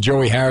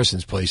Joey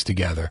Harrison's place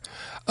together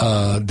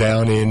down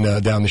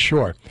the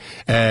shore,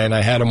 and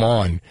I had him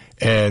on.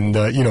 And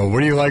what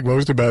do you like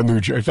most about New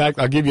Jersey? In fact,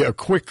 I'll give you a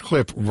quick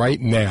clip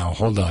right now.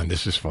 Hold on,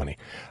 this is funny.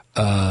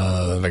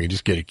 If I can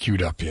just get it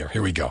queued up here.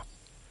 Here we go.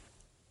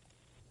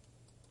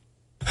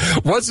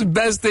 What's the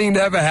best thing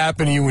to ever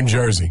happen to you in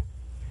Jersey?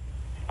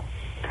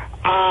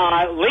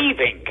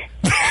 Leaving.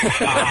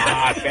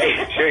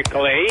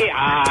 Basically,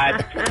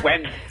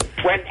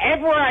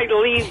 whenever I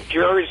leave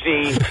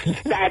Jersey,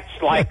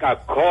 that's like a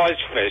cause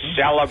for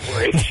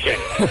celebration.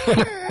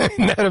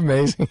 Isn't that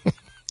amazing?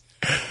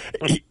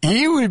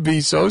 He would be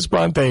so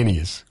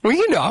spontaneous. Well,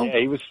 Yeah,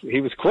 he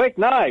was quick.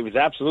 No, he was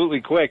absolutely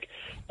quick.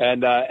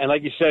 And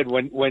like you said,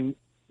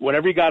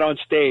 whenever he got on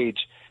stage,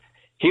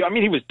 he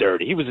was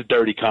dirty. He was a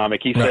dirty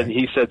comic. He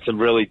said some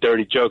really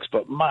dirty jokes,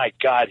 but my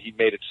God, he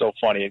made it so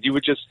funny. And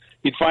you'd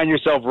find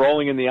yourself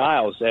rolling in the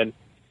aisles. And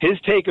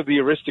his take of the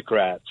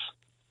Aristocrats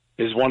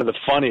is one of the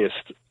funniest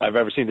I've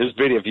ever seen. This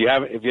video, if you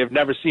have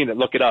never seen it,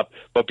 look it up.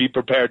 But be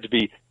prepared to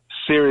be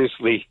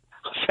seriously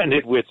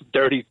offended with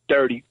dirty,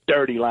 dirty,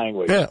 dirty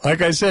language. Yeah,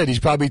 like I said, he's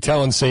probably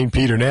telling St.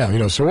 Peter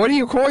now. So what do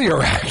you call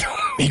your act?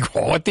 We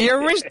call it the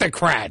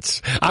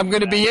Aristocrats. I'm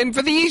going to be in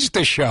for the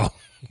Easter show.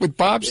 With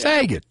Bob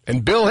Saget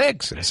and Bill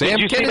Hicks and Sam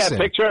Kinison. Did you see that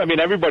picture? I mean,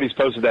 everybody's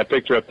posted that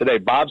picture up today.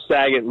 Bob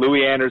Saget,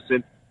 Louis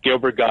Anderson,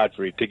 Gilbert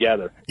Gottfried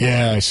together.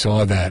 Yeah, I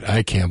saw that.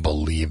 I can't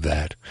believe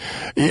that.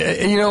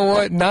 You know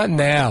what? Not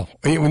now.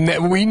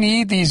 We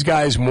need these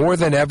guys more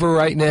than ever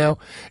right now.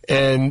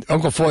 And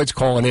Uncle Floyd's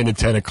calling in at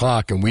 10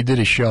 o'clock, and we did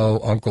a show,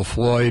 Uncle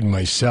Floyd,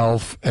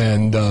 myself,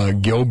 and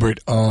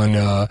Gilbert on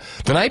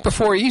the night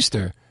before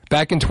Easter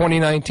back in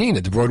 2019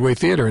 at the Broadway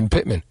Theater in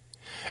Pittman.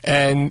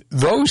 And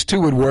those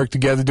two would work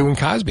together doing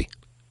Cosby.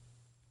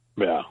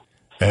 Yeah.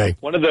 Hey.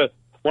 One of the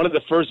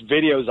first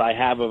videos I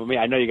have of me,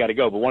 I know you got to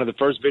go, but one of the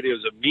first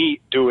videos of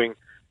me doing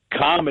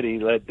comedy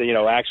that,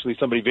 actually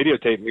somebody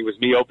videotaped me was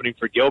me opening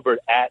for Gilbert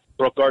at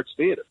Brook Arts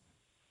Theater.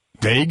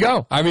 There you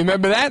go. I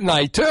remember that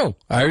night, too.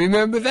 All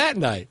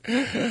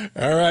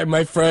right,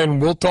 my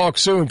friend. We'll talk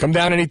soon. Come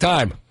down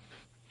anytime.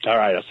 All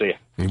right, I'll see you.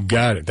 You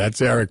got it.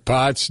 That's Eric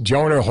Potts.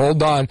 Jonah,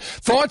 hold on.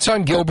 Thoughts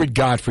on Gilbert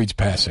Gottfried's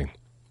passing?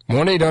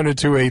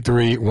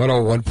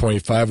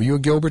 1-800-283-101.5. Are you a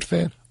Gilbert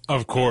fan?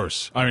 Of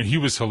course. I mean, he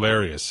was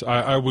hilarious.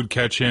 I would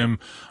catch him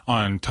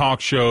on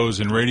talk shows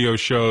and radio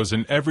shows,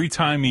 and every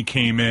time he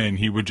came in,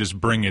 he would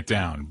just bring it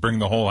down, bring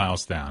the whole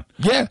house down.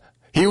 Yeah.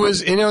 He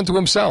was in unto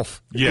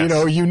himself. Yes.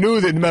 You knew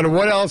that no matter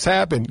what else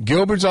happened,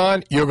 Gilbert's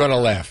on, you're going to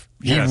laugh.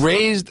 Yes. He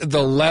raised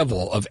the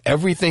level of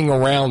everything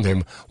around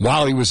him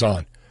while he was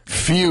on.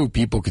 Few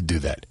people could do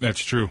that.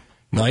 That's true.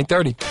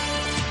 9:30.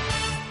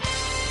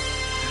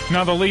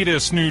 Now the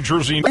latest New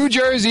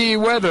Jersey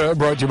weather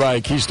brought to you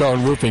by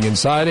Keystone Roofing and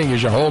Siding.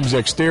 Is your home's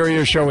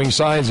exterior showing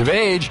signs of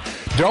age?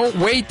 Don't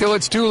wait till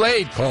it's too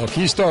late. Call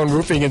Keystone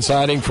Roofing and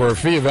Siding for a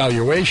free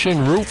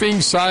evaluation, roofing,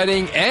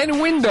 siding,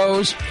 and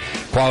windows.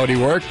 Quality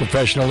work,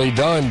 professionally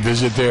done.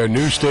 Visit their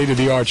new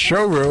state-of-the-art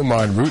showroom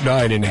on Route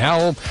 9 in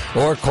Howell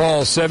or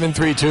call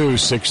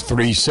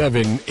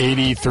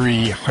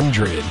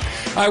 732-637-8300.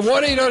 I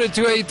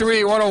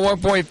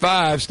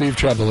 1-800-283-101.5. Steve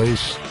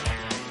Trevelise.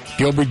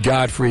 Gilbert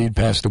Gottfried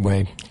passed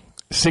away,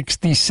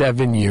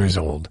 67 years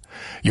old.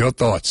 Your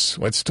thoughts?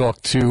 Let's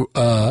talk to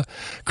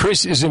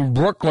Chris is in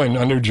Brooklyn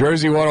on New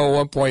Jersey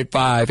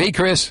 101.5. Hey,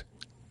 Chris.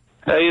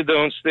 How you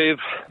doing, Steve?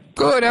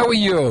 Good. How are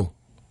you?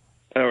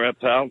 All right,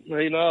 pal.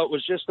 It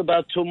was just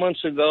about 2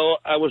 months ago.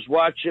 I was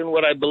watching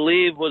what I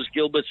believe was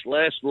Gilbert's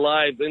last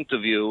live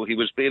interview. He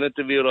was being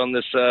interviewed on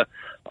this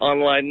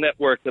online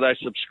network that I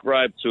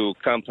subscribe to,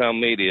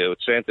 Compound Media.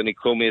 It's Anthony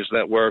Cumia's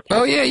network.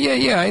 Oh,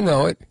 yeah. I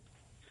know it.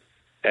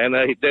 And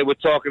they were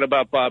talking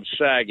about Bob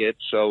Saget,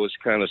 so it was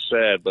kind of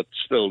sad, but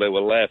still they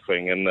were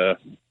laughing. And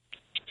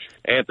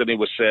Anthony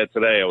was sad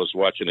today. I was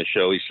watching a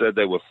show. He said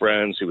they were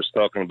friends. He was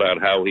talking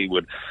about how he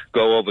would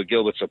go over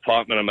Gilbert's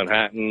apartment in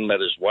Manhattan, met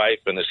his wife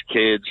and his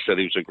kids, said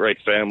he was a great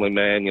family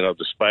man,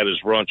 despite his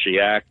raunchy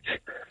act.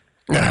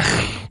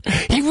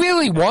 He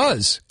really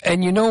was.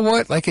 And you know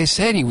what? Like I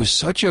said, he was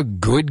such a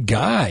good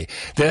guy.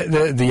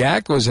 The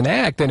act was an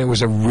act, and it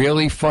was a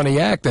really funny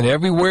act. And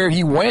everywhere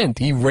he went,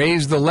 he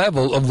raised the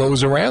level of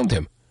those around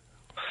him.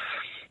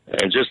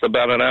 And just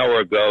about an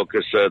hour ago,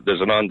 because there's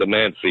an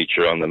on-demand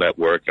feature on the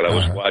network, and I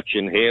was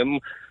watching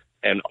him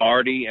and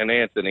Artie and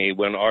Anthony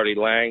when Artie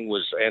Lang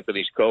was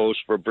Anthony's co-host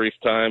for a brief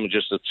time,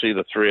 just to see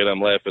the three of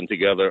them laughing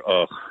together.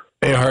 Oh.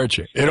 It'll hurt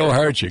you. It'll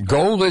hurt you.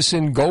 Go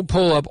listen. Go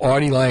pull up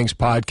Artie Lang's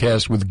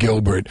podcast with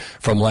Gilbert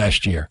from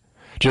last year.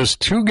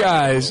 Just two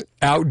guys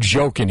out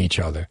joking each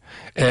other,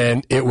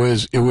 and it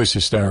was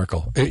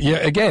hysterical.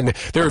 Again,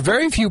 there are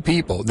very few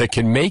people that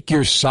can make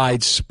your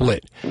side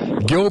split.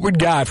 Gilbert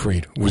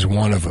Gottfried was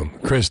one of them.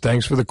 Chris,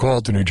 thanks for the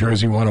call to New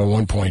Jersey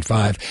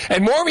 101.5.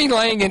 And Maureen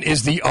Langan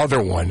is the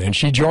other one, and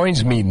she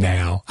joins me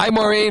now. Hi,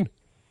 Maureen.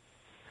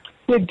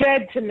 You're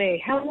dead to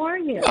me. How are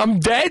you? I'm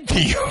dead to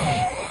you.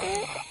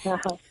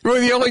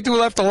 We're the only two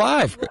left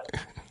alive.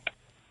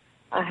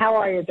 How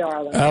are you,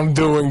 darling? I'm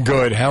doing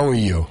good. How are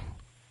you?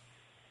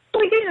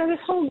 Well, this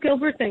whole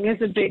Gilbert thing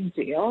is a big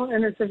deal,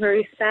 and it's a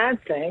very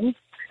sad thing.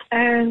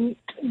 And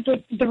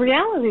the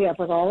reality of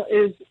it all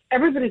is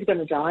everybody's going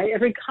to die.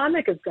 Every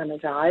comic is going to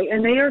die,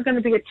 and they are going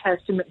to be a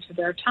testament to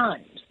their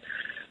times.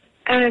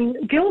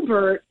 And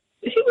Gilbert,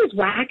 he was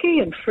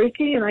wacky and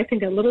freaky, and I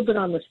think a little bit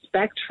on the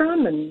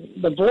spectrum and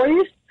the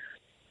voice.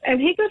 And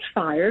he got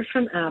fired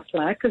from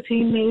Aflac because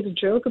he made a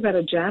joke about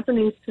a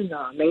Japanese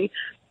tsunami.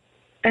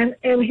 And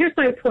here's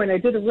my point. I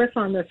did a riff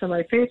on this on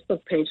my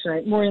Facebook page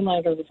tonight. Maureen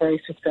Langan is a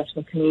very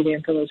successful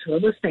comedian for those who are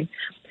listening.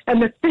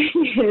 And the thing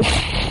is...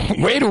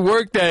 Way to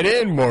work that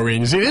in,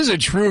 Maureen. See, this is a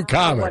true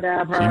comic.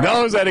 Whatever. She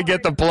knows how to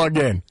get the plug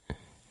in.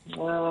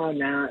 Oh,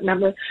 no.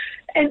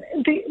 And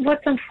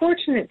what's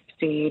unfortunate,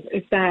 Steve,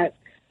 is that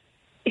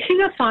he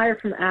got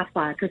fired from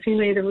Aflac because he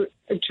made a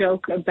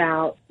joke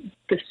about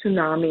the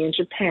tsunami in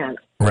Japan.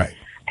 Right.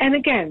 And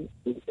again,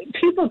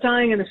 people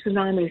dying in a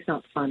tsunami is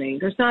not funny.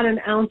 There's not an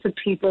ounce of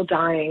people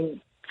dying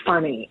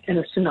funny in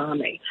a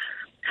tsunami.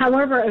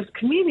 However, as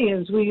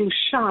comedians, we use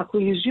shock,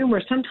 we use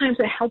humor. Sometimes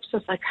it helps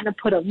us kind of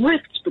put a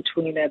rift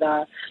between it,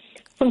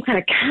 some kind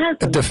of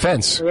chasm. A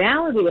defense. The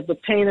reality of the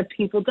pain of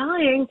people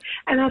dying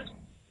and us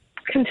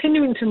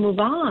continuing to move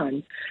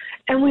on.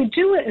 And we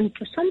do it, and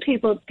for some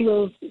people, it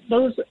feels,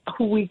 those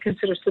who we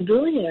consider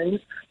civilians,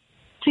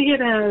 see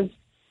it as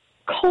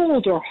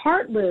cold or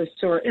heartless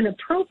or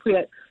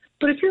inappropriate.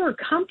 But if you're a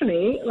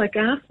company like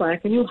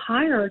Aflac and you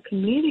hire a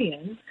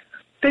comedian,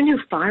 then you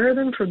fire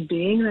them for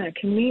being that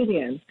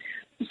comedian.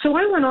 So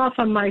I went off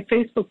on my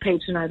Facebook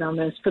page tonight on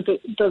this, but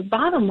the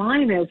bottom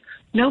line is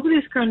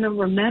nobody's going to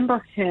remember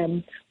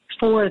him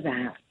for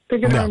that. They're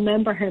going to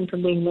remember him for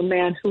being the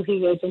man who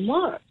he is and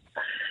was.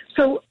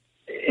 So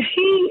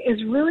he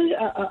is really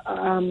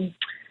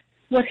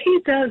what he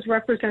does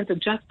represents a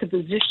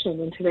juxtaposition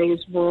in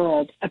today's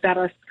world about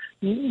us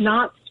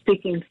not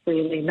speaking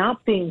freely,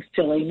 not being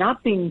silly,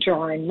 not being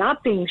jarring,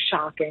 not being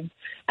shocking.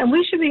 And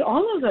we should be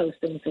all of those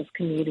things as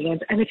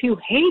comedians. And if you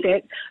hate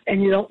it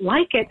and you don't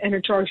like it and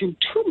it drives you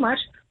too much,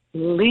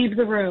 leave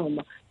the room.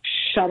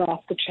 Shut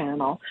off the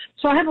channel.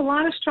 So I have a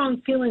lot of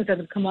strong feelings that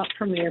have come up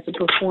for me as a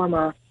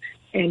performer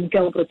in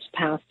Gilbert's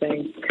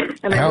passing.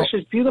 And I wish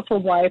his beautiful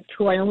wife,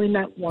 who I only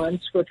met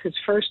once, with his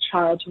first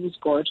child, who was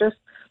gorgeous,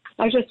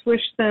 I just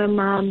wish them,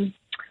 I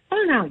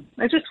don't know,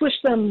 I just wish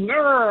them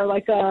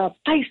like a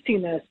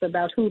feistiness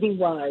about who he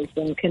was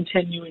and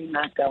continuing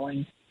that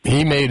going.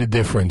 He made a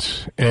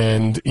difference.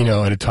 And,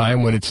 at a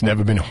time when it's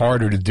never been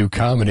harder to do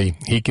comedy,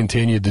 he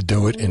continued to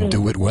do it and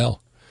do it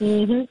well.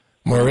 Mm-hmm.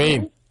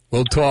 Maureen,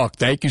 we'll talk.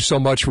 Thank you so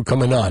much for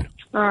coming on.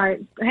 All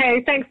right.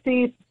 Hey, thanks,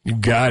 Steve. You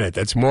got it.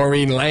 That's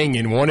Maureen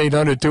Langan,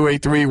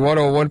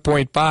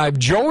 1-800-283-101.5.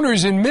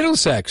 Joner's in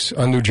Middlesex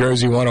on New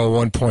Jersey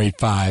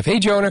 101.5. Hey,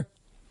 Joner.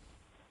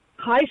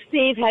 Hi,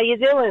 Steve. How you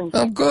doing?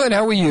 I'm good.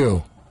 How are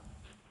you?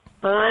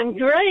 I'm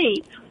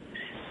great.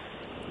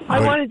 I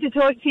wanted to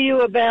talk to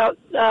you about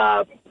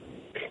the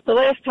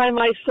last time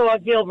I saw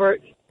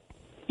Gilbert.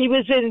 He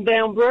was in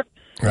Boundbrook,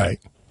 right,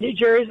 New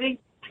Jersey,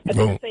 at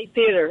the State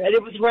Theater, and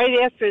it was right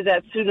after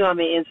that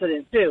tsunami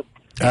incident, too.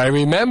 I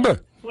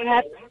remember. What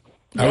happened?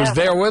 I was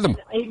there with him.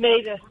 He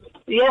made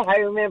I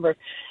remember.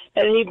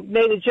 And he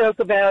made a joke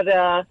about,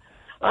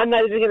 I'm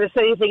not even going to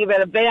say anything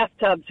about a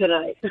bathtub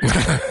tonight.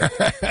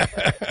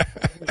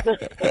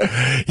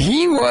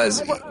 He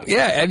was,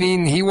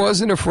 he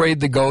wasn't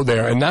afraid to go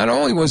there. And not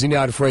only was he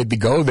not afraid to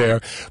go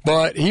there,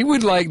 but he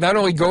would not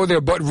only go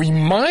there, but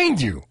remind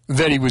you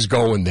that he was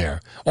going there.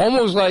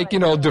 Almost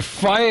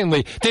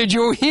defiantly. Did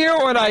you hear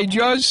what I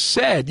just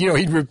said?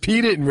 He'd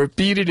repeat it and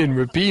repeat it and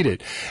repeat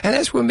it. And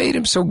that's what made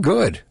him so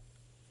good.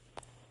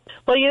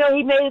 Well,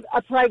 he made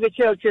a private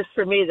joke just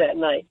for me that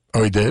night.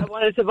 Oh, he did? I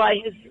wanted to buy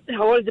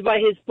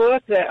his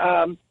book,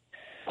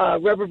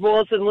 Rubber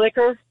Balls and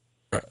Liquor.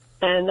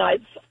 And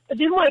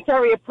didn't want to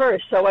carry a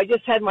purse, so I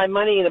just had my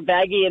money in a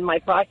baggie in my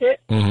pocket.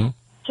 Mm-hmm.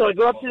 So I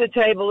go up to the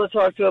table to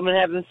talk to him and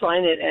have him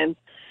sign it, and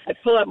I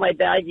pull out my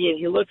baggie, and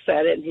he looks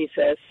at it, and he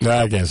says, No,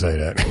 I can't say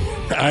that.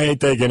 I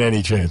ain't taking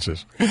any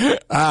chances. All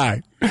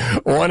right.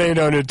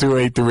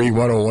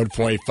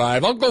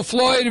 1-800-283-101.5. Uncle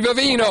Floyd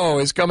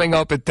Vivino is coming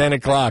up at 10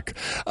 o'clock.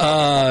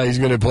 He's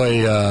going to play,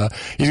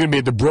 he's going to be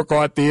at the Brook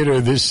Art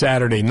Theater this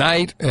Saturday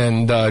night,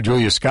 and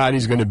Julia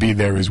Scotty's going to be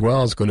there as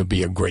well. It's going to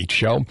be a great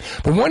show.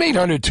 But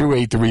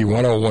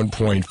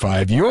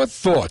 1-800-283-101.5. Your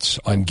thoughts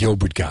on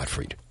Gilbert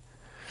Gottfried?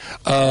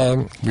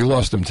 We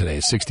lost him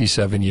today,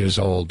 67 years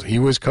old. He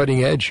was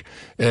cutting edge,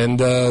 and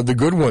the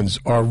good ones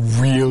are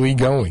really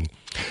going.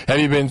 Have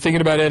you been thinking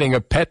about adding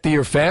a pet to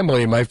your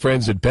family? My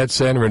friends at Pet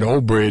Center in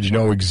Old Bridge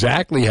know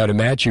exactly how to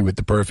match you with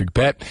the perfect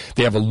pet.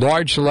 They have a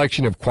large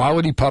selection of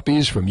quality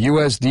puppies from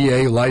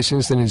USDA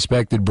licensed and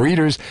inspected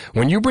breeders.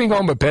 When you bring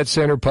home a Pet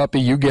Center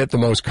puppy, you get the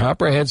most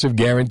comprehensive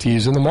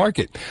guarantees in the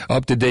market.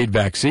 Up-to-date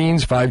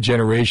vaccines, 5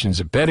 generations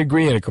of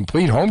pedigree, and a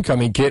complete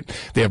homecoming kit.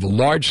 They have a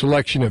large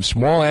selection of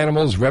small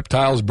animals,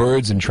 reptiles,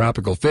 birds, and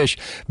tropical fish.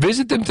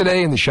 Visit them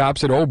today in the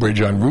shops at Old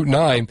Bridge on Route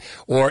 9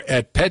 or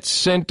at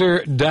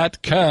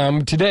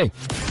PetCenter.com today.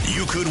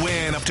 You could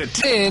win up to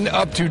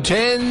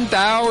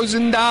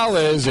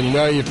 $10,000, and you know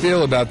how you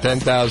feel about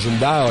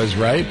 $10,000,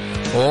 right?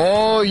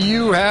 All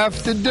you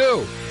have to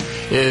do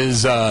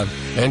is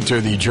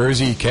enter the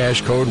Jersey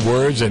cash code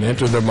words and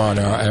enter them on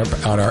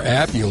our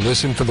app. You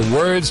listen for the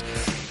words.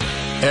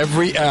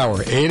 Every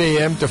hour, 8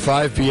 a.m. to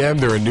 5 p.m.,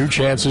 there are new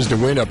chances to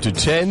win up to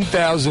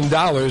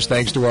 $10,000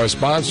 thanks to our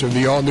sponsor,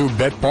 the all-new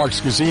Bet Parks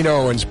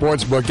Casino and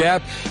Sportsbook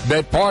app.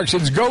 Bet Parks,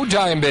 it's go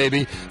time,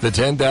 baby. The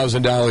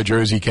 $10,000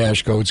 Jersey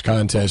Cash Codes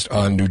contest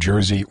on New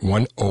Jersey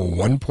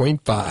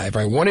 101.5.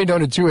 All right,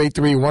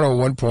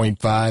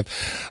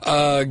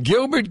 1-800-283-101.5.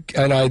 Gilbert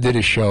and I did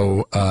a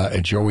show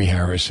at Joey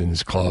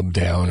Harrison's club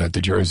down at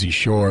the Jersey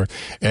Shore,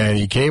 and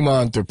he came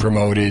on to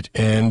promote it,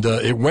 and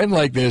it went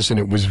like this,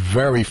 and it was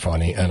very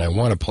funny, and I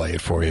want to play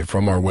it for you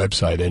from our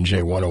website,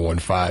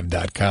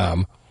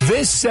 NJ1015.com.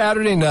 This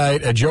Saturday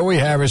night at Joey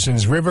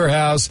Harrison's River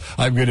House,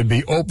 I'm going to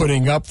be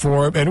opening up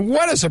for him. And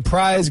what a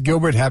surprise,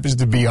 Gilbert happens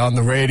to be on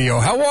the radio.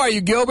 How are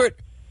you, Gilbert?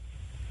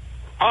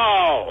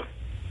 Oh,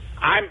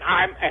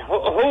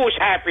 who's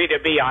happy to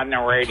be on the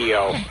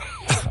radio?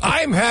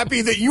 I'm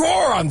happy that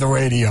you're on the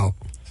radio.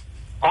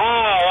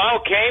 Oh,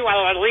 okay.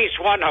 Well, at least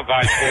one of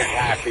us is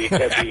happy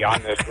to be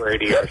on this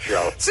radio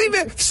show. See,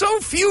 man, so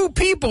few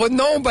people are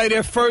known by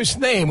their first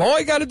name. All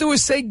I got to do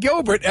is say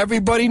Gilbert.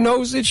 Everybody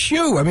knows it's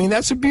you. I mean,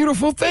 that's a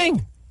beautiful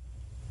thing.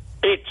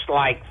 It's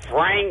like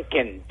Frank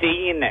and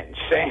Dean and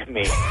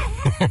Sammy.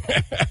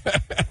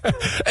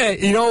 Hey,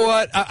 you know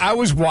what? I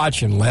was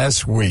watching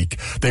last week.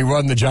 They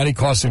run the Johnny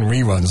Carson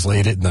reruns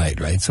late at night,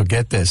 right? So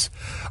get this.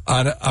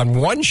 On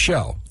one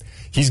show,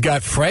 he's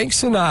got Frank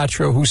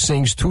Sinatra, who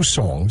sings 2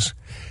 songs.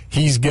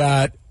 He's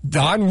got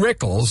Don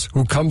Rickles,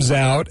 who comes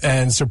out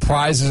and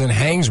surprises and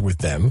hangs with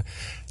them.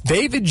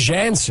 David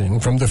Jansen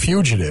from The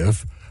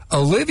Fugitive.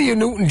 Olivia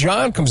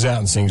Newton-John comes out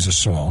and sings a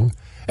song.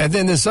 And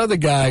then this other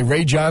guy,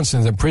 Ray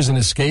Johnson, the prison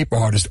escape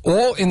artist,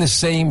 all in the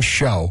same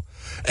show.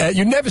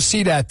 You never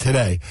see that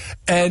today.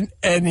 And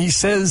he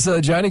says,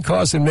 Johnny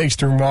Carson makes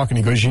the remark, and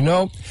he goes, you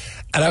know,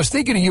 and I was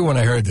thinking of you when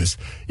I heard this.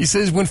 He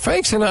says, when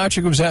Frank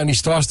Sinatra comes out and he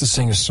starts to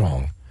sing a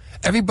song,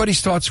 everybody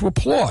starts to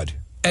applaud.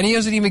 And he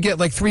doesn't even get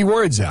like 3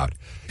 words out.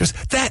 Because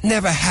that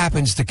never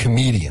happens to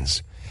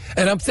comedians.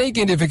 And I'm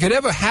thinking, if it could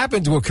ever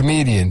happen to a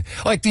comedian,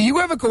 like, do you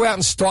ever go out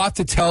and start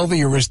to tell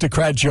the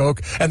aristocrat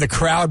joke and the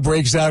crowd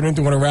breaks out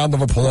into a round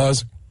of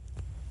applause?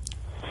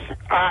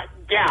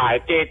 Yeah,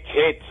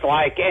 it's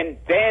like, and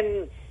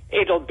then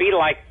it'll be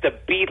like the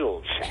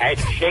Beatles at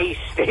Shea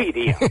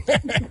Stadium.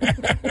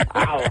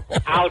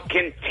 I'll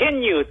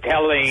continue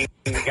telling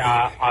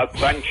a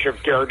bunch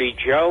of dirty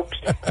jokes,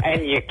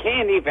 and you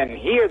can't even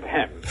hear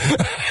them.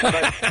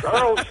 The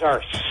girls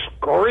are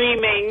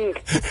screaming,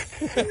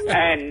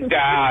 and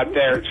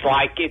there's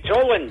like, it's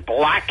all in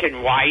black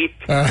and white,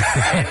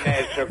 and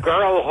there's a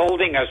girl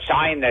holding a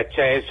sign that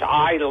says,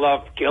 I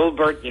love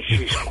Gilbert, and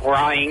she's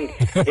crying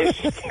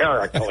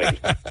hysterically.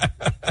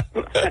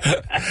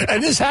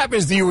 And this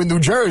happens to you in New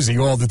Jersey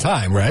all the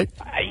time, right?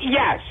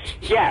 Yes.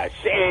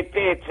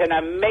 It's an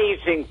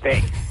amazing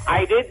thing.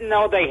 I didn't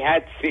know they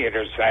had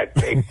theaters that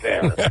big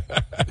there.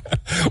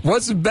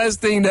 What's the best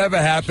thing to ever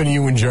happen to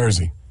you in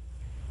Jersey?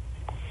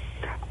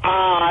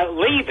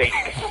 Leaving.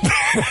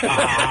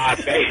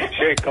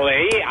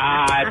 Basically,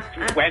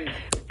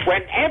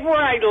 whenever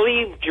I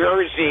leave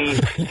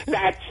Jersey,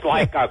 that's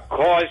like a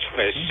cause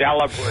for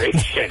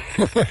celebration.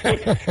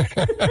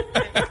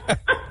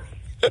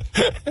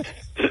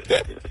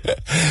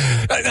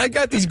 I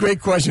got these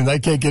great questions. I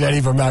can't get any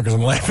of them out because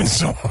I'm laughing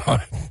so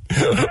hard.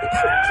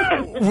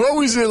 What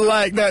was it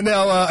like?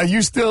 Now, are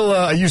you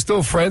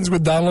still friends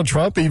with Donald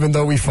Trump, even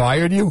though we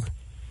fired you?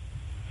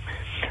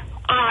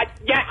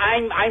 Yeah,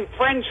 I'm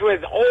friends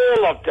with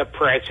all of the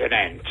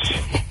presidents.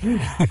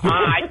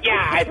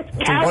 Yeah,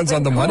 the ones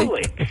on the money.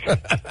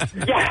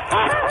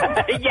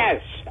 Yeah,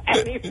 yes.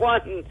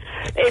 anyone,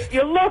 if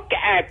you look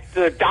at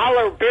the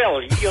dollar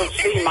bill, you'll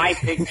see my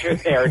picture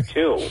there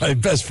too. My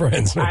best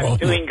friends. I'm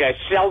doing a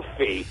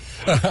selfie.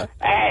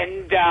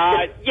 And,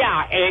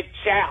 it's,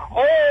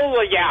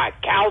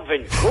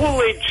 Calvin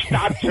Coolidge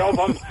stops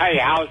over my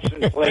house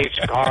and plays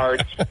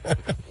cards.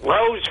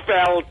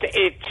 Roosevelt,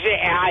 it's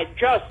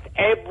just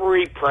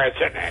every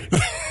president.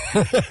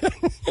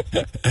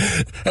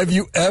 Have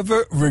you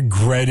ever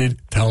regretted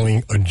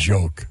telling a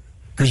joke?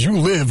 Because you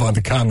live on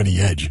the comedy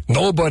edge.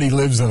 Nobody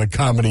lives on the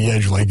comedy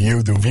edge like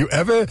you do. Have you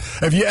ever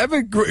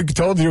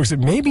told the joke,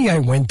 said, maybe I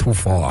went too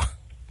far?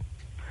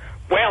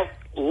 Well,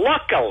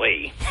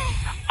 luckily,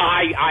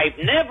 I've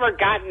never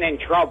gotten in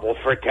trouble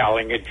for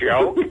telling a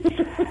joke,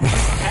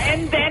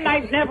 and then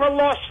I've never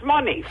lost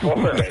money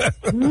for it.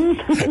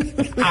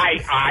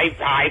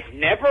 I've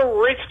never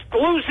risked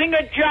losing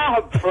a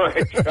job for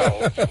a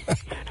joke.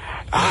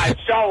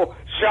 So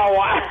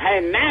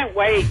in that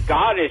way,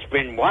 God has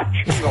been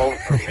watching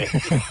over me.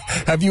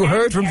 Have you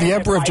heard from the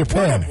Emperor of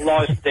Japan? If I would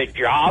have lost the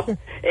job,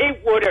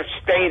 it would have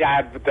stayed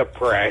out of the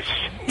press.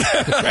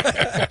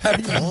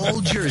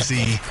 All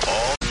Jersey.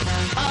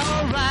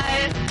 All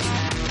right.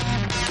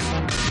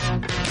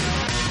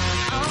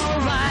 All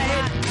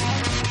right.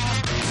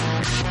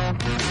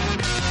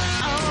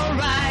 All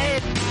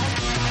right.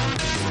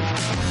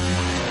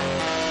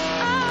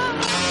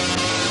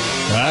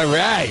 All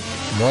right.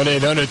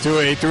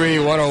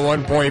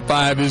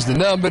 1-800-283-101.5 is the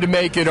number to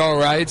make it all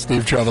right.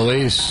 Steve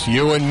Trevelise,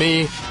 you and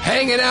me,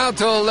 hanging out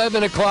till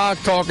 11 o'clock,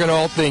 talking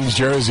all things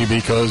Jersey,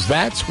 because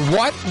that's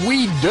what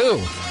we do.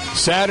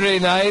 Saturday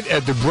night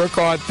at the Brook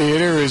Art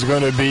Theater is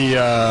going to be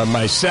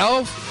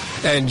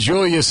myself and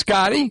Julia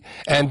Scotti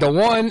and the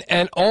one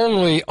and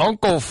only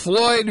Uncle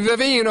Floyd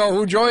Vivino,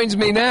 who joins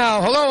me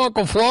now. Hello,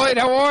 Uncle Floyd.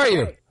 How are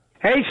you?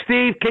 Hey,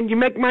 Steve, can you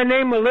make my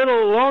name a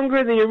little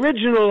longer? The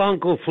original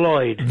Uncle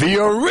Floyd.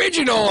 The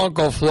original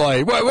Uncle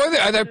Floyd.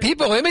 Are there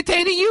people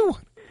imitating you?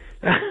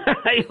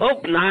 I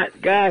hope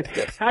not. God,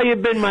 how you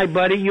been, my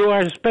buddy? You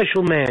are a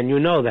special man. You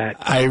know that.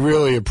 I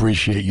really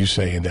appreciate you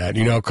saying that.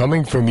 You know,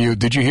 coming from you,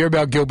 did you hear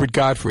about Gilbert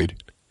Gottfried?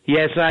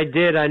 Yes, I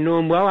did. I knew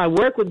him well. I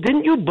work with.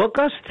 Didn't you book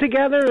us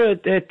together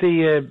at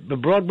the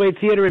Broadway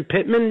Theater in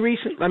Pittman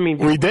recently? I mean,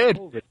 we did.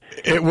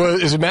 It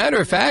was, as a matter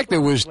of fact, it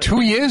was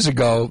 2 years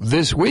ago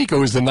this week. It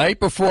was the night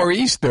before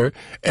Easter,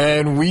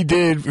 and we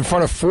did in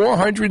front of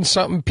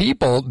 400-something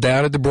people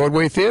down at the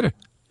Broadway Theater.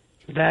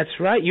 That's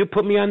right. You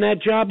put me on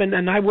that job,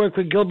 and I worked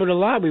with Gilbert a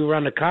lot. We were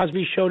on the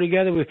Cosby Show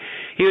together.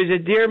 He was a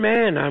dear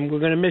man. We're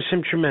going to miss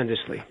him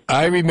tremendously.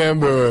 I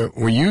remember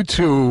when you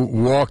two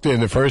walked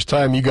in the first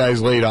time you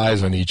guys laid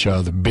eyes on each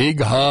other.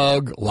 Big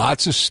hug,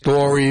 lots of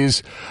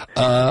stories.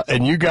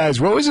 And you guys,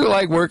 what was it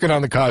like working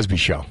on the Cosby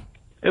Show?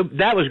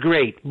 That was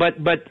great. But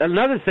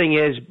another thing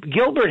is,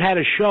 Gilbert had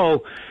a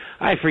show,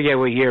 I forget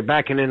what year,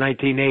 back in the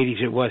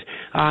 1980s it was,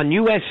 on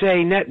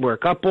USA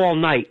Network, Up All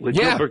Night with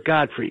Gilbert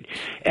Gottfried.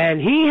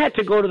 And he had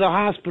to go to the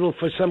hospital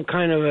for some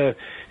kind of a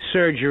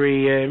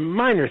surgery, a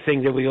minor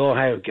thing that we all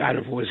have, I don't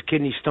know if it was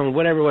kidney stone,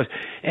 whatever it was.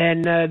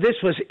 And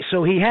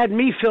so he had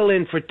me fill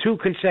in for 2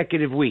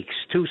 consecutive weeks,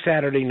 2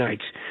 Saturday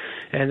nights.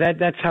 And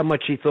that's how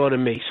much he thought of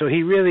me. So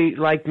he really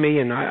liked me,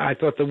 and I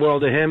thought the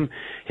world of him,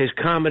 his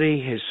comedy,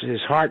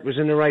 his heart was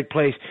in the right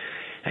place.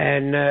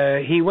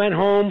 And he went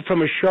home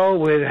from a show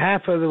with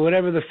half of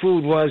whatever the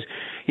food was.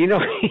 You know,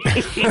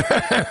 he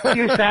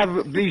used to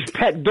have these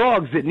pet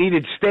dogs that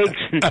needed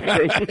steaks and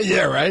things.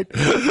 Yeah, right?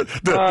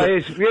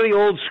 He's really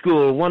old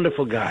school,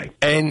 wonderful guy.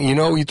 And, you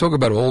know, you talk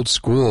about old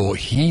school.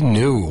 He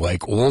knew,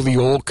 like, all the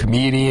old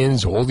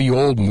comedians, all the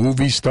old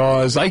movie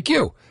stars, like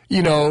you.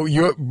 You know,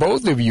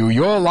 both of you,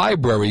 your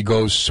library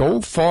goes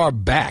so far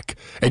back,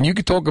 and you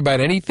could talk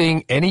about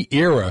anything, any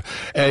era,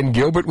 and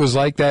Gilbert was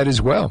like that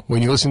as well.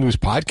 When you listen to his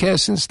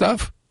podcasts and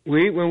stuff.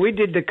 When we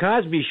did the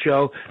Cosby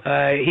Show,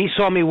 he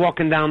saw me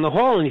walking down the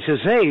hall, and he says,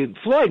 "Hey,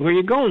 Floyd, where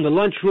you going? The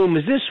lunchroom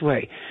is this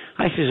way."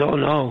 I says, "Oh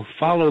no,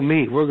 follow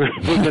me. We're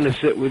going to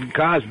sit with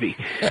Cosby."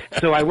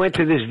 So I went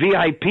to this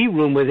VIP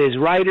room with his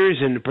writers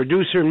and the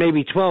producer and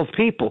maybe 12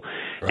 people,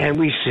 and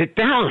we sit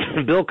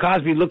down. Bill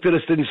Cosby looked at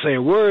us, didn't say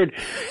a word,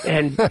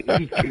 and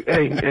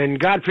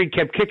Gottfried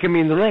kept kicking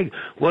me in the leg.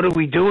 "What are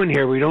we doing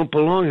here? We don't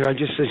belong here." I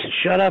just said,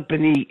 "Shut up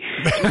and eat,"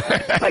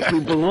 like we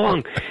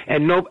belong.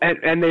 And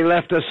they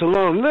left us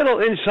alone.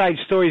 Little inside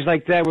stories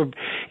like that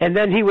and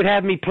then he would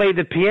have me play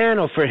the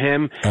piano for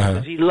him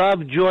because he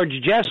loved George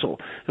Jessel.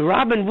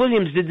 Robin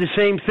Williams did the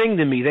same thing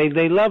to me.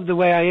 They loved the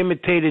way I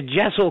imitated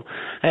Jessel.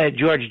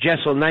 George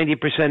Jessel,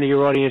 90% of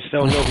your audience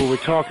don't know who we're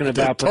talking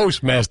about. The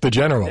Toastmaster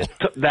General.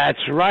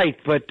 That's right.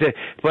 But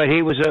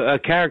he was a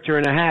character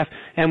and a half,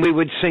 and we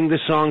would sing the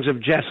songs of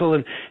Jessel,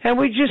 and all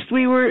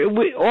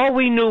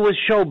we knew was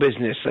show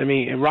business. I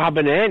mean,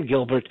 Robin and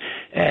Gilbert,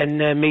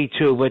 and me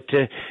too. But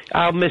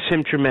I'll miss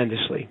him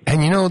tremendously.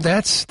 And you know,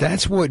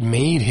 that's what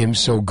made him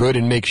so good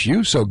and makes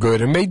you so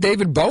good, and made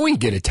David Bowie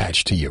get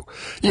attached to you.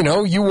 You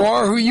know, you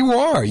are who you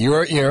are.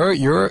 You're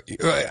a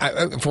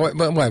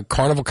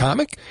carnival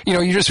comic. You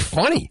know, you're just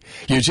funny.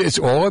 It's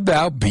all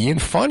about being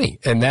funny,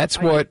 and that's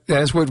what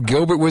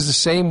Gilbert was the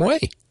same way.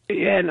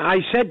 And I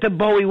said to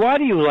Bowie, why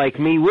do you like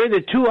me? We're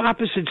the two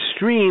opposite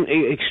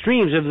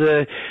extremes of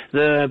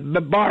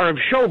the bar of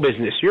show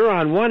business. You're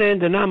on one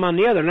end and I'm on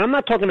the other. And I'm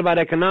not talking about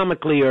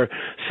economically or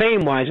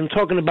fame-wise. I'm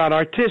talking about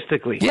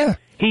artistically. Yeah.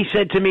 He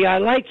said to me, I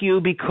like you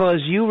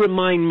because you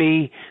remind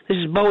me, this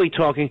is Bowie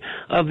talking,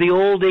 of the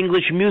old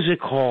English music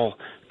hall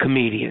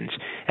comedians.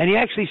 And he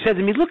actually said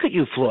to me, look at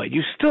you, Floyd.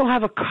 You still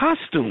have a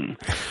costume,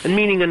 and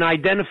meaning an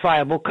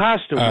identifiable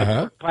costume.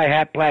 Like tie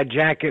hat, plaid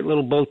jacket,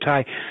 little bow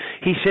tie.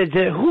 He said,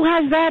 who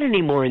has that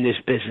anymore in this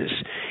business?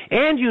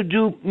 And you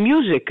do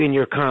music in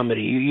your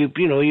comedy.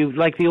 You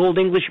like the old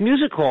English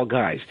music hall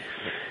guys.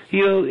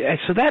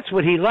 So that's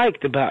what he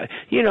liked about,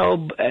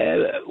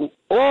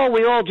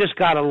 we all just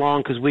got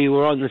along because we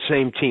were on the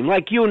same team.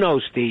 Like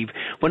Steve,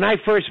 when I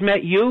first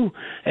met you,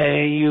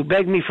 you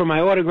begged me for my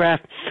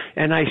autograph,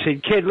 and I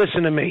said, kid,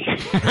 listen to me.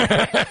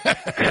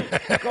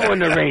 Go on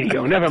the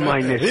radio. Never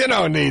mind this. You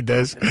don't need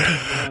this.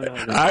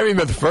 No. I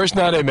remember the first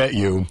night I met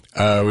you,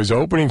 I was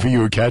opening for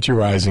you at Catch a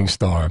Rising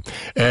Star,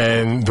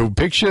 and the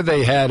picture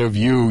they had of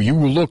you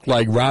looked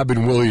like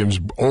Robin Williams'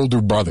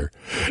 older brother.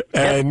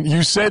 And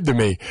you said to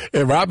me,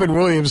 and Robin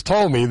Williams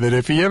told me that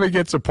if he ever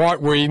gets a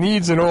part where he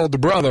needs an older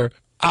brother,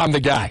 I'm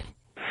the guy.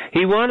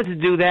 He wanted to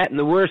do that in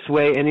the worst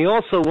way, and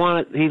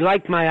he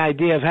liked my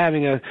idea of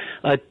having a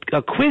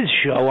quiz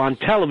show on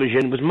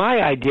television. It was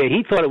my idea.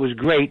 He thought it was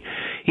great.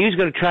 He was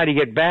going to try to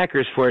get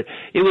backers for it.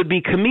 It would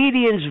be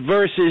comedians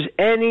versus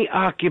any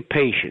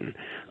occupation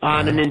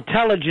on an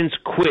intelligence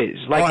quiz.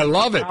 Like I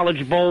love it.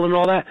 College Bowl and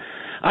all that.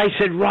 I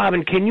said,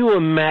 Robin, can you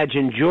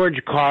imagine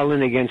George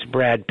Carlin against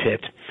Brad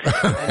Pitt?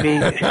 I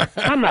mean,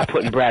 I'm not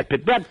putting Brad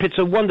Pitt. Brad Pitt's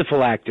a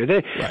wonderful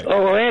actor.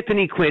 Or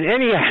Anthony Quinn,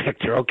 any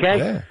actor, okay?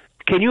 Yeah.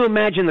 Can you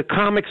imagine the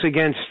comics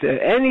against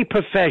any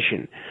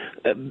profession?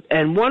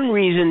 And one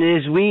reason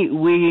is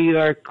we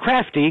are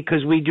crafty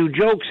because we do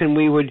jokes and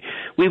we would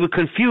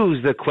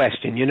confuse the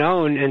question,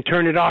 and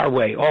turn it our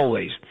way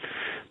always.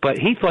 But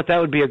he thought that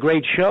would be a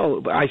great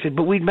show. I said,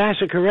 but we'd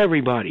massacre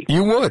everybody.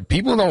 You would.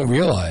 People don't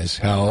realize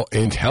how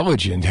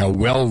intelligent, how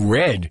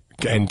well-read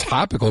and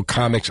topical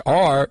comics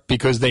are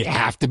because they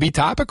have to be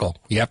topical.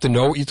 You have to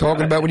know what you're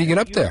talking about when you get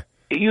up there.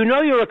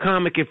 You're a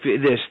comic if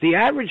the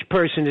average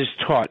person is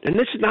taught, and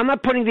I'm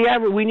not putting the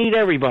average, we need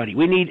everybody.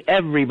 We need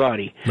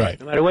everybody. Right.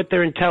 No matter what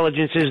their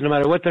intelligence is, no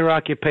matter what their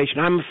occupation.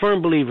 I'm a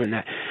firm believer in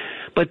that.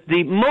 But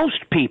the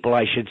most people,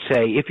 I should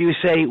say, if you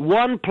say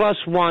 1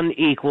 + 1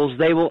 =,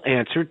 they will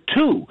answer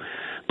 2.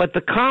 But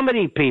the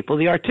comedy people,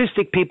 the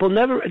artistic people,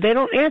 they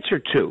don't answer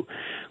 2.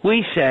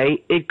 We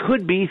say it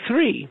could be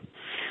 3.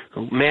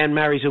 A man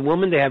marries a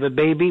woman, they have a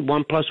baby,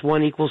 1 +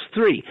 1 =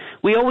 3.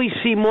 We always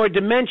see more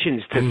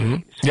dimensions to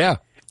things. Yeah.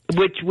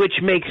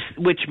 Which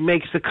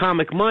makes the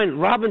comic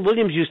mind. Robin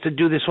Williams used to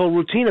do this whole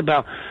routine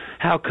about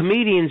how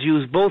comedians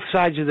use both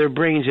sides of their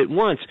brains at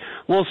once.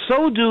 Well,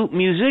 so do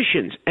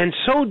musicians, and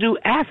so do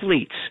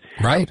athletes.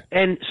 Right.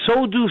 And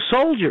so do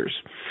soldiers,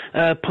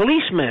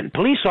 policemen,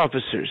 police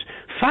officers,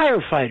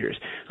 firefighters.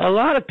 A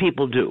lot of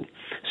people do.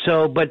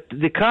 So, but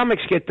the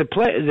comics get the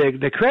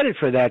credit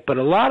for that, but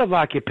a lot of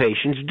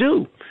occupations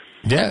do.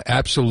 Yeah,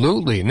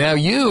 absolutely. Now,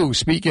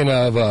 speaking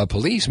of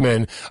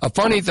policemen,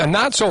 a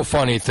not so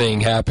funny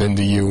thing happened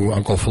to you,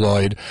 Uncle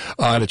Floyd,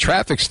 on a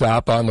traffic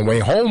stop on the way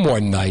home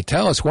one night.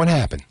 Tell us what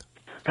happened.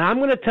 I'm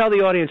going to tell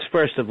the audience,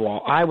 first of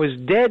all, I was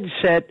dead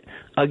set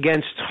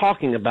against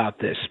talking about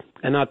this,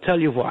 and I'll tell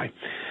you why.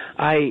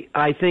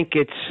 I think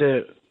it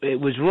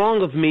was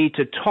wrong of me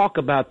to talk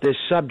about this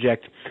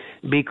subject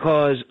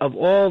because of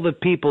all the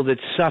people that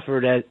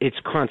suffered at its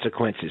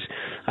consequences.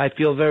 I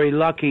feel very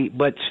lucky,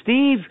 but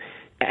Steve,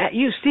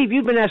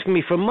 you've been asking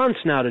me for months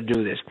now to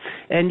do this,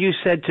 and you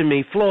said to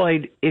me,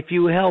 Floyd, if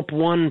you help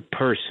one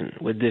person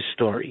with this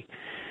story,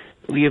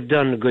 you've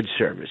done a good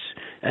service.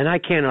 And I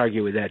can't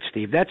argue with that,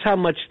 Steve. That's how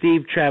much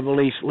Steve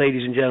Travelese,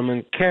 ladies and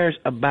gentlemen, cares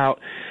about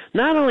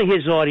not only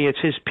his audience,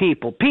 his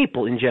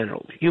people in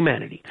general,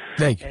 humanity.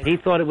 Thank you. And he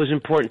thought it was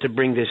important to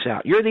bring this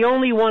out. You're the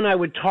only one I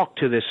would talk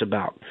to this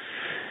about.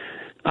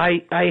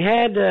 I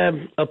had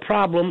a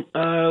problem.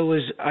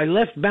 I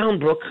left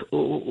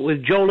Boundbrook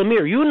with Joe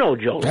Lemire. You know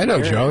Joe Lemire. I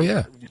know Joe,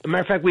 yeah. As a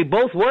matter of fact, we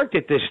both worked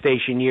at this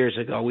station years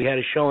ago. We had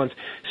a show on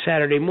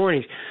Saturday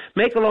mornings.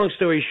 Make a long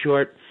story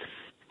short,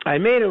 I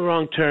made a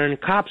wrong turn.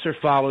 Cops are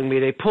following me.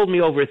 They pulled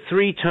me over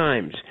 3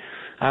 times.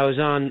 I was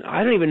on,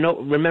 I don't even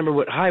remember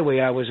what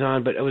highway I was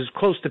on, but it was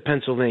close to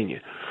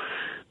Pennsylvania.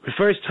 The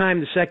first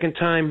time, the second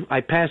time, I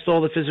passed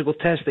all the physical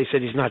tests. They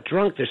said he's not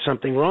drunk. There's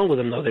something wrong with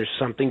him. No, there's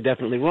something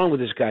definitely wrong with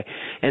this guy.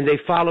 And they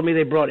followed me.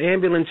 They brought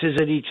ambulances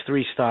at each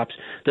 3 stops.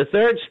 The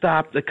third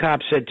stop, the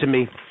cop said to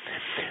me,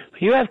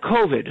 you have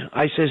COVID.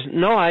 I says,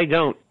 no, I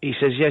don't. He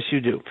says, yes, you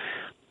do.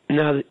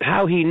 Now,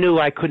 how he knew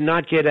I could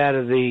not get out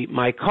of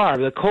my car.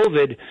 The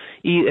COVID,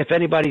 if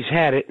anybody's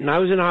had it, and I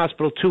was in the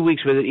hospital 2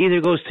 weeks with it,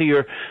 either goes to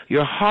your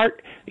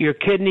heart, your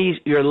kidneys,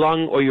 your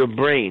lung, or your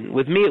brain.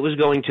 With me, it was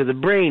going to the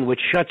brain, which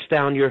shuts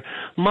down your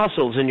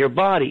muscles in your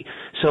body.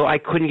 So I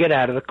couldn't get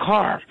out of the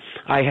car.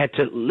 I had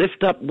to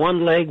lift up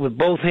one leg with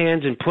both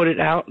hands and put it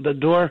out the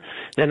door.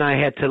 Then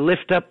I had to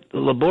lift up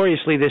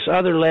laboriously this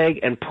other leg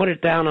and put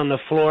it down on the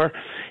floor.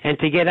 And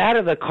to get out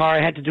of the car,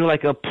 I had to do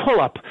like a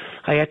pull-up.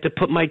 I had to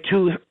put my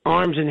two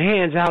arms and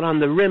hands out on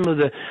the rim of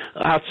the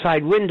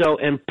outside window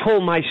and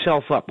pull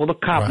myself up. Well, the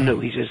cop knew.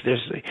 He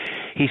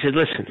said,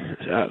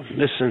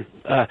 listen,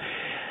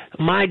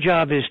 my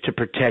job is to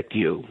protect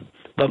you,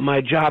 but my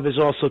job is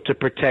also to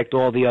protect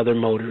all the other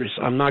motorists.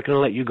 I'm not going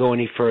to let you go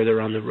any further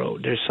on the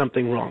road. There's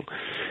something wrong.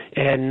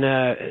 And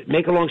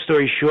make a long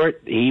story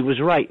short, he was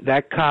right.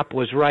 That cop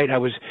was right. I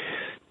was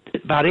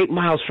about 8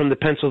 miles from the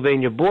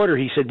Pennsylvania border.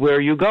 He said, where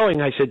are you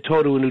going? I said,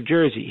 Totowa, New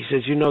Jersey. He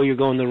says, you know you're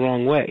going the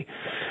wrong way.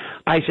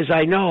 I says,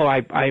 I know.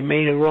 I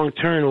made a wrong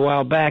turn a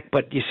while back,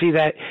 but you see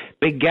that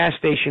big gas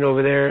station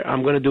over there?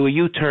 I'm going to do a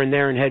U-turn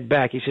there and head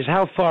back. He says,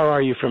 how far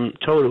are you from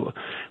Totowa,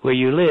 where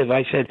you live?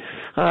 I said,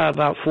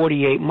 about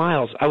 48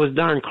 miles. I was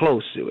darn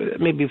close,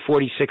 maybe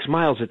 46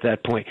 miles at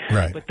that point.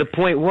 Right. But the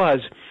point was,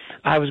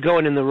 I was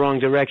going in the wrong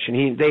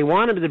direction. They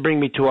wanted to bring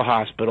me to a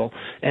hospital,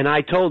 and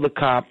I told the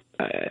cop,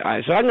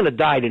 so I'm going to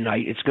die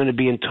tonight. It's going to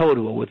be in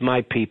Totowa with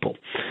my people,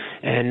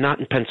 and not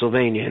in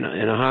Pennsylvania in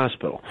a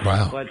hospital.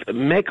 Wow. But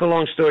make a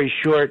long story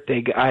short,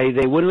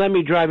 they wouldn't let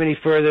me drive any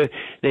further.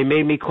 They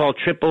made me call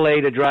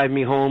AAA to drive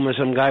me home, and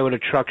some guy with a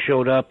truck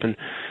showed up, and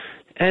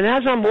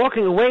as I'm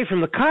walking away from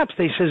the cops,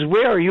 they says,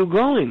 where are you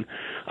going?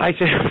 I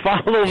said,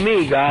 follow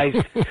me, guys.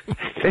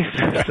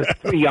 The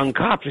three young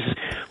cops. Says,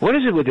 what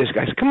is it with this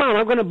guy? I said, come on,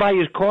 I'm going to buy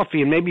you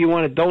coffee, and maybe you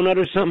want a donut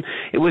or something.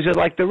 It was at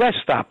like the Rest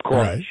Stop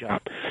coffee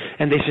shop.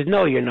 And they said,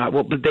 no, you're not.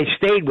 Well, but they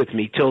stayed with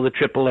me till the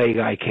AAA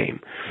guy came.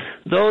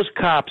 Those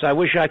cops, I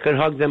wish I could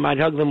hug them. I'd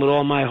hug them with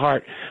all my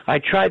heart. I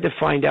tried to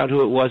find out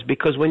who it was,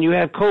 because when you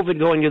have COVID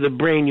going to the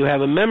brain, you have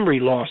a memory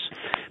loss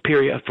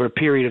for a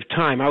period of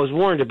time. I was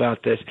warned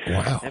about this.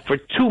 Wow. And for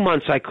 2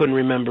 months, I couldn't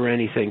remember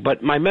anything.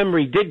 But my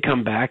memory did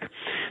come back.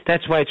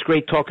 That's why it's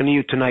great talking to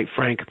you tonight,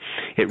 Frank.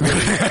 It really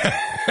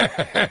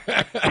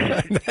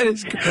that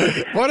is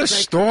good. What a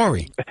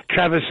story.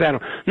 Travisano.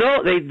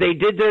 No, they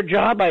did their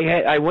job.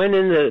 I went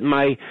in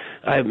I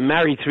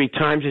married 3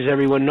 times, as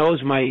everyone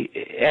knows. My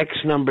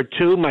ex number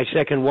 2, my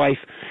second wife,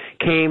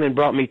 came and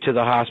brought me to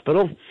the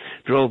hospital,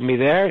 drove me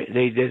there.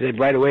 They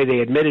right away. They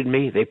admitted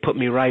me. They put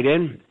me right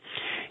in.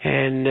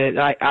 And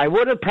I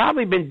would have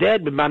probably been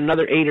dead about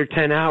another 8 or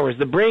 10 hours.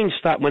 The brain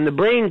stopped. When the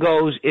brain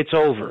goes, it's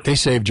over. They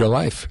saved your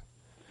life.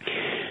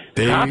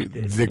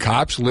 The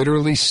cops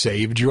literally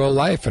saved your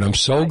life, and I'm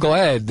so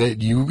glad that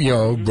you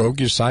broke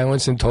your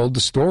silence and told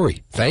the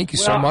story. Thank you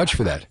so much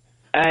for that.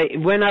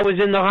 When I was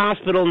in the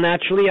hospital,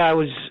 naturally, I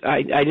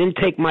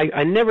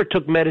never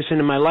took medicine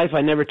in my life. I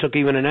never took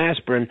even an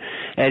aspirin.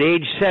 At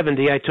age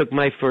 70, I took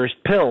my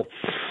first pill.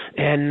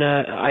 And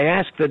I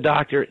asked the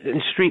doctor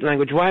in street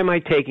language, why am I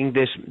taking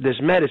this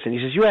medicine? He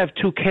says, you have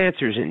 2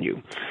 cancers in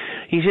you.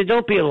 He said,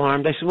 don't be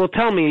alarmed. I said, well,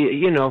 tell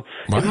me,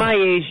 at my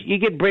age, you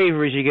get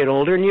braver as you get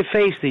older, and you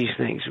face these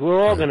things. We're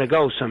all going to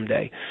go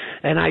someday.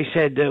 And I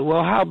said,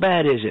 well, how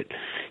bad is it?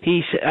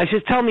 I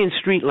said, tell me in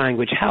street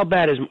language, how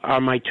bad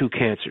are my 2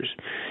 cancers?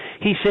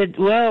 He said,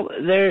 well,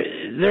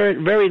 they're at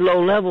very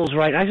low levels,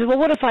 right? I said, well,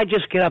 what if I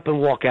just get up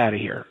and walk out of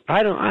here?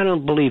 I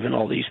don't believe in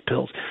all these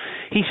pills.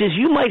 He says,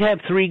 you might have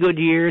 3 good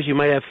years, you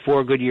might have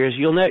 4 good years.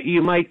 You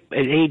might,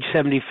 at age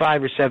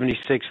 75 or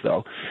 76,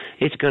 though,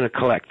 it's going to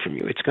collect from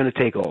you. It's going to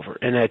take over,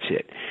 and that's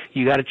it.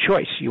 You got a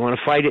choice. You want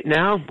to fight it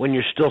now when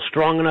you're still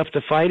strong enough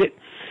to fight it,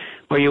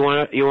 or you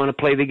want to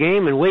play the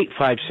game and wait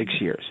 5,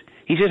 6 years.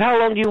 He says, how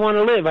long do you want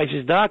to live? I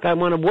says, Doc, I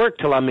want to work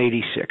till I'm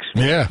 86.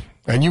 Yeah.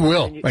 And you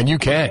will, and you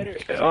can.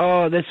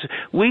 Oh,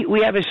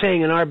 we have a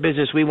saying in our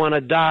business: we want to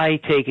die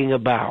taking a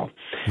bow.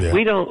 Yeah.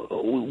 We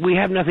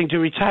have nothing to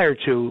retire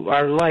to.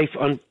 Our life,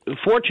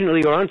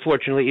 unfortunately or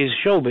unfortunately, is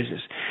show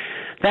business.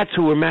 That's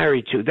who we're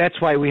married to.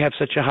 That's why we have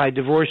such a high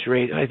divorce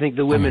rate. I think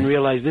the women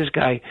realize this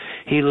guy.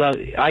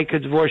 I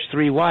could divorce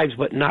 3 wives,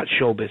 but not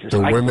show business. The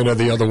women are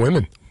the other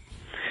women.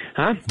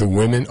 Huh? The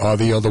women are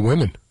the other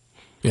women.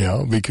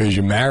 Because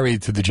you're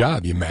married to the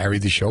job. You're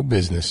married to show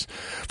business.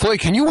 Floyd,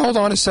 can you hold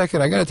on a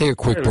second? I got to take a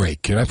quick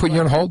break. Can I put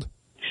you on hold?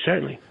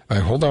 Certainly. All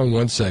right, hold on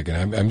 1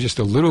 second. I'm just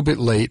a little bit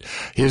late.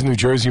 Here's New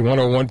Jersey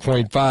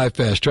 101.5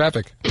 Fast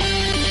Traffic.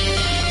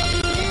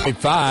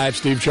 5,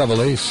 Steve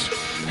Trevelise.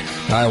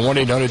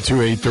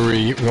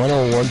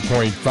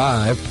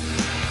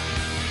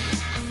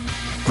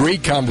 1-800-283-101.5.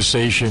 Great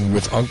conversation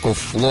with Uncle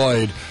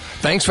Floyd.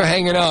 Thanks for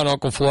hanging on,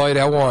 Uncle Floyd.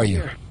 How are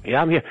you?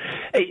 Yeah, I'm here.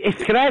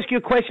 Can I ask you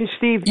a question,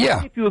 Steve?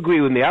 Yeah. If you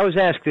agree with me, I was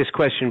asked this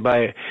question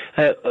to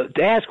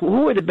ask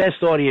who are the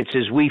best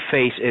audiences we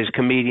face as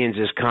comedians,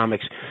 as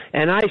comics,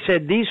 and I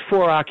said these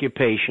 4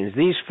 occupations,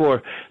 these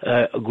 4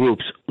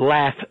 groups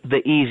laugh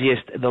the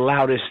easiest, the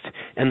loudest,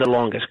 and the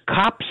longest.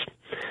 Cops,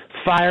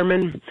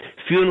 firemen,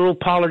 funeral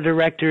parlor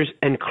directors,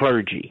 and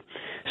clergy.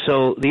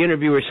 So the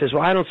interviewer says,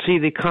 well, I don't see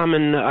the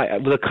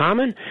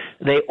common.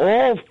 They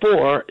all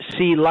four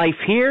see life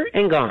here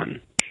and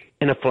gone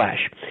in a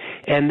flash.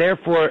 And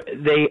therefore,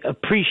 they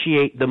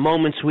appreciate the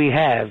moments we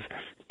have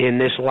in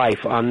this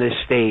life on this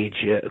stage.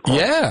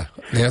 Yeah,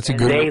 that's a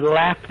good They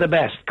laugh the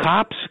best.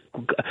 Cops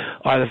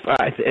are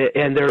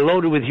and they're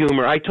loaded with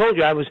humor. I told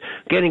you I was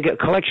getting a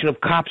collection of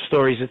cop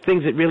stories, of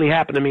things that really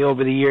happened to me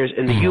over the years,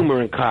 and the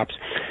humor in cops.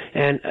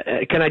 And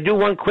can I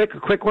do a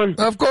quick one?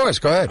 Of course,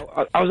 go ahead.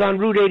 I was on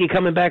Route 80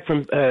 coming back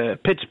from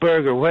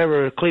Pittsburgh or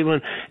wherever,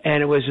 Cleveland,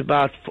 and it was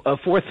about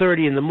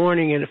 4:30 in the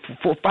morning and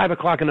 5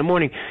 o'clock in the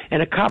morning,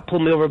 and a cop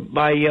pulled me over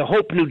by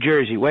Hope, New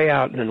Jersey, way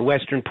out in the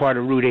western part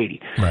of Route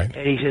 80. Right.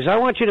 And he says, I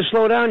want you to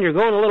slow down. You're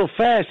going a little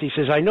fast. He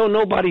says, I know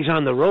nobody's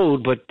on the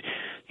road, but,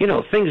 you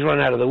know, things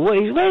run out of the way.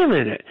 He says, wait a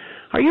minute.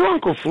 Are you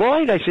Uncle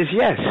Floyd? I says,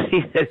 yes.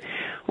 He said,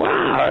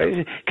 wow,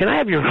 can I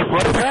have your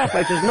autograph?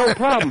 I says, no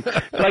problem.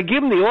 So I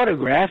give him the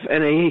autograph,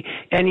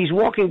 and he's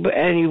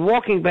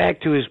walking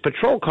back to his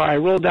patrol car. I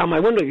roll down my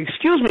window.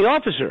 Excuse me,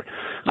 officer,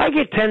 I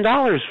get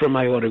 $10 for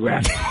my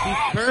autograph.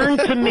 He turned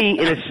to me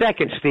in a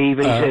second, Steve,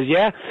 and he says,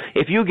 yeah,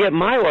 if you get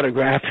my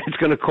autograph, it's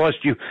going to cost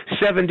you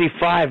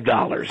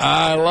 $75.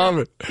 I love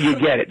it. You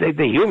get it.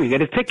 They humor. You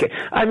get a ticket.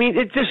 I mean,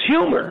 it's just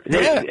humor.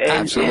 Yeah,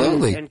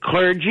 absolutely. And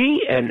clergy,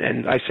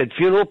 and I said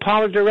funeral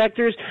parlor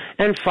directors,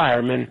 and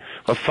firemen,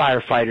 or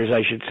firefighters,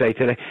 I should say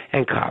today,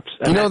 and cops.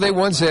 You know, they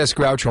once asked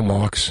Groucho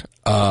Marx,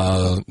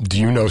 do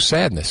you know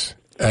sadness?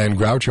 And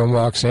Groucho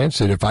Marx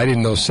answered, if I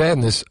didn't know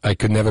sadness, I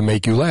could never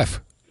make you laugh.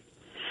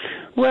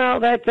 Well,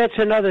 that's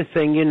another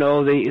thing, you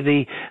know.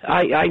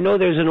 I know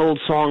there's an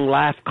old song,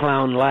 "Laugh,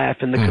 Clown, Laugh,"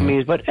 in the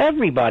comedians, but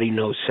everybody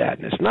knows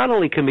sadness. Not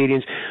only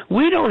comedians.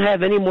 We don't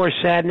have any more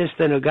sadness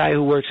than a guy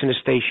who works in a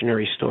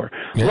stationery store.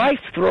 Yeah. Life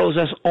throws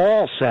us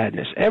all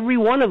sadness. Every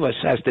one of us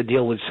has to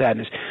deal with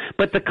sadness.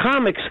 But the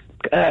comics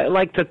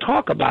like to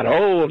talk about,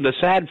 the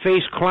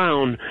sad-faced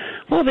clown.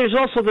 Well, there's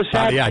also the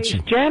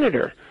sad-faced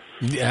janitor.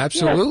 Yeah,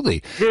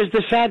 absolutely. Yeah. There's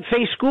the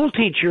sad-faced school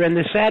teacher and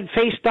the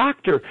sad-faced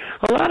doctor.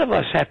 A lot of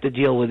us have to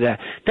deal with that.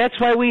 That's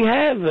why we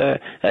have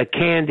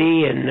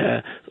candy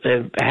and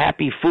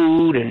happy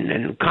food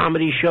and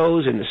comedy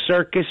shows and the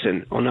circus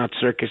and, not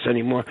circus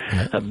anymore,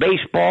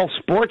 baseball,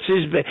 sports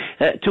is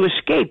to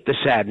escape the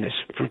sadness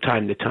from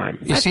time to time.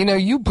 You see, now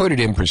you put it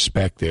in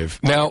perspective.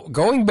 Now,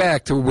 going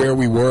back to where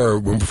we were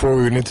before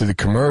we went into the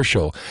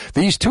commercial,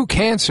 these two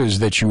cancers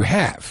that you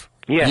have,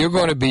 you're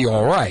going to be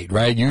all right,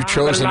 right? You've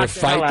chosen to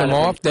fight them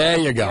off. There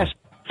you go. Yes.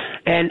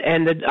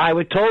 And I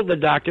was told the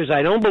doctors,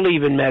 I don't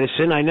believe in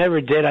medicine. I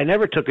never did. I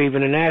never took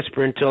even an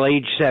aspirin until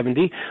age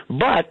 70.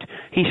 But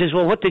he says,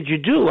 well, what did you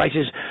do? I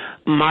says,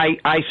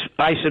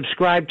 I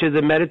subscribe to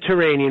the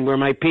Mediterranean, where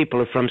my people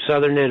are from,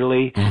 southern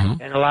Italy,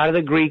 and a lot of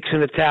the Greeks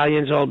and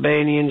Italians,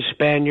 Albanians,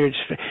 Spaniards,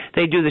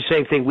 they do the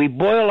same thing. We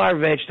boil our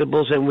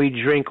vegetables and we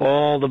drink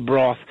all the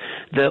broth.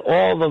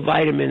 All the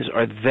vitamins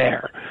are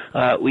there.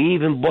 We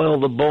even boil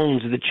the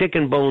bones, the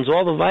chicken bones.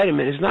 All the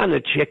vitamin is not in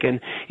the chicken;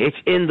 it's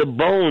in the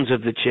bones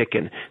of the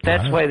chicken.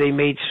 That's why they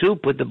made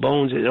soup with the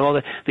bones and all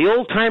that. The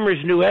old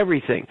timers knew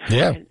everything.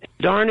 Yeah. And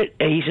darn it!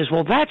 And he says,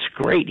 "Well, that's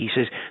great." He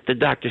says, "The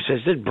doctor says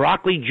that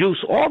broccoli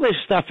juice, all this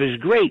stuff is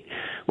great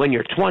when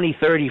you're 20,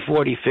 30,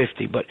 40,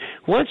 50. But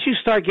once you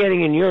start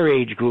getting in your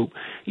age group,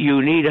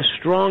 you need a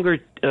stronger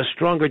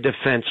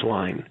defense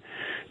line."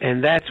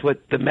 And that's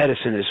what the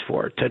medicine is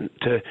for,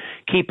 to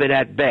keep it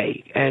at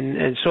bay.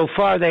 And so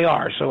far they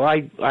are. So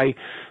I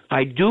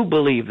do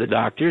believe the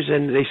doctors,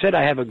 and they said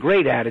I have a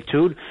great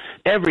attitude.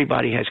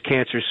 Everybody has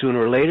cancer sooner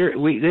or later.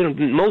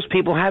 Most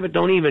people have it,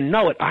 don't even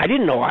know it. I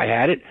didn't know I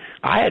had it.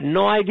 I had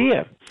no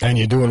idea. And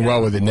you're doing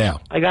well with it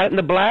now. I got it in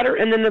the bladder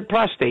and then the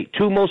prostate,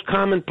 two most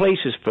common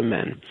places for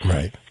men.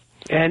 Right.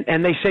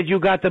 And they said you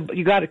got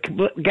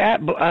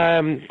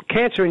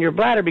cancer in your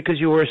bladder because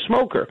you were a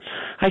smoker.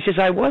 I says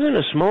I wasn't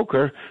a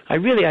smoker. I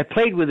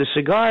played with a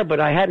cigar, but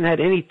I hadn't had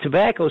any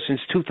tobacco since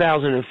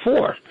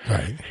 2004.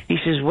 Right. He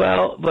says,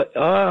 well, but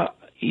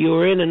you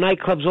were in the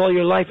nightclubs all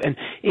your life, and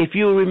if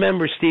you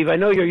remember, Steve, I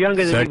know you're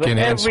younger than me, but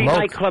every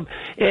nightclub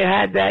it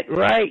had that.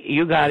 Right,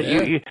 you got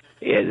it.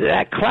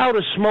 That cloud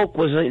of smoke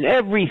was in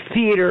every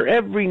theater,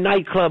 every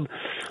nightclub.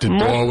 The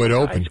door would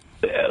open.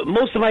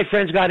 Most of my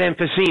friends got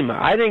emphysema.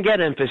 I didn't get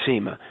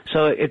emphysema,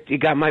 so it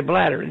got my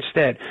bladder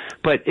instead.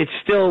 But it's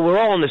still, we're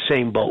all in the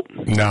same boat.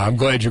 No, I'm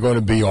glad you're going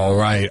to be all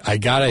right. I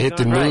got to hit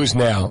the news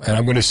now, and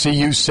I'm going to see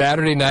you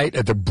Saturday night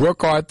at the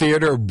Brook Art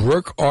Theater,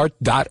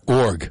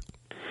 brookart.org.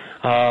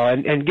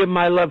 And give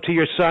my love to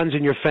your sons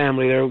and your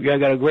family.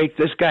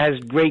 This guy has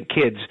great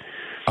kids.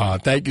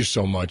 Thank you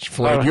so much,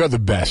 Floyd. You're the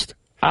best.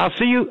 I'll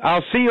see you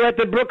at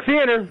the Brook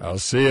Theater. I'll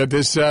see you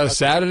this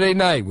Saturday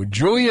night with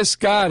Julia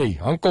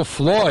Scotti, Uncle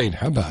Floyd.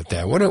 How about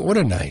that? What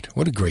a night.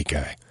 What a great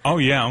guy. Oh,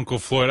 yeah, Uncle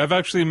Floyd. I've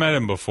actually met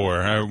him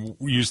before. I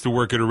used to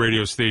work at a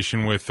radio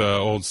station with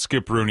old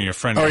Skip Rooney, a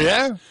friend of mine. Oh,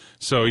 yeah?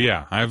 So,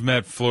 yeah, I've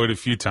met Floyd a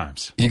few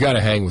times. You got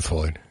to hang with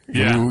Floyd.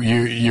 Yeah.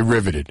 You're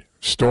riveted.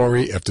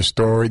 story after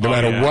story, no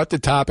matter what the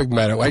topic,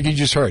 like you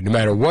just heard, no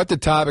matter what the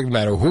topic, no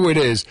matter who it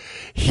is,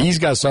 he's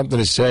got something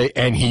to say,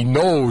 and he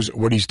knows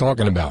what he's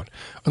talking about.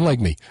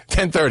 Unlike me.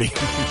 10:30.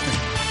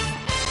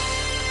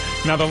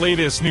 Now the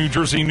latest New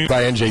Jersey news.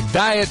 By NJ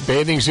Diet.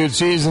 Bathing suit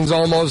season's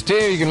almost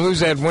here. You can lose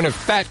that winter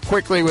fat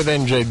quickly with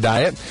NJ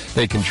Diet.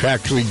 They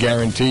contractually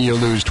guarantee you'll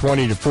lose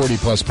 20 to 40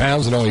 plus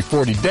pounds in only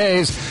 40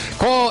 days.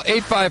 Call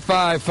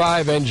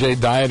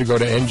 855-5NJ-DIET or go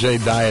to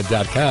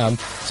njdiet.com.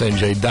 It's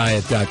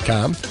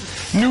njdiet.com.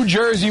 New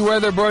Jersey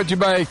weather brought to you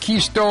by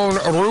Keystone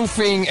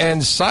Roofing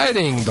and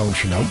Siding,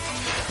 don't you know?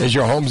 Is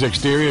your home's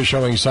exterior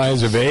showing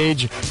signs of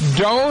age?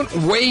 Don't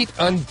wait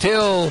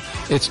until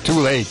it's too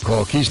late.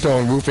 Call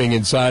Keystone Roofing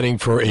and Siding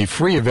for a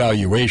free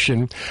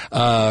evaluation.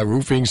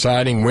 Roofing,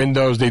 siding,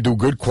 windows, they do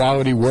good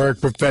quality work,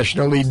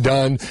 professionally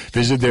done.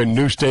 Visit their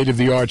new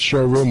state-of-the-art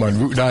showroom on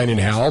Route 9 in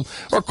Howell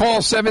or call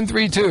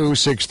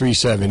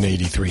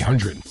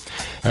 732-637-8300.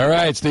 All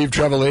right, Steve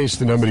Trevelise,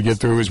 the number to get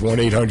through is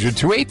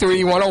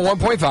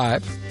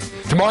 1-800-283-101.5.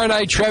 Tomorrow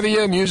night,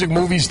 trivia, music,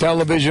 movies,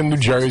 television, New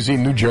Jersey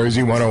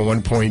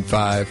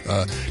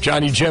 101.5.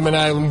 Johnny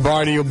Gemini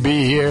Lombardi will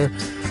be here.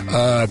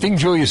 I think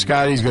Julia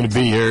Scotty's going to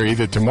be here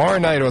either tomorrow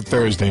night or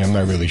Thursday. I'm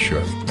not really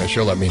sure.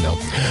 She'll let me know.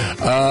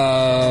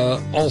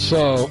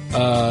 Also,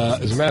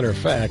 as a matter of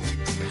fact,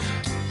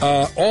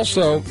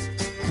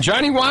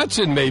 Johnny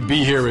Watson may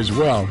be here as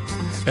well.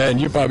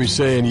 And you're probably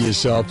saying to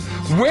yourself,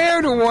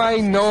 where do I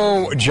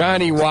know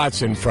Johnny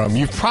Watson from?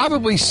 You've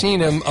probably seen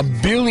him a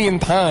billion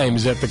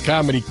times at the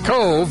Comedy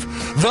Cove,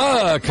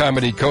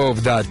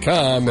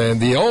 thecomedycove.com, and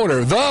the owner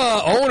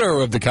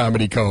of the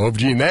Comedy Cove,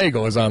 Gene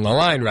Nagel, is on the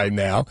line right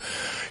now.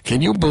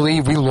 Can you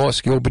believe we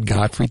lost Gilbert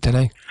Gottfried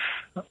today?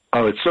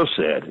 Oh, it's so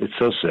sad. It's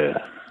so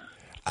sad.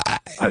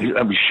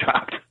 I'm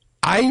shocked.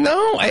 I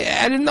know,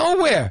 out of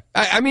nowhere.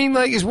 I mean,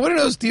 like, it's one of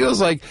those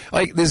deals like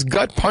there's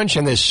gut punch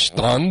and there's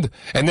stunned,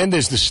 and then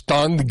there's the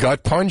stunned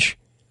gut punch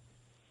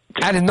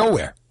out of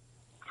nowhere.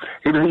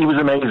 He was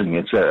amazing.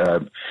 It's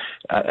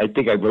I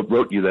think I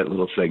wrote you that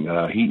little thing.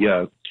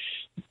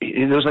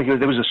 It was like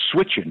there was a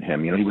switch in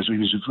him. You know, he was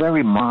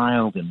very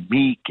mild and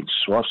meek and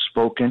soft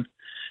spoken,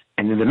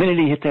 and then the minute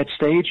he hit that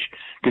stage,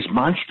 this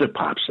monster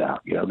pops out.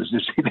 You know, there's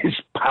this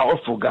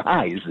powerful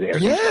guy is there.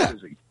 Yeah.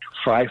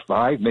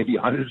 5'5", maybe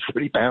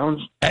 130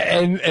 pounds.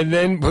 And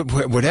then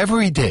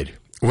whatever he did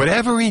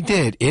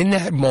in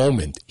that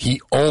moment, he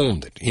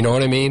owned it. You know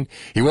what I mean?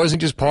 He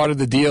wasn't just part of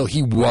the deal,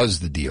 he was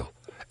the deal.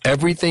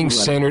 Everything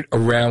centered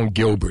around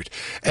Gilbert.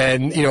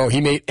 And, you know,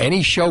 he made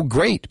any show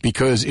great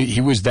because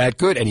he was that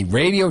good. Any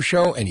radio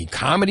show, any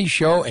comedy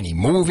show, any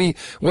movie,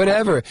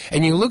 whatever.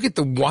 And you look at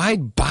the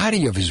wide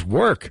body of his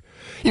work.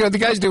 You know, the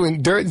guy's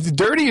doing the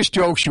dirtiest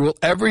jokes you will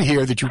ever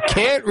hear that you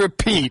can't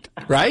repeat,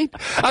 right?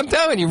 I'm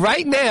telling you,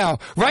 right now,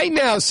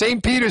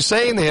 St. Peter's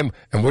saying to him,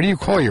 and what do you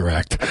call your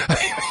act?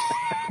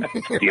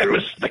 The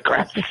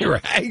aristocrat.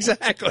 Right,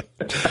 exactly.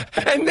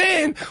 And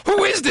then,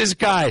 who is this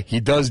guy? He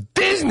does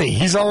Disney.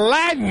 He's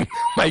Aladdin.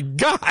 My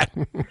God.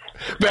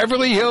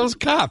 Beverly Hills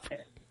Cop.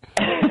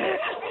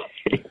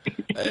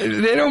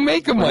 They don't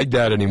make him like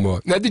that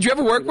anymore. Now, did you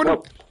ever work with him?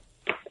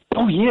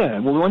 Oh, yeah.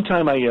 Well, one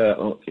time I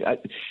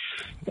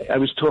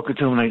was talking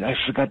to him, and I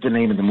forgot the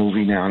name of the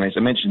movie now, and I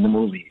mentioned the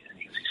movie. And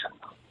he said,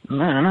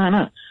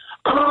 no.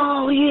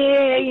 Oh,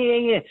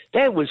 yeah.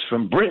 That was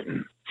from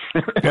Britain.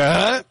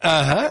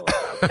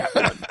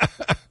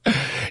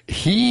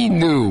 He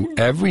knew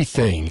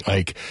everything.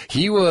 Like,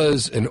 he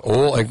was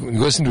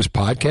listen to his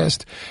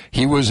podcast,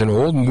 he was an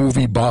old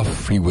movie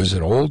buff. He was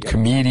an old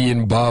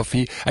comedian buff.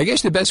 I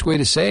guess the best way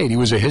to say it, he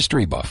was a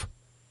history buff.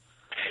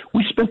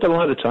 We spent a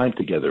lot of time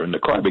together in the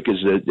car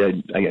because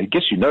I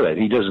guess you know that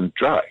he doesn't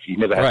drive. He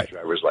never had a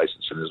driver's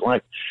license in his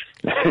life.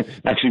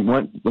 Actually,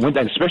 one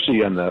time,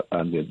 especially on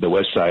the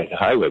West Side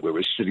Highway, we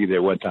were sitting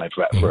there one time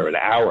for an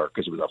hour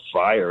because it was a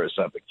fire or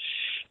something.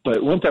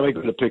 But one time I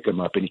go to pick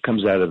him up, and he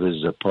comes out of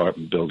his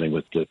apartment building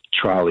with the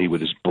trolley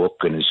with his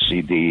book and his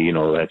CD and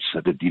all that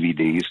stuff, the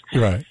DVDs.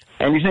 Right.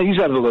 And he's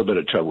having a little bit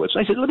of trouble with it. So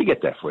I said, let me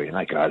get that for you. And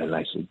I got it. And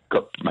I said,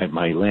 go.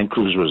 My Land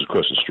Cruiser was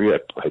across the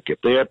street. I get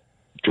there,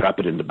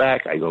 drop it in the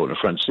back. I go in the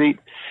front seat,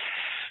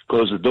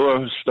 close the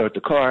door, start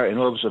the car, and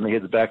all of a sudden I hear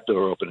the back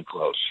door open and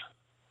close.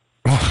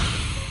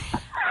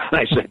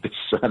 I said, this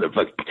son of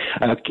a...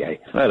 Okay,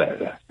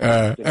 whatever.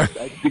 I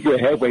think we're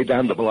halfway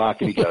down the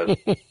block, and he goes...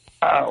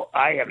 Oh,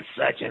 I am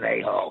such an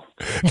a-hole.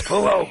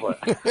 Pull over.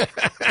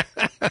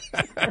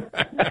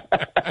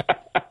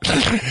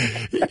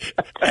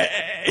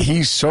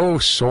 He's so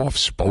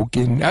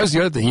soft-spoken. That was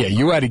the other thing. Yeah,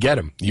 you had to get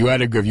him.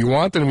 If you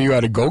wanted him, you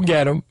had to go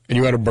get him, and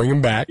you had to bring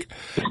him back.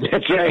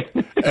 That's right.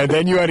 And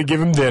then you had to give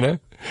him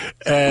dinner.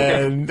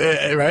 And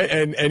right,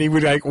 and he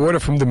would order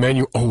from the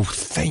menu. Oh,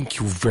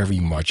 thank you very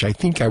much. I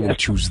think I will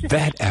choose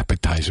that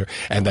appetizer,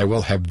 and I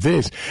will have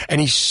this.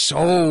 And he's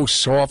so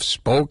soft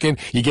spoken.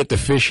 You get the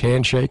fish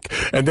handshake,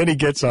 and then he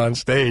gets on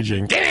stage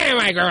and get in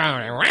my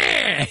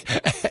garage.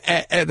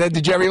 And then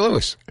to Jerry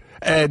Lewis.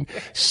 And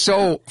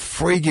so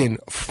friggin'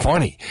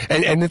 funny.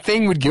 And the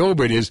thing with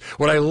Gilbert is,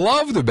 what I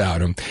loved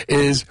about him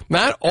is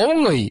not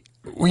only,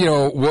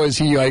 was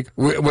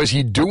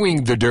he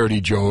doing the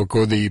dirty joke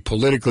or the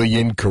politically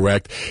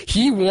incorrect,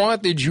 he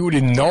wanted you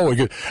to know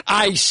it.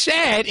 I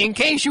said, in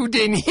case you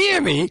didn't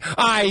hear me,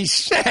 I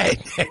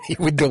said, and he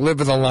would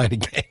deliver the line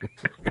again.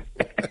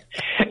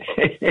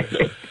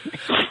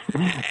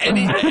 And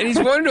he's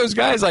one of those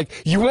guys, like,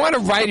 you want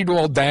to write it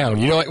all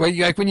down.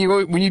 Like when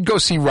you go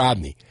see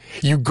Rodney,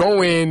 you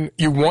go in,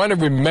 you want to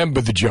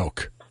remember the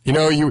joke.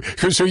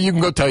 So you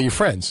can go tell your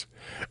friends.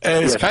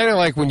 And it's kind of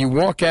like when you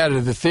walk out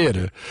of the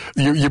theater,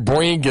 your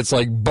brain gets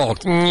like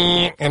bulked,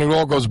 and it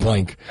all goes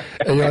blank.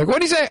 And you're like,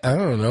 what did he say? I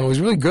don't know. It was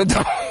really good,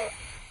 though.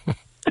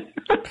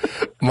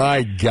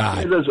 My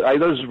God.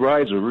 Those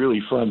rides are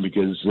really fun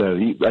because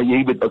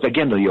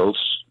again, the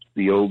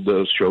old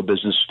show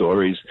business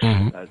stories.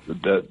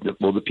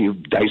 The people,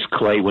 Dice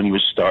Clay when he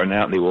was starting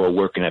out, and they were all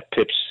working at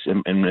Pips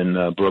in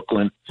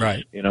Brooklyn.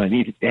 Right. And then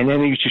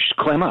he just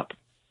climb up.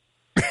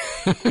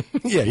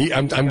 Yeah,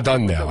 I'm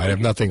done now. I have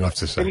nothing left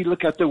to say. And he'd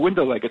look out the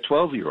window like a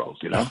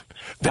 12-year-old, Wow,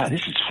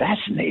 this is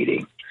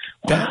fascinating.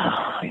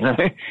 Wow.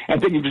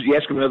 And then you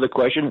ask him another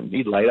question, and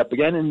he'd light up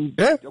again, and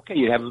okay,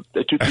 you have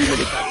 2-3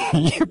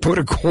 minutes. You put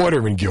a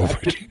quarter in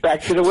Gilbert.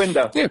 Back to the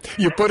window. Yeah,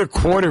 you put a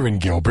quarter in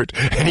Gilbert,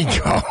 and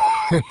he'd go,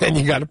 and then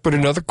you got to put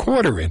another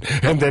quarter in,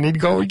 and then he'd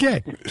go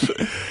again.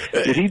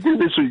 Did he do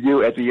this with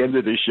you at the end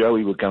of the show?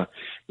 He would come,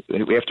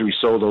 after he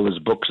sold all his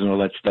books and all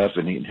that stuff,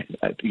 and he'd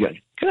go,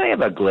 can I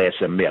have a glass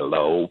of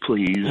Merlot,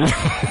 please?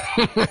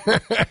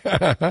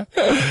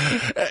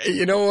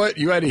 You know what?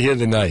 You had to hear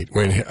the night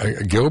when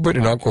Gilbert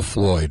and Uncle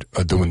Floyd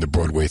are doing the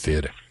Broadway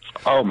theater.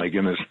 Oh my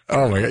goodness!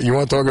 Oh my God! You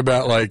want to talk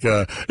about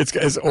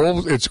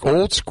it's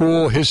old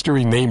school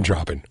history name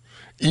dropping.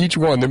 Each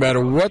one, no matter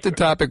what the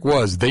topic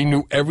was, they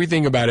knew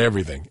everything about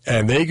everything,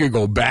 and they could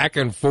go back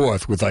and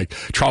forth with like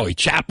Charlie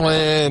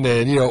Chaplin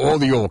and all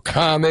the old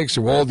comics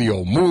or all the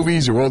old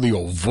movies or all the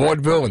old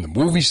vaudeville and the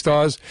movie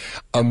stars.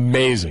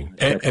 Amazing,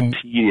 and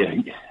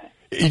you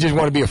just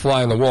want to be a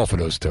fly on the wall for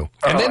those two.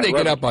 And then they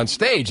get up on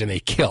stage and they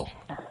kill.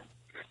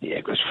 Yeah,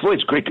 because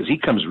Floyd's great because he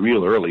comes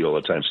real early all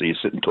the time, so you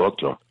sit and talk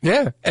to him.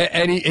 Yeah,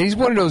 and he's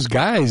one of those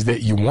guys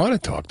that you want to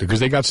talk to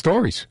because they got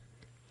stories.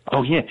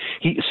 Oh yeah,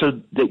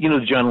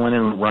 the John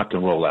Lennon rock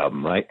and roll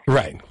album, right?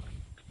 Right.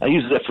 I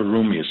use that for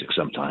room music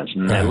sometimes.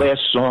 And that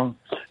last song,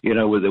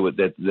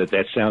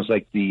 that sounds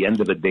like the end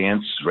of a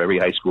dance, for every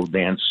high school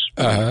dance.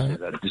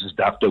 This is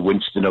Dr.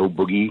 Winston O'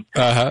 Boogie,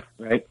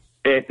 right?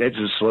 It's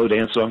a slow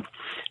dance song.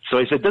 So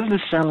I said, doesn't this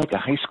sound like a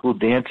high school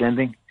dance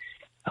ending?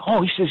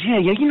 Oh, he says,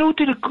 yeah, who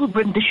did a good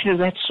rendition of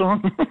that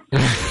song?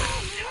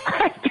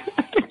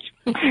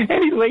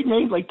 And he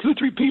named like 2 or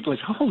 3 people. I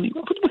said, holy,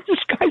 what this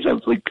guy's? I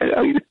was like,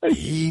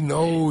 he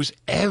knows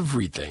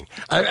everything.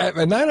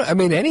 I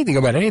mean anything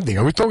about anything.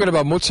 I was talking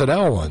about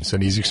mozzarella once,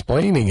 and he's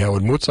explaining how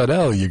with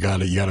mozzarella you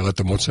gotta let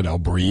the mozzarella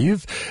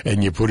breathe,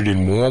 and you put it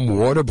in warm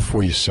water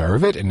before you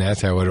serve it, and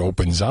that's how it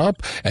opens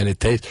up, and it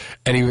tastes.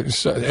 And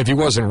if he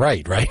wasn't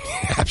right,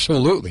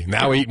 absolutely.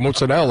 Now I eat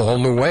mozzarella a whole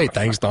new way,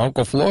 thanks to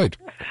Uncle Floyd.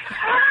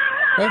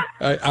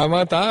 I'm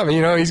on top.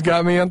 He's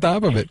got me on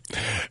top of it.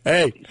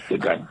 Hey,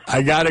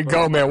 I got to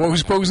go, man. Who's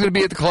supposed to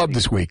be at the club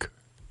this week?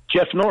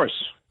 Jeff Norris.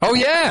 Oh,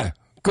 yeah.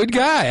 Good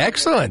guy.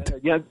 Excellent.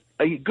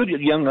 A good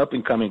young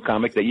up-and-coming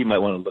comic that you might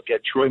want to look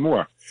at, Troy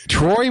Moore.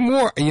 Troy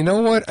Moore. You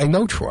know what? I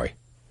know Troy.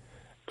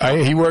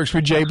 He works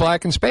with Jay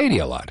Black and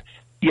Spady a lot.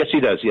 Yes,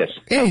 he does, yes.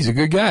 Yeah, he's a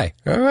good guy.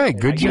 All right,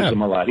 good job. I use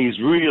him a lot. He's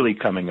really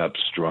coming up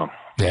strong.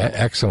 Yeah,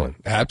 excellent.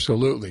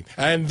 Absolutely.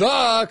 And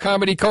the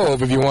Comedy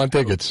Cove if you want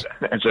tickets.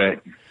 That's right.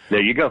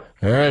 There you go.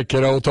 All right,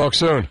 kiddo. We'll talk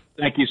soon.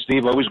 Thank you,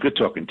 Steve. Always good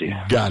talking to you.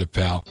 Got it,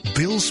 pal.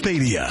 Bill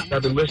Spadia.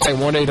 I've been listening.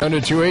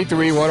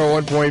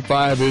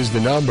 1-800-283-101.5 is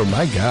the number.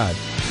 My God.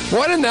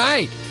 What a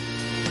night.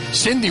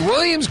 Cindy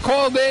Williams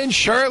called in.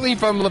 Shirley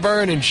from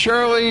Laverne and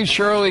Shirley.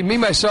 Me,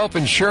 myself,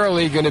 and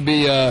Shirley going to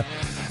be at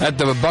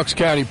the Bucks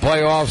County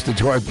playoffs, the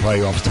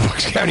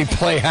Bucks County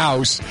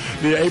Playhouse,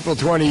 the April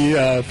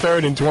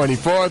 23rd and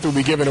 24th. We'll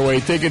be giving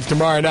away tickets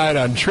tomorrow night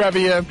on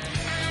Trivia.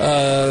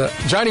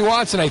 Johnny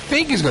Watson, I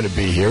think, is going to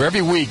be here.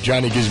 Every week,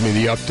 Johnny gives me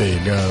the update.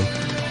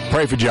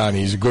 Pray for Johnny.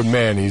 He's a good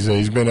man.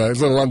 He's been a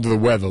little under the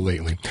weather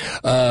lately.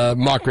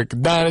 Mark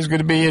Riccadonna is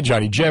going to be here.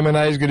 Johnny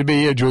Gemini is going to be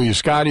here. Julia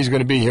Scotti is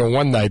going to be here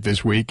one night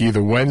this week,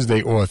 either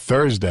Wednesday or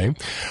Thursday.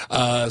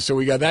 So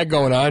we got that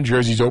going on.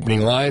 Jersey's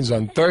opening lines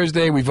on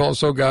Thursday. We've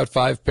also got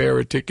 5 pair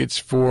of tickets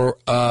for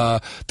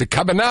the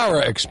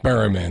Cabanara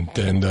experiment,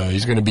 and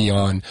he's going to be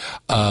on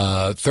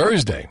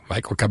Thursday,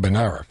 Michael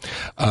Cabanara.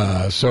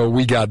 So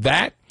we got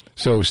that.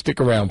 So stick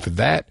around for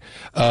that.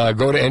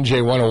 Go to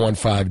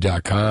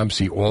NJ1015.com.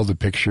 See all the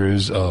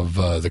pictures of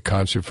the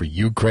concert for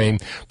Ukraine.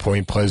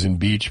 Point Pleasant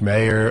Beach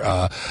Mayor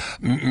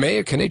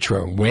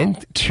Knitra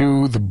went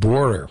to the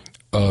border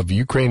of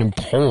Ukraine and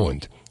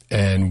Poland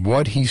And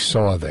what he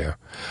saw there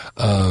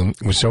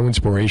was so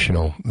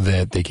inspirational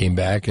that they came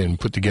back and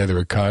put together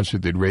a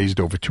concert that raised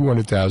over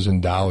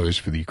 $200,000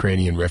 for the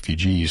Ukrainian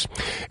refugees.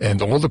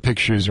 And all the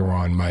pictures are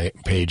on my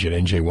page at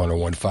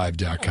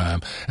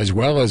NJ1015.com, as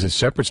well as a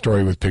separate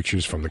story with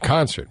pictures from the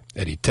concert.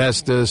 Eddie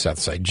Testa,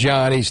 Southside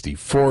Johnny, Steve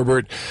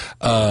Forbert,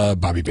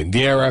 Bobby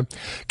Bandera,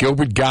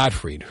 Gilbert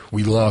Gottfried.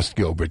 We lost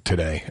Gilbert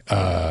today.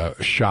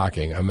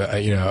 Shocking. I'm,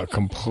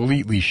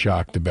 completely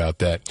shocked about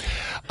that.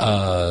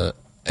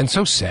 And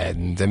so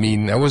saddened. I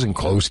mean, I wasn't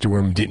close to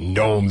him, didn't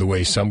know him the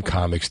way some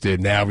comics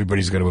did. Now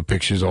everybody's going to put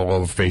pictures all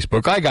over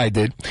Facebook, like I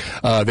did.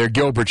 They're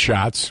Gilbert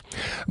shots.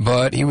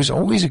 But he was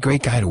always a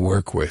great guy to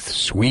work with.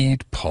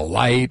 Sweet,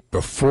 polite,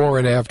 before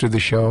and after the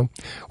show.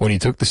 When he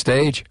took the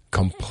stage,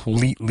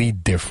 completely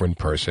different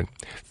person.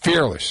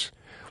 Fearless.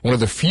 One of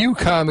the few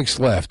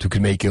comics left who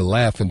can make you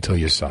laugh until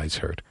your sides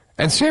hurt.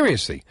 And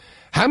seriously,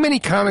 how many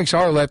comics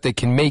are left that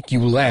can make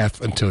you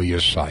laugh until your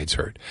sides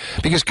hurt?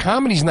 Because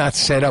comedy's not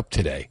set up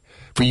today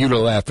for you to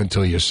laugh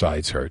until your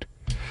sides hurt.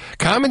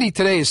 Comedy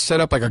today is set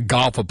up like a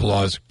golf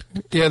applause.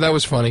 Yeah, that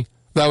was funny.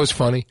 That was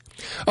funny.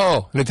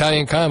 Oh, an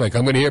Italian comic.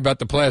 I'm going to hear about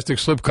the plastic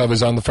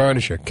slipcovers on the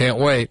furniture. Can't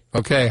wait.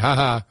 Okay,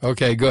 haha.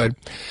 Okay, good.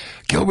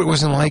 Gilbert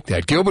wasn't like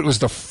that. Gilbert was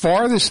the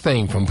farthest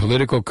thing from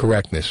political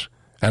correctness,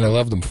 and I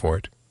loved him for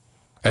it,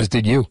 as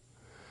did you.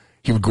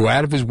 He would go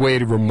out of his way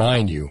to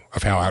remind you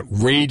of how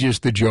outrageous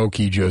the joke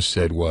he just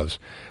said was,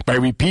 by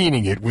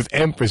repeating it with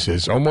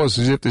emphasis, almost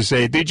as if to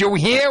say, did you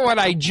hear what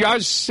I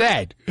just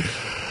said?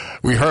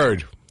 We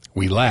heard.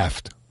 We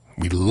laughed.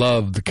 We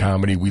loved the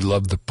comedy. We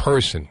loved the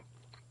person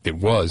that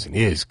was and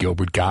is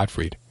Gilbert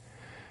Gottfried.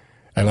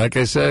 And like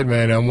I said,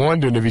 man, I'm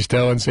wondering if he's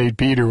telling St.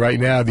 Peter right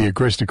now the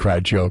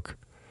aristocrat joke,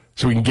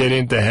 so we can get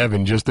into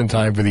heaven just in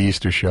time for the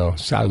Easter show.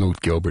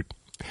 Salute, Gilbert.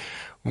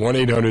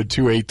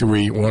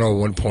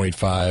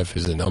 1-800-283-101.5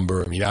 is the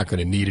number. You're not going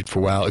to need it for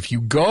a while. If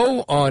you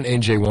go on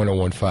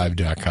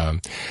NJ1015.com,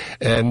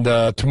 and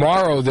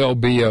tomorrow there'll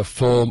be a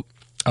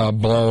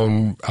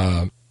full-blown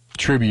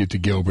tribute to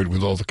Gilbert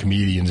with all the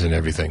comedians and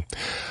everything.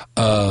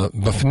 But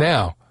for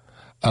now,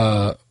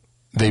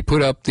 they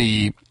put up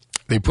an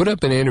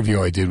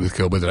interview I did with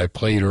Gilbert that I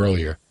played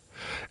earlier.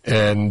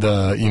 And,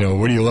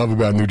 what do you love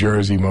about New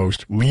Jersey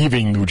most?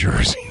 Leaving New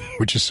Jersey,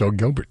 which is so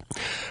Gilbert.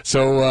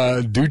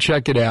 So do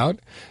check it out,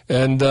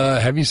 and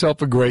have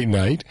yourself a great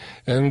night.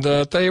 And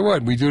tell you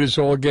what, we do this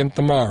all again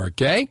tomorrow,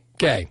 okay?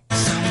 Okay.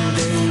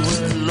 Someday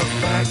we'll look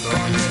back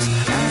on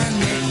this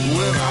and it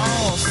will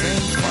all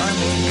seem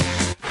funny.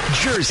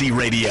 Jersey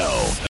Radio.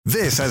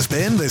 This has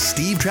been the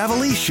Steve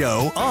Trevelise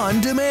Show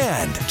on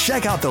demand.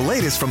 Check out the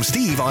latest from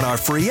Steve on our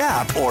free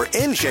app or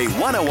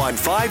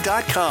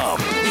NJ1015.com.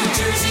 New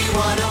Jersey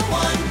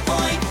 101.